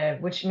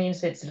 which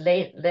means it's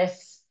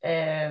less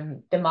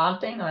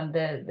demanding on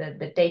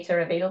the data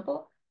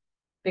available,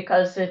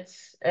 because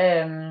it's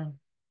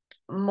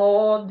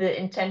more the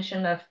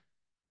intention of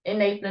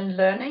enabling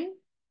learning,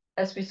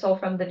 as we saw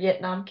from the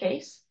Vietnam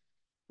case.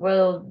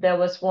 Well, there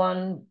was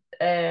one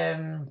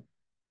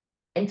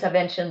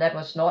intervention that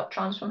was not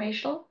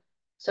transformational.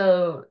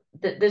 So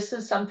this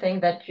is something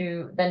that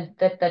you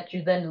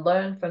then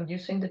learn from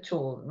using the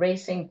tool,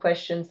 raising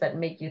questions that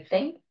make you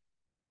think.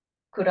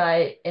 Could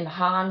I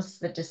enhance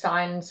the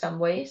design in some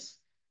ways?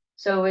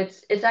 So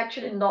it's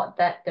actually not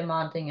that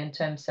demanding in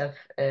terms of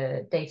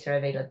data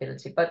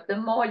availability. But the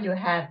more you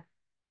have,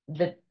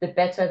 the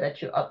better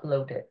that you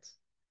upload it.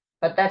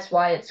 But that's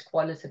why it's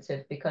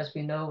qualitative, because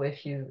we know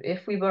if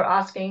we were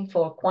asking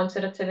for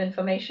quantitative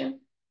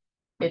information,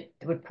 it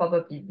would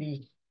probably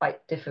be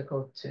quite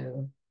difficult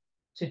to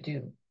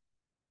do.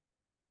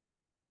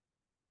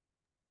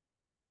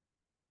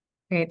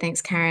 Great,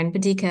 thanks, Karen.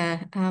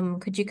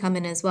 Bodhika, could you come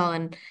in as well?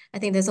 And I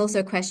think there's also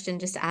a question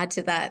just to add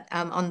to that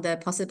on the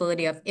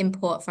possibility of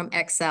import from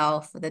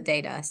Excel for the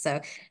data. So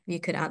if you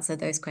could answer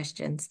those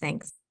questions,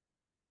 thanks.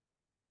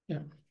 Yeah.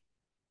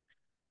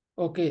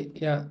 Okay,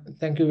 yeah,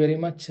 thank you very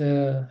much,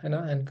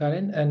 Hannah and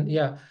Karen. And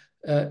yeah,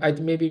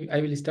 maybe I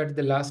will start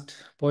the last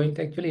point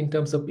actually in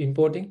terms of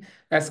importing.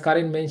 As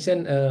Karen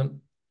mentioned,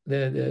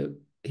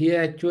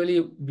 here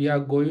actually we are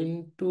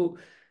going to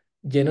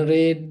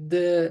generate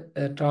the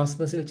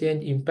transformational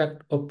change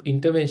impact of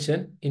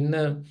intervention in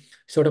a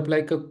sort of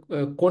like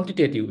a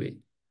quantitative way,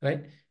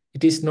 right?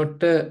 It is not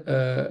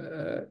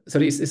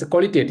sorry, it's a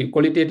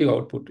qualitative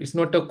output. It's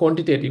not a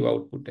quantitative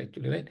output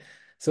actually, right?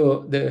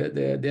 So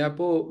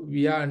therefore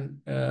we are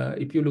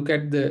if you look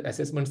at the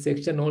assessment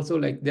section also,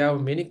 like there are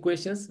many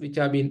questions which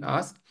are being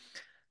asked,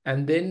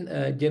 and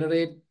then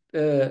generate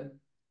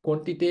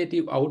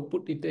quantitative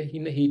output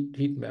in a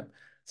heat map.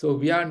 So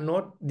we are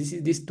not,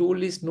 this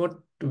tool is not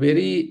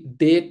very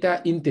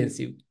data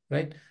intensive,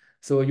 right?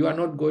 So you are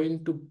not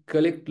going to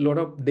collect a lot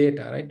of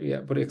data, right?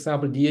 Yeah, for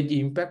example, GHG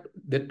impact,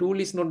 the tool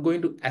is not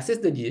going to assess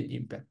the GHG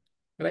impact,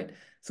 right?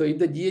 So if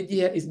the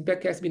GHG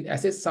impact has been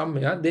assessed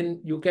somewhere, then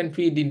you can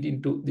feed it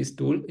into this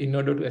tool in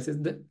order to assess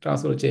the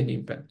transformational change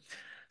impact.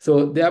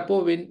 So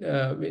therefore,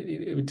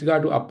 with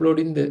regard to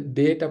uploading the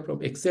data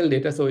from Excel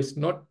data, so it's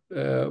not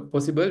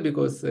possible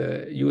because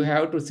you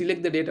have to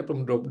select the data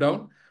from drop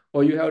down,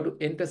 or you have to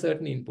enter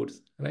certain inputs,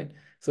 right?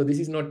 So this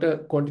is not a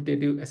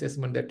quantitative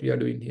assessment that we are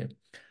doing here.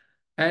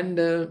 And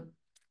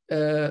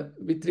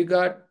with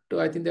regard to,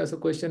 I think there's a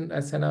question,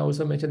 as Hannah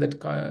also mentioned,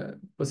 that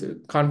was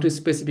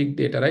country-specific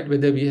data, right?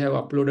 Whether we have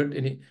uploaded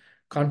any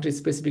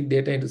country-specific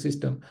data into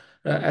system.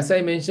 As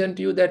I mentioned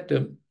to you that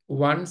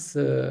once,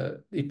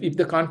 if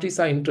the countries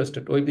are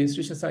interested or if the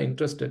institutions are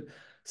interested,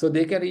 so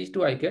they can reach to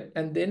ICAT,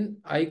 and then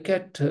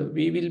ICAT,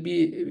 we will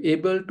be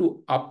able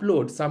to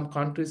upload some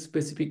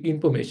country-specific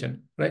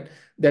information, right?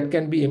 That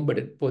can be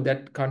embedded for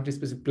that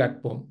country-specific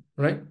platform,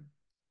 right?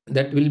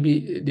 That will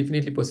be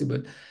definitely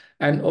possible.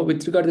 And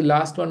with regard to the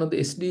last one on the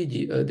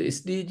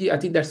SDG, I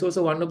think that's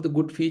also one of the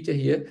good feature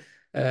here.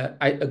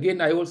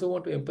 I also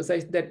want to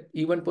emphasize that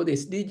even for the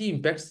SDG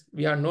impacts,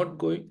 we are not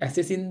going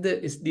assessing the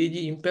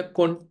SDG impact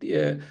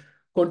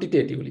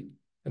quantitatively,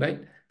 right?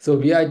 So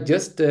we are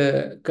just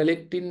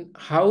collecting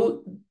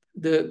how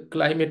the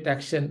climate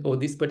action or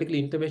this particular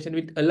intervention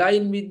will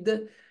align with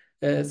the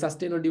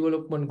sustainable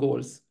development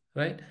goals,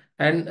 right?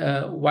 And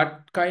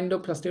what kind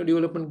of sustainable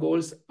development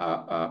goals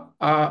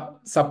are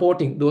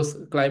supporting those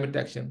climate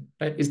action,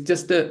 right? It's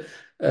just the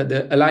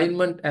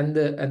alignment and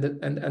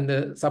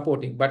the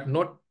supporting, but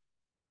not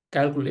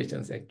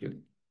calculations actually.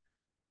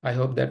 I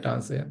hope that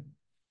answer.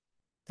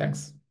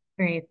 Thanks.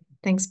 Great.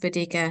 Thanks,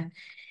 Bodhika.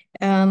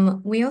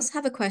 We also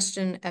have a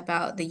question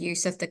about the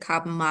use of the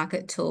carbon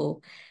market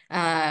tool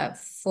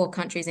for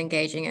countries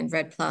engaging in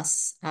REDD+.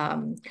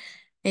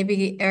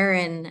 Maybe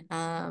Erin,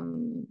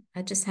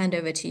 I'll just hand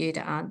over to you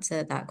to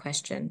answer that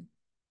question.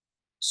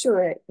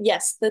 Sure.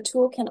 Yes, the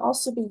tool can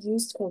also be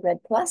used for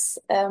REDD+.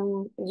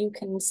 You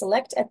can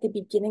select at the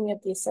beginning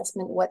of the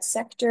assessment what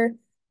sector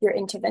your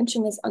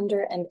intervention is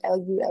under, and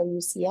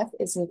LULUCF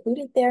is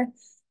included there.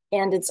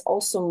 And it's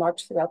also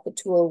marked throughout the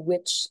tool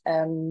which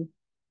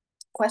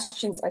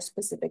questions are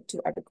specific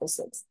to Article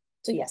 6.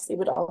 So yes, it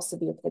would also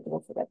be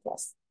applicable for REDD+.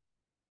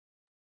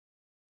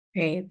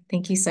 Great,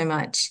 thank you so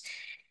much.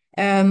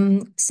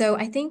 So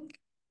I think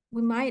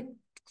we might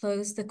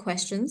close the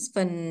questions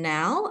for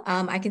now.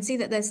 I can see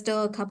that there's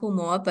still a couple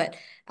more, but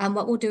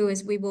what we'll do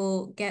is we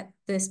will get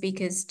the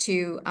speakers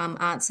to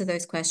answer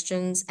those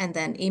questions and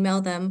then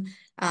email them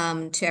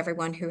to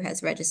everyone who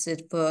has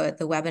registered for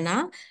the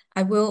webinar.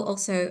 I will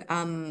also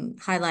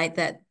highlight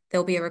that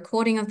there'll be a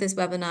recording of this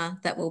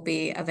webinar that will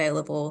be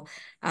available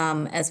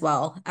as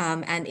well.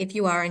 And if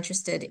you are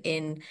interested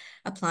in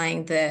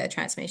applying the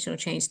Transformational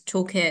Change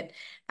Toolkit,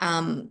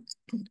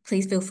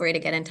 please feel free to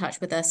get in touch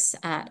with us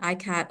at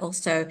ICAT.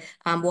 Also,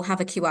 we'll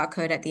have a QR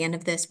code at the end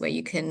of this where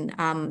you can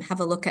have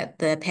a look at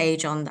the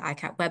page on the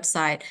ICAT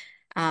website,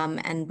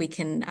 and we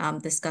can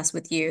discuss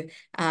with you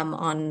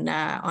on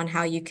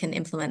how you can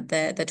implement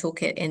the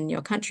toolkit in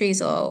your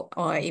countries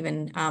or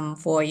even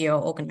for your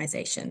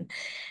organization.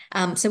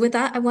 So with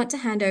that, I want to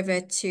hand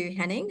over to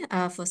Henning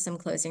for some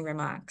closing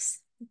remarks.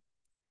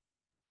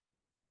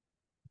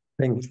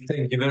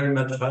 Thank you very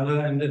much,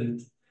 Hannah, and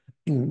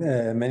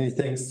many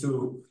thanks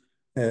to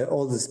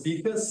all the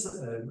speakers.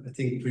 I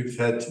think we've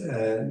had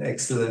an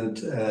excellent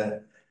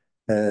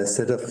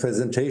set of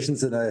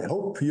presentations, and I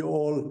hope you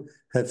all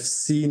have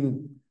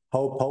seen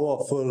how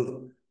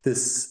powerful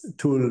this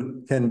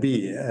tool can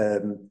be. I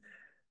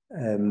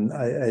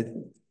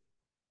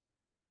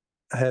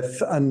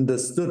have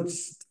understood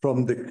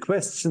from the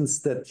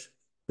questions that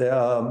there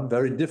are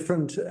very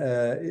different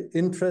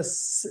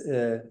interests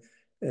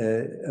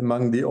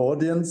among the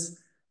audience.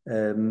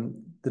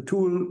 The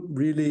tool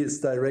really is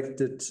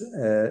directed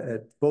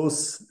at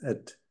both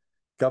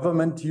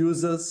government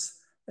users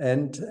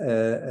and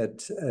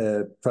at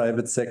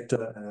private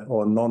sector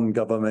or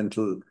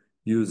non-governmental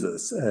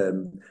users.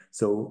 Of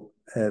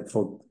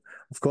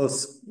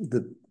course,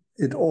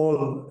 it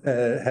all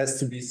has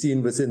to be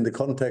seen within the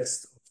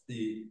context of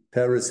the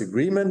Paris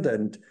Agreement,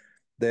 and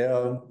they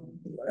are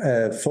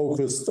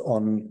focused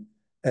on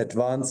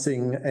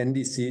advancing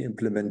NDC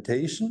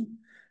implementation.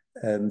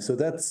 So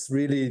that's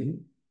really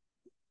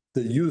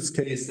the use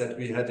case that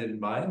we had in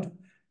mind.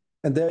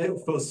 And there,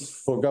 of course,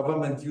 for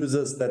government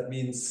users, that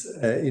means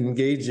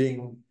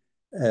engaging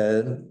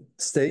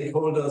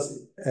stakeholders,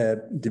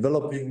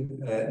 developing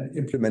an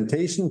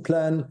implementation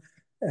plan,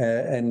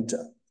 and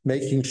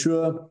making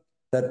sure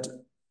that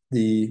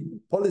the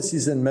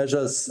policies and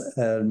measures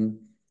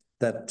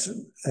that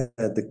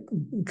the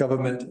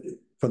government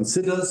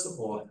considers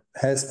or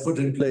has put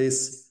in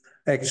place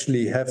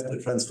actually have the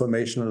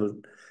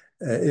transformational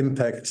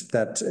impact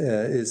that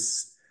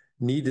is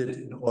needed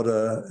in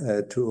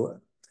order to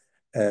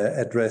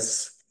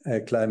address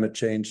climate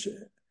change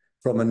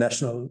from a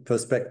national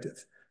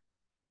perspective.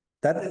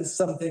 That is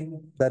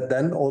something that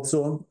then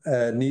also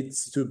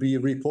needs to be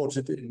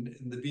reported in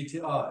the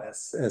BTR,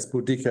 as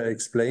Boudica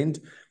explained.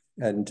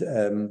 And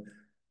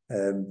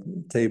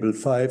Table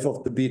 5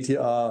 of the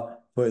BTR,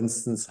 for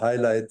instance,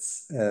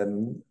 highlights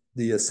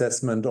the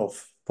assessment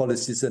of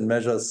policies and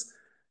measures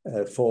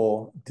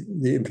for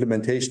the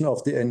implementation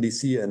of the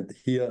NDC, and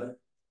here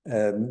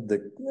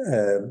the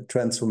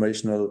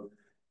transformational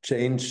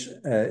change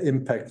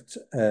impact,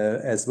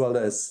 as well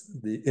as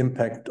the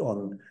impact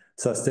on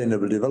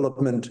sustainable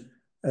development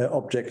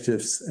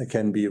objectives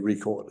can be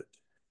recorded.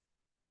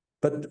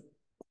 But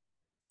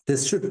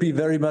this should be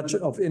very much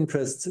of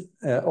interest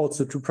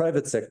also to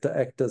private sector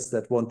actors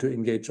that want to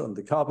engage on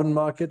the carbon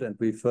market, and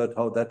we've heard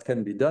how that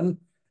can be done,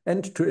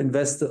 and to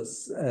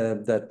investors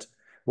that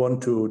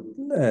want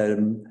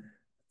to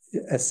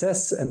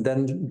assess and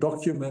then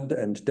document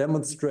and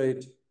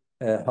demonstrate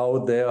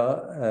how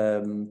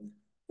their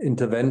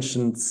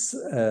interventions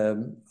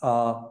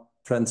are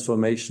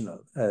transformational.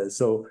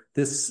 So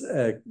this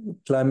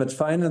climate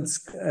finance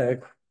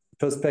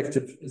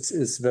perspective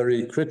is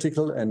very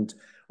critical. And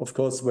of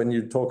course, when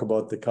you talk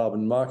about the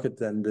carbon market,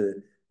 then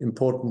the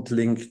important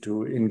link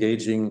to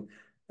engaging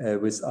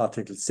with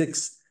Article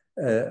 6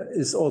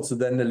 is also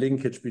then a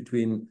linkage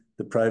between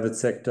the private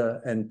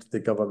sector and the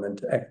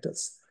government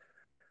actors.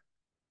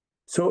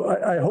 So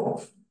I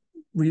hope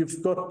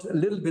we've got a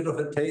little bit of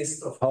a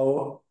taste of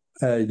how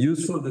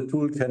useful the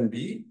tool can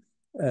be.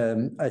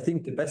 I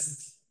think the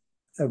best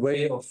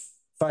way of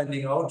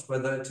finding out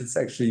whether it is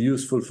actually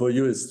useful for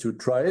you is to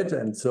try it.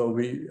 And so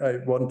I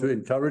want to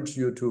encourage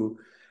you to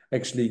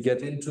actually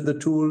get into the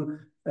tool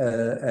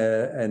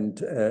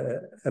and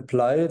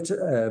apply it.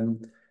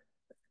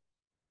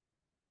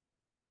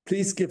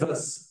 Please give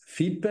us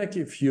feedback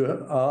if you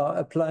are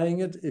applying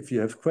it. If you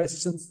have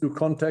questions, do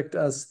contact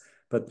us.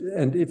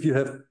 And if you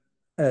have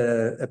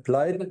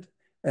applied it,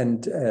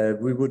 and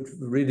we would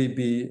really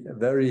be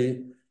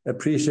very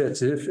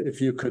appreciative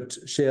if you could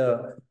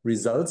share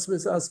results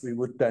with us. We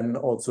would then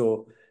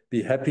also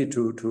be happy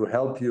to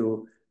help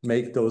you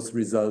make those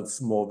results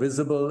more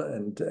visible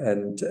and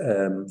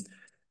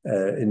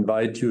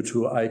invite you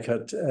to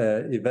ICAT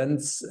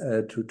events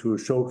to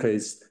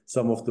showcase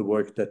some of the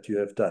work that you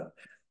have done.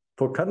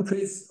 For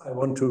countries, I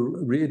want to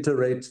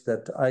reiterate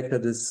that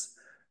ICAT is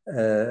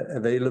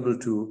available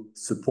to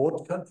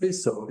support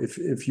countries. So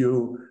if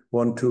you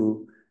want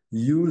to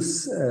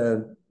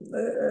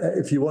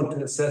if you want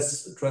to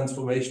assess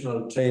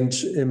transformational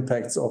change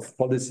impacts of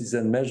policies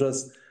and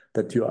measures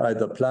that you're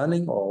either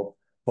planning or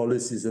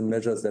policies and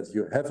measures that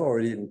you have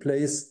already in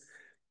place,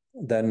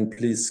 then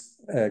please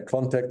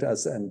contact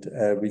us, and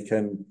we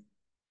can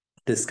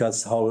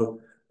discuss how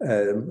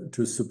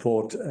to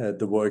support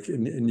the work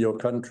in your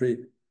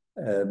country.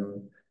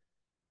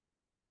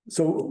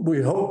 So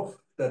we hope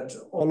that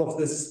all of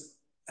this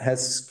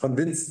has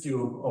convinced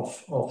you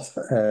of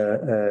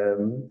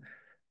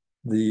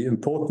the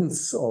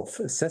importance of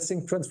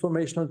assessing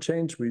transformational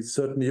change. We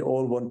certainly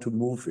all want to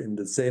move in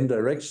the same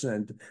direction,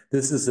 and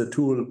this is a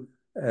tool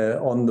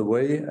on the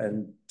way,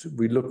 and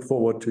we look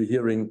forward to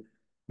hearing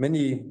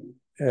many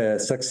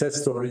success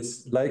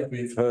stories like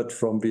we've heard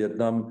from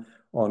Vietnam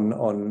on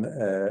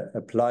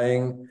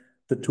applying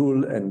the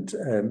tool and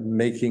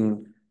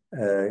making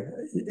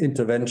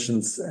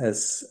interventions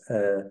as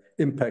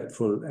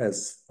impactful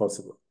as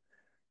possible.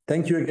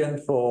 Thank you again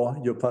for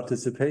your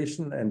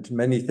participation, and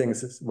many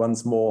thanks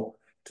once more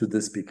to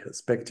the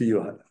speakers. Back to you,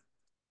 Hannah.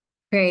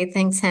 Great,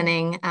 thanks,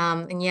 Henning.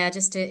 And yeah,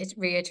 just to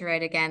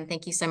reiterate again,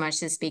 thank you so much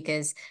to the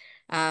speakers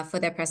for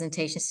their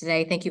presentations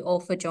today. Thank you all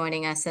for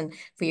joining us and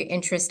for your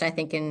interest, I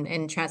think,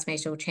 in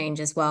transformational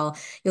change as well.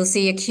 You'll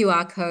see a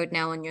QR code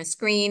now on your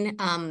screen.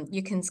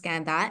 You can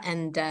scan that,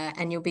 and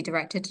you'll be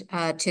directed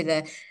to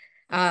the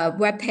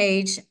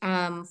webpage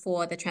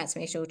for the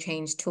Transformational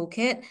Change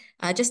Toolkit.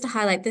 Just to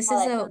highlight, this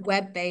is a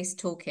web-based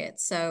toolkit,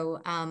 so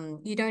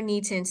you don't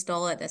need to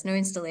install it. There's no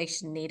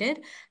installation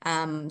needed,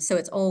 so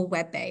it's all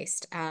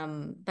web-based.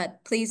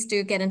 But please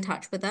do get in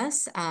touch with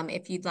us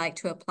if you'd like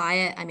to apply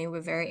it. I mean,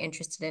 we're very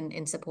interested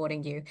in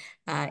supporting you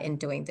in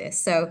doing this.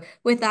 So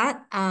with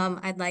that,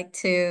 I'd like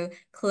to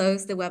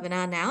close the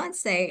webinar now and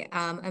say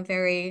have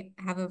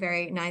a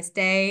very nice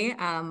day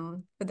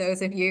for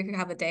those of you who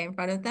have a day in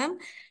front of them.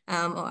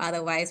 Or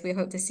otherwise, we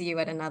hope to see you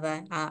at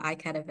another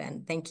ICAT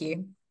event. Thank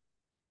you.